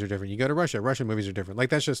 Indian movies are different. You go to Russia, Russian movies are different. Like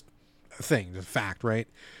that's just a thing, a fact, right?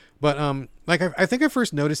 But like I think I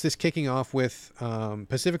first noticed this kicking off with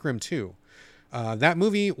Pacific Rim 2. That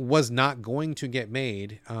movie was not going to get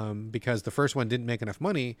made because the first one didn't make enough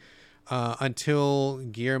money until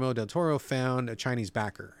Guillermo del Toro found a Chinese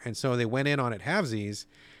backer. And so they went in on it halvesies.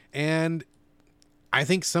 And I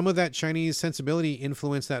think some of that Chinese sensibility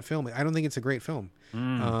influenced that film. I don't think it's a great film.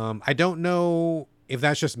 I don't know if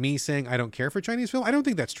that's just me saying I don't care for Chinese film. I don't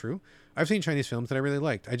think that's true. I've seen Chinese films that I really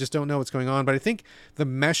liked. I just don't know what's going on. But I think the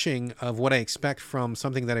meshing of what I expect from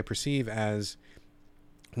something that I perceive as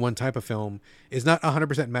one type of film is not 100%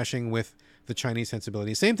 meshing with the Chinese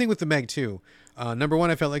sensibility. Same thing with the Meg 2. Number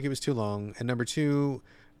one, I felt like it was too long. And number two,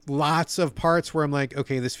 lots of parts where I'm like,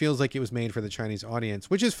 okay, this feels like it was made for the Chinese audience,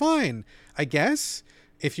 which is fine, I guess.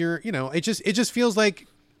 If you're, it just feels like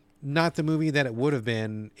not the movie that it would have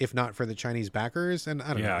been if not for the Chinese backers. And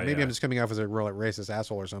I don't know, maybe I'm just coming off as a real racist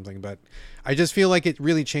asshole or something, but I just feel like it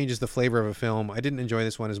really changes the flavor of a film. I didn't enjoy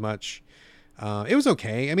this one as much. It was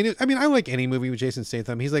okay. I mean, I like any movie with Jason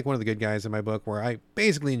Statham. He's like one of the good guys in my book, where I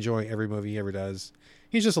basically enjoy every movie he ever does.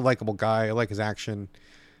 He's just a likable guy. I like his action.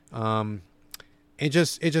 It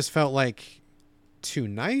just felt like too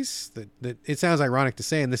nice. That it sounds ironic to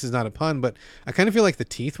say, and this is not a pun, but I kind of feel like the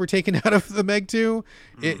teeth were taken out of the Meg 2.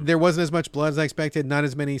 There wasn't as much blood as I expected. Not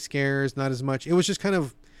as many scares. Not as much. It was just kind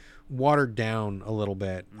of watered down a little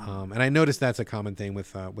bit. And I noticed that's a common thing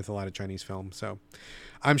with a lot of Chinese films. So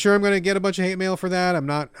I'm sure I'm going to get a bunch of hate mail for that. I'm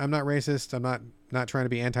not racist. I'm not trying to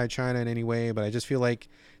be anti-China in any way, but I just feel like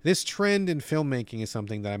this trend in filmmaking is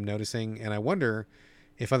something that I'm noticing, and I wonder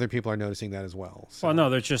if other people are noticing that as well. So. Well, no,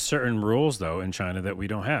 there's just certain rules, though, in China that we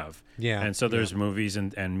don't have. Yeah. And so there's movies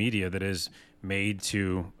and media that is made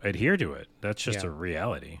to adhere to it. That's just a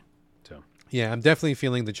reality. So. Yeah, I'm definitely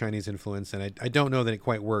feeling the Chinese influence, and I don't know that it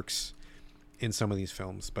quite works in some of these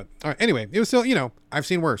films. But all right, anyway, it was still, I've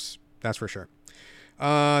seen worse. That's for sure.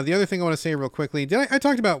 The other thing I want to say real quickly, I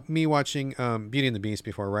talked about me watching Beauty and the Beast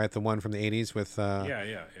before, right? The one from the 80s with...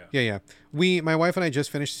 Yeah. My wife and I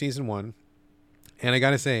just finished season 1. And I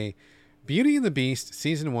got to say, Beauty and the Beast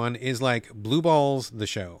season 1 is like Blue Balls the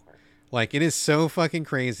show. Like, it is so fucking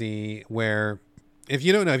crazy where, if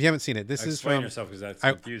you don't know, if you haven't seen it, this is from... Explain yourself, because that's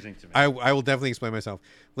confusing to me. I will definitely explain myself.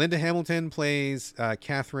 Linda Hamilton plays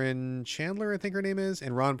Catherine Chandler, I think her name is,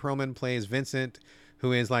 and Ron Perlman plays Vincent,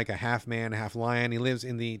 who is like a half man, half lion. He lives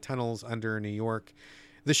in the tunnels under New York.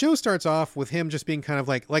 The show starts off with him just being kind of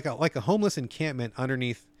like a homeless encampment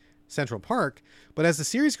underneath Central Park, but as the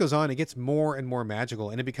series goes on, it gets more and more magical,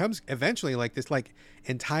 and it becomes eventually like this like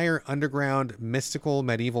entire underground mystical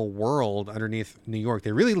medieval world underneath New York.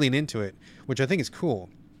 They really lean into it, which I think is cool.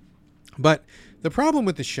 But the problem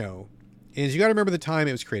with the show is you got to remember the time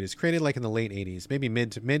it was created. It's created like in the late 80s, maybe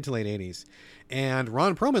mid to late 80s. And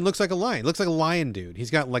Ron Perlman looks like a lion. Looks like a lion dude.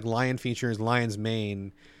 He's got like lion features, lion's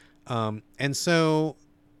mane. And so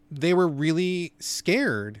they were really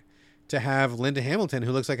scared to have Linda Hamilton,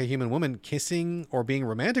 who looks like a human woman, kissing or being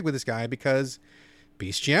romantic with this guy because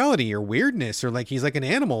bestiality or weirdness, or like he's like an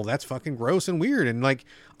animal. That's fucking gross and weird. And like,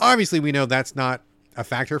 obviously we know that's not a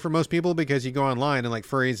factor for most people, because you go online and like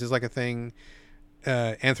furries is like a thing.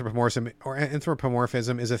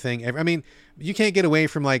 Anthropomorphism is a thing. I mean, you can't get away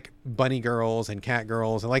from like bunny girls and cat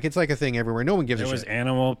girls, and like it's like a thing everywhere. No one gives a shit. There was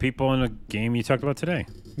animal people in a game you talked about today.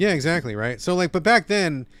 Yeah, exactly, right? So like, but back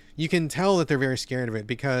then you can tell that they're very scared of it,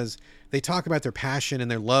 because they talk about their passion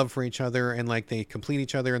and their love for each other, and like they complete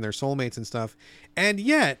each other and their soulmates and stuff. And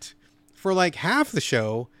yet, for like half the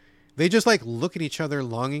show, they just like look at each other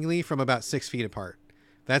longingly from about 6 feet apart.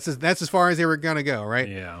 That's as far as they were gonna go, right?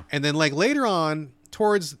 Yeah. And then like later on,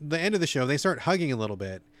 towards the end of the show, they start hugging a little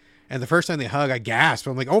bit. And the first time they hug, I gasped.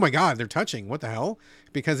 I'm like, oh my God, they're touching. What the hell?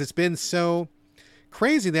 Because it's been so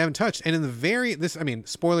crazy they haven't touched. And in the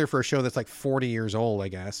spoiler for a show that's like 40 years old, I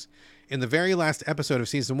guess. In the very last episode of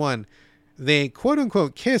season 1, they quote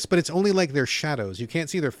unquote kiss, but it's only like their shadows. You can't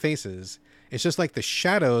see their faces. It's just like the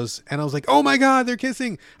shadows. And I was like, oh my God, they're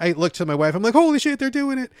kissing. I looked to my wife. I'm like, holy shit, they're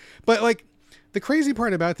doing it. But like, the crazy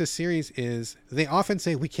part about this series is they often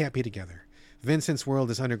say, we can't be together. Vincent's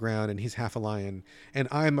world is underground and he's half a lion, and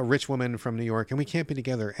I'm a rich woman from New York and we can't be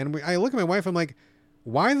together. And I look at my wife, I'm like,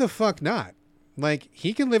 why the fuck not? Like,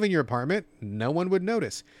 he can live in your apartment. No one would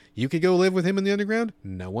notice. You could go live with him in the underground.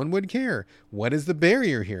 No one would care. What is the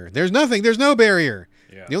barrier here? There's nothing. There's no barrier.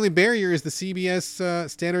 Yeah. The only barrier is the CBS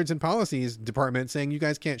Standards and Policies Department saying you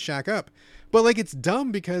guys can't shack up. But, like, it's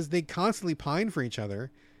dumb because they constantly pine for each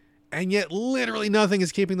other, and yet literally nothing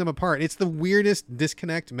is keeping them apart. It's the weirdest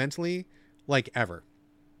disconnect mentally, like, ever.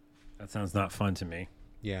 That sounds not fun to me.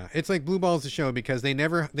 Yeah, it's like Blue Balls the show because they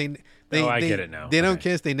never I get it now. They don't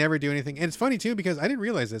kiss, they never do anything. And it's funny too because I didn't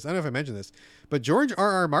realize this. I don't know if I mentioned this, but George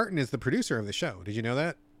R.R. Martin is the producer of the show. Did you know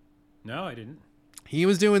that? No, I didn't. He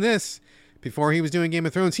was doing this before he was doing Game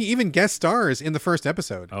of Thrones. He even guest stars in the first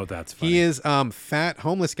episode. Oh, that's funny. He is fat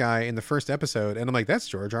homeless guy in the first episode, and I'm like, that's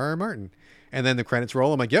George R.R. Martin. And then the credits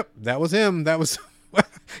roll. I'm like, yep, that was him. That was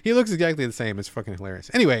he looks exactly the same. It's fucking hilarious.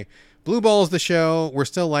 Anyway, Blue Balls the show. We're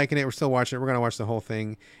still liking it. We're still watching it. We're going to watch the whole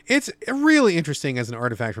thing. It's really interesting as an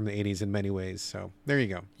artifact from the 80s in many ways. So there you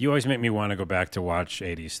go. You always make me want to go back to watch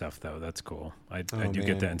 80s stuff, though. That's cool. I do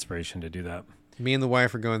get the inspiration to do that. Me and the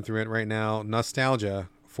wife are going through it right now. Nostalgia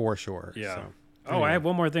for sure. Yeah. So, I have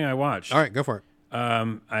one more thing I watched. All right, go for it.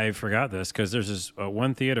 I forgot this because there's this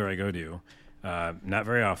one theater I go to, not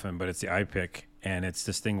very often, but it's the iPick, and it's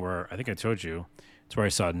this thing where I think I told you, it's where I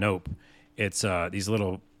saw Nope. It's these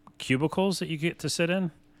little cubicles that you get to sit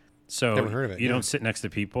in. So never heard of it. You don't sit next to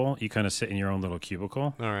people. You kind of sit in your own little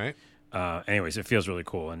cubicle. All right. Anyways, it feels really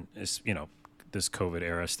cool, and it's this COVID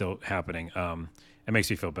era still happening. It makes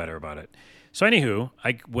me feel better about it. So anywho,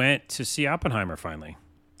 I went to see Oppenheimer finally.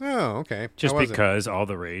 Oh, okay. Just because all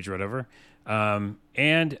the rage or whatever.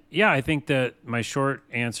 And yeah, I think that my short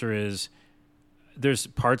answer is there's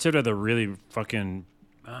parts of it that are really fucking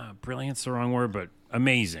brilliant's the wrong word, but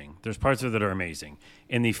amazing. There's parts of it that are amazing.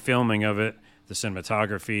 In the filming of it, the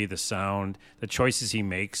cinematography, the sound, the choices he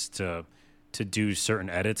makes to do certain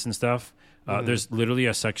edits and stuff. There's literally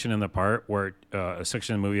a section in the part where a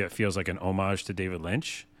section of the movie that feels like an homage to David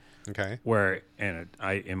Lynch. Okay. Where, and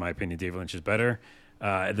in my opinion, David Lynch is better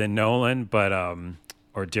than Nolan, but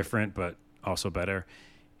or different, but also better.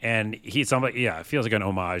 And it feels like an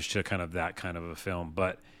homage to kind of that kind of a film.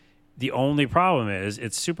 But the only problem is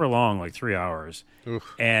it's super long, like 3 hours.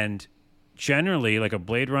 Oof. And generally, like a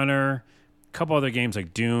Blade Runner, a couple other games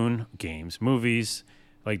like movies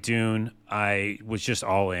like Dune, I was just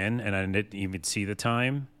all in, and I didn't even see the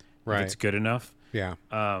time. Right. If it's good enough. Yeah.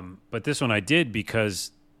 But this one I did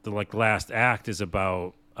because the last act is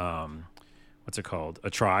about what's it called? A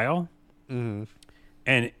trial. Mm-hmm.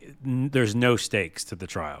 And there's no stakes to the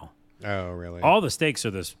trial. Oh, really? All the stakes are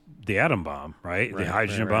the atom bomb, right? The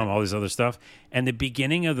hydrogen bomb, all this other stuff. And the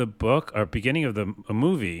beginning of the book or beginning of the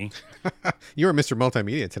movie. You were Mr.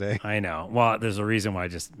 Multimedia today. I know. Well, there's a reason why I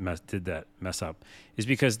just did that mess up. Is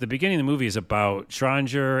because the beginning of the movie is about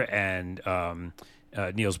Schrödinger and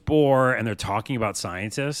Niels Bohr, and they're talking about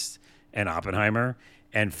scientists and Oppenheimer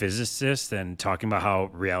and physicists and talking about how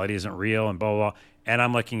reality isn't real and blah, blah, blah. And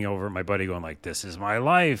I'm looking over at my buddy going like, this is my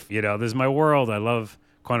life. This is my world. I love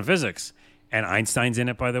quantum physics. And Einstein's in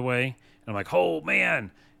it, by the way. And I'm like, oh,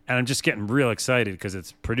 man. And I'm just getting real excited because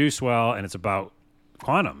it's produced well and it's about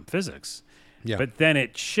quantum physics. Yeah. But then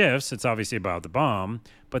it shifts. It's obviously about the bomb.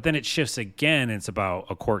 But then it shifts again and it's about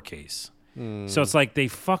a court case. So it's like they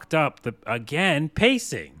fucked up,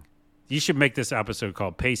 pacing. You should make this episode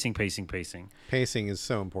called Pacing, Pacing, Pacing. Pacing is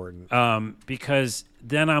so important. Because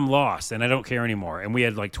then I'm lost and I don't care anymore. And we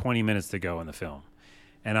had like 20 minutes to go in the film.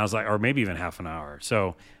 And I was like, or maybe even half an hour.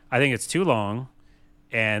 So I think it's too long.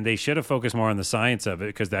 And they should have focused more on the science of it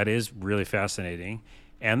because that is really fascinating.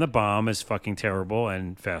 And the bomb is fucking terrible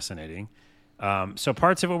and fascinating. So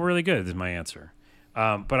parts of it were really good is my answer.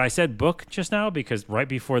 But I said book just now because right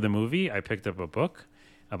before the movie, I picked up a book.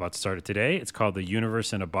 I'm about to start it today. It's called The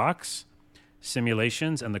Universe in a Box,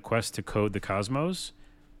 Simulations and the Quest to Code the Cosmos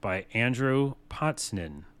by Andrew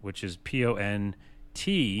Potznin, which is Pontzen.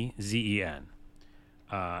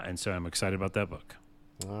 And so I'm excited about that book.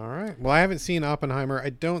 All right. Well, I haven't seen Oppenheimer.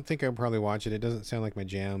 I don't think I'll probably watch it. It doesn't sound like my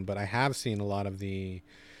jam, but I have seen a lot of the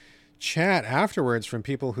chat afterwards from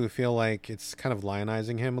people who feel like it's kind of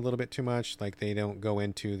lionizing him a little bit too much. Like they don't go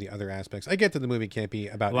into the other aspects. I get that the movie can't be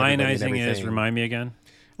about lionizing is, remind me again.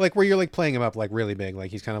 Like where you're like playing him up like really big, like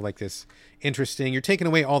he's kind of like this interesting. You're taking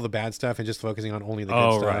away all the bad stuff and just focusing on only the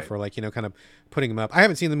good stuff, right. Or like kind of putting him up. I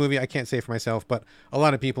haven't seen the movie, I can't say for myself, but a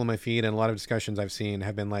lot of people in my feed and a lot of discussions I've seen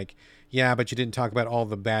have been like, yeah, but you didn't talk about all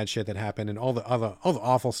the bad shit that happened and all the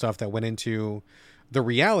awful stuff that went into the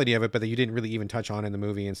reality of it, but that you didn't really even touch on in the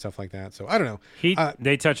movie and stuff like that. So I don't know.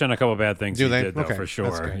 They touch on a couple bad things. Do they? Did, though, okay, for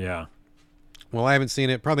sure. Yeah. Well, I haven't seen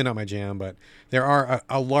it. Probably not my jam, but there are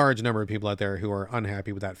a large number of people out there who are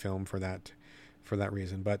unhappy with that film for that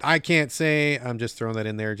reason. But I can't say. I'm just throwing that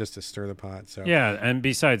in there just to stir the pot. So Yeah, and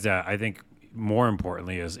besides that, I think more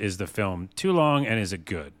importantly is the film too long and is it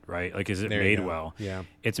good, right? Like, is it There you made go. well? Yeah.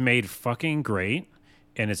 It's made fucking great,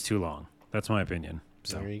 and it's too long. That's my opinion.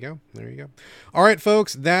 So There you go. There you go. All right,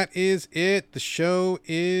 folks, that is it. The show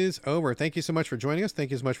is over. Thank you so much for joining us. Thank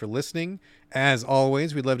you so much for listening. As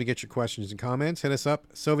always, we'd love to get your questions and comments. Hit us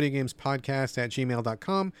up,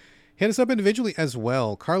 sovideogamespodcast@gmail.com. Hit us up individually as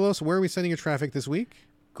well. Carlos, where are we sending your traffic this week?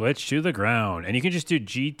 glitch to the ground, and you can just do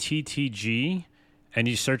GTTG, and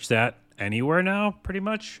you search that anywhere now, pretty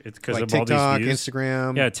much. It's because Like of all TikTok, these views.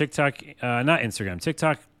 Instagram. Yeah, TikTok, not Instagram,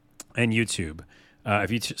 TikTok, and YouTube.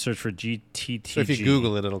 If you search for GTTG, So if you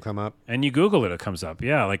Google it, it'll come up. and you Google it, it comes up.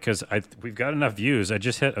 Yeah, like because we've got enough views. I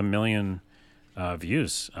just hit 1 million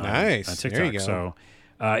views. Nice. On There TikTok. you go. So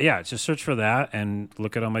yeah, just search for that and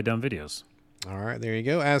look at all my dumb videos. All right, there you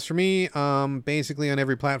go. As for me, basically on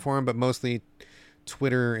every platform, but mostly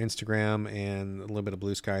Twitter, Instagram, and a little bit of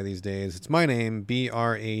Blue Sky these days. It's my name,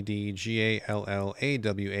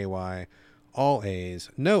 BradGallaway, all A's,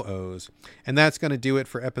 no O's. And that's going to do it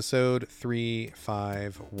for episode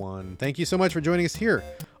 351. Thank you so much for joining us here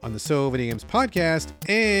on the So Video Games podcast.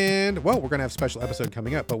 And, well, we're going to have a special episode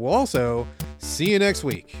coming up, but we'll also see you next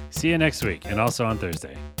week. See you next week, and also on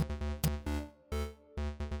Thursday.